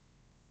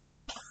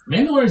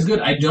 Mandalorian's good.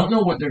 I don't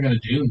know what they're going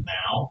to do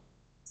now.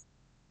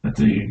 I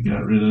think you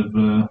got rid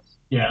of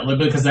Yeah,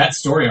 because that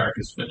story arc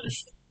is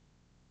finished.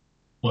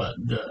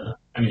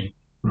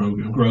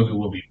 Grogu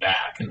will be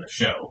back in the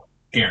show,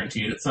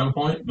 guaranteed at some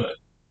point, but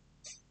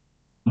I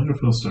wonder if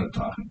he'll start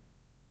talking.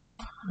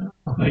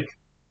 Like,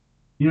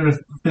 you're a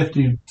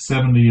 50,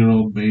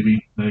 70-year-old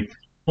baby. Like,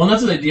 well,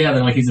 that's what they're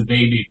like he's a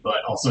baby,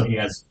 but also he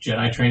has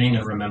Jedi training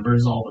and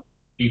remembers all the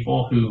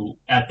people who,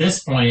 at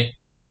this point,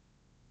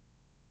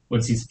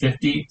 he's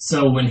 50.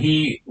 So when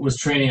he was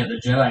training at the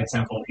Jedi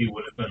Temple, he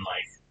would have been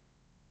like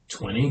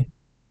 20,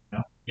 yeah,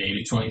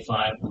 maybe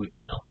 25.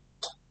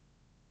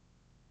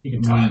 He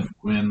can talk.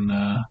 When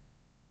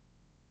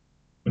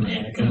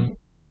Anakin,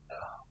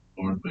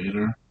 Lord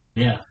Vader,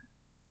 yeah,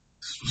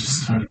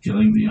 just started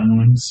killing the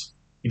younglings.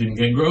 he didn't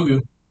get Grogu.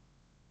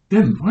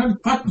 Didn't. Where the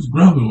fuck was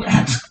Grogu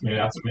at?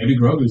 Maybe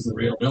Grogu's the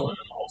real villain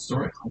in the whole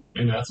story.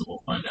 Maybe that's what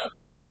we'll find out.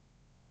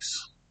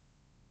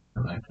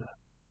 I like that.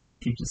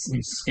 He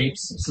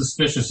escapes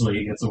suspiciously.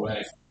 He gets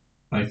away.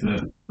 Like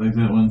that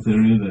one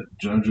theory that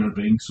Jar Jar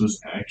Binks was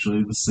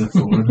actually the Sith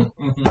Lord.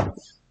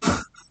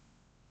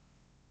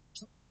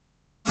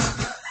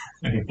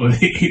 And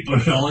he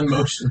put it all in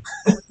motion.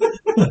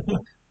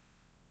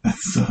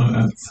 That's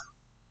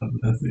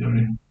that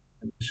theory.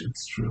 I wish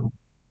it's true.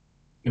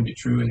 It can be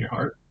true in your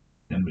heart.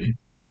 Can be.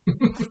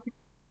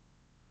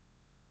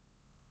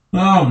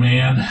 Oh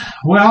man.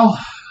 Well,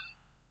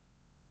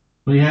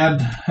 We had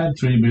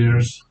 3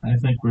 beers. I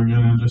think we're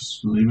gonna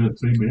just leave it at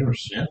 3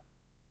 beers. Yeah.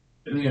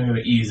 I think I'm going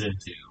to ease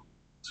into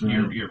So,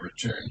 your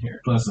return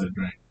here. plus I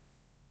drank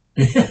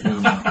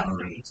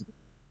already.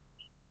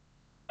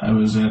 I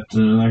was at,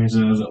 like I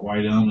said, I was at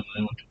White Elm and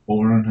I went to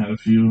Four and had a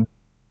few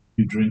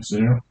drinks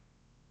there.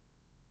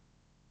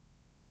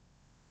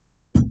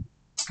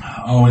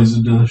 Always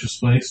a delicious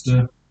place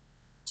to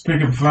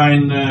pick up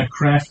fine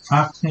craft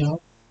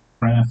cocktail,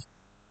 craft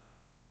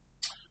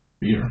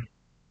beer,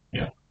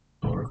 Yeah.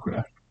 or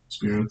craft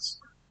spirits.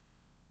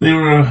 They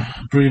were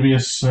a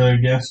previous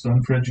guest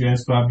on Fridge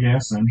Guys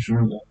podcast. I'm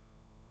sure that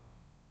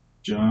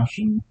Josh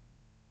and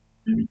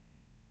maybe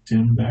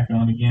Tim back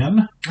on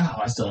again. Oh,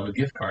 I still have a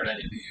gift card I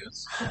need to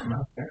use. I'm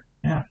out there.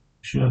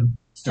 Should.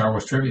 Star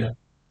Wars trivia.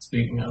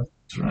 Speaking of,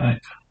 That's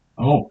right.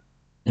 Oh,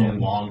 a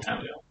long time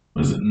ago.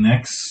 was it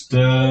next?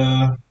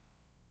 This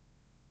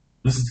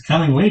is the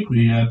coming week.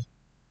 We got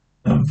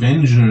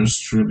Avengers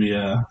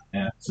trivia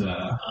at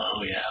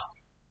Oh yeah,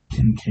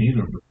 Kincaid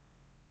or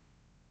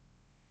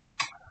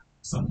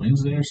some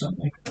Wednesday or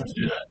something. let's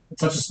do that.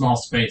 It's such a small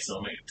space,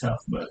 it'll make it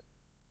tough. But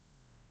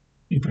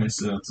You can probably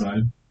sit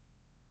outside.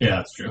 yeah,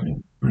 that's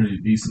true. Pretty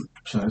decent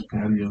sized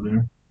patio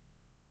there.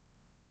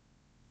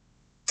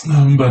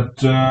 But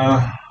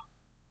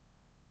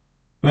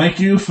thank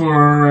you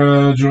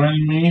for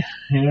joining me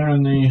here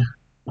in the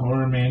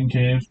Horror Man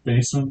Cave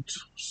basement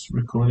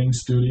recording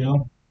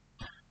studio.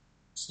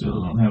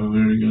 Still don't have a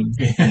very good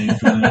name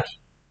for that.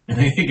 I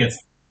think it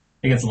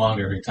gets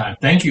longer every time.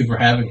 Thank you for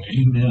having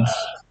me. Yes.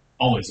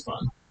 Always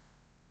fun.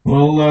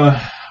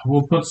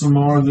 We'll put some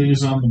more of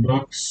these on the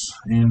books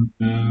and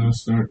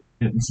start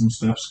getting some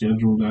stuff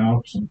scheduled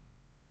out and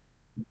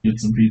get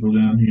some people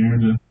down here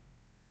to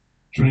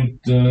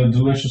drink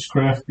delicious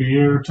craft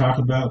beer, talk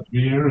about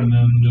beer, and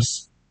then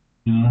just,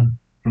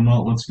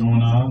 promote what's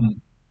going on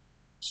and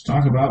just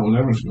talk about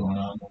whatever's going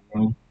on in the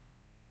world.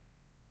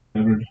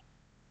 Covered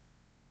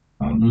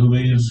a lot of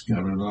movies,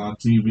 covered a lot of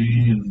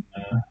TV and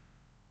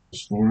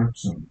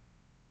sports and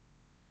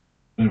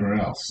whatever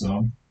else.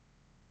 So,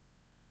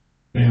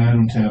 yeah, I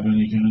don't have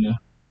any kind of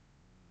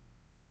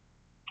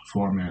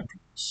format for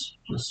this.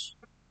 Just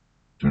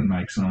turn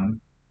mics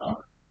on,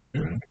 talk,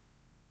 drink,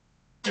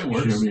 It share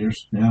works.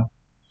 beers. Yeah.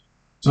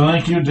 So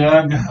thank you,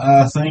 Doug.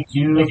 Thank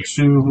you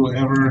to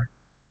whoever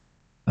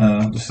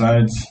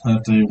decides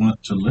that they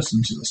want to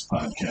listen to this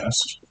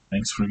podcast.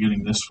 Thanks for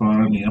getting this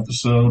far in the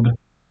episode.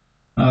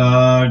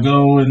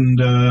 Go and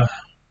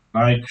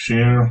like,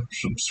 share,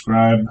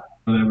 subscribe,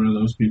 whatever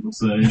those people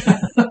say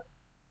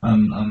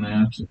on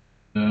that.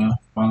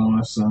 Follow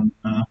us on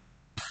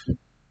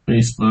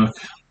Facebook,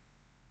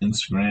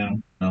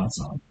 Instagram. No, it's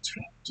on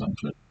Instagram. It's on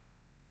Twitter.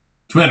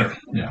 Twitter,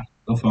 yeah.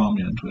 Go follow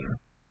me on Twitter.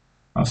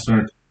 I'll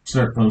start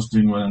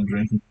posting what I'm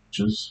drinking, which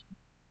is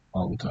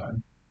all the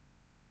time.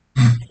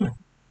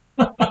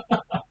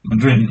 I'm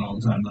drinking all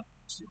the time.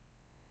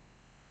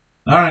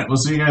 All right, we'll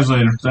see you guys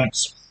later.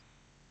 Thanks.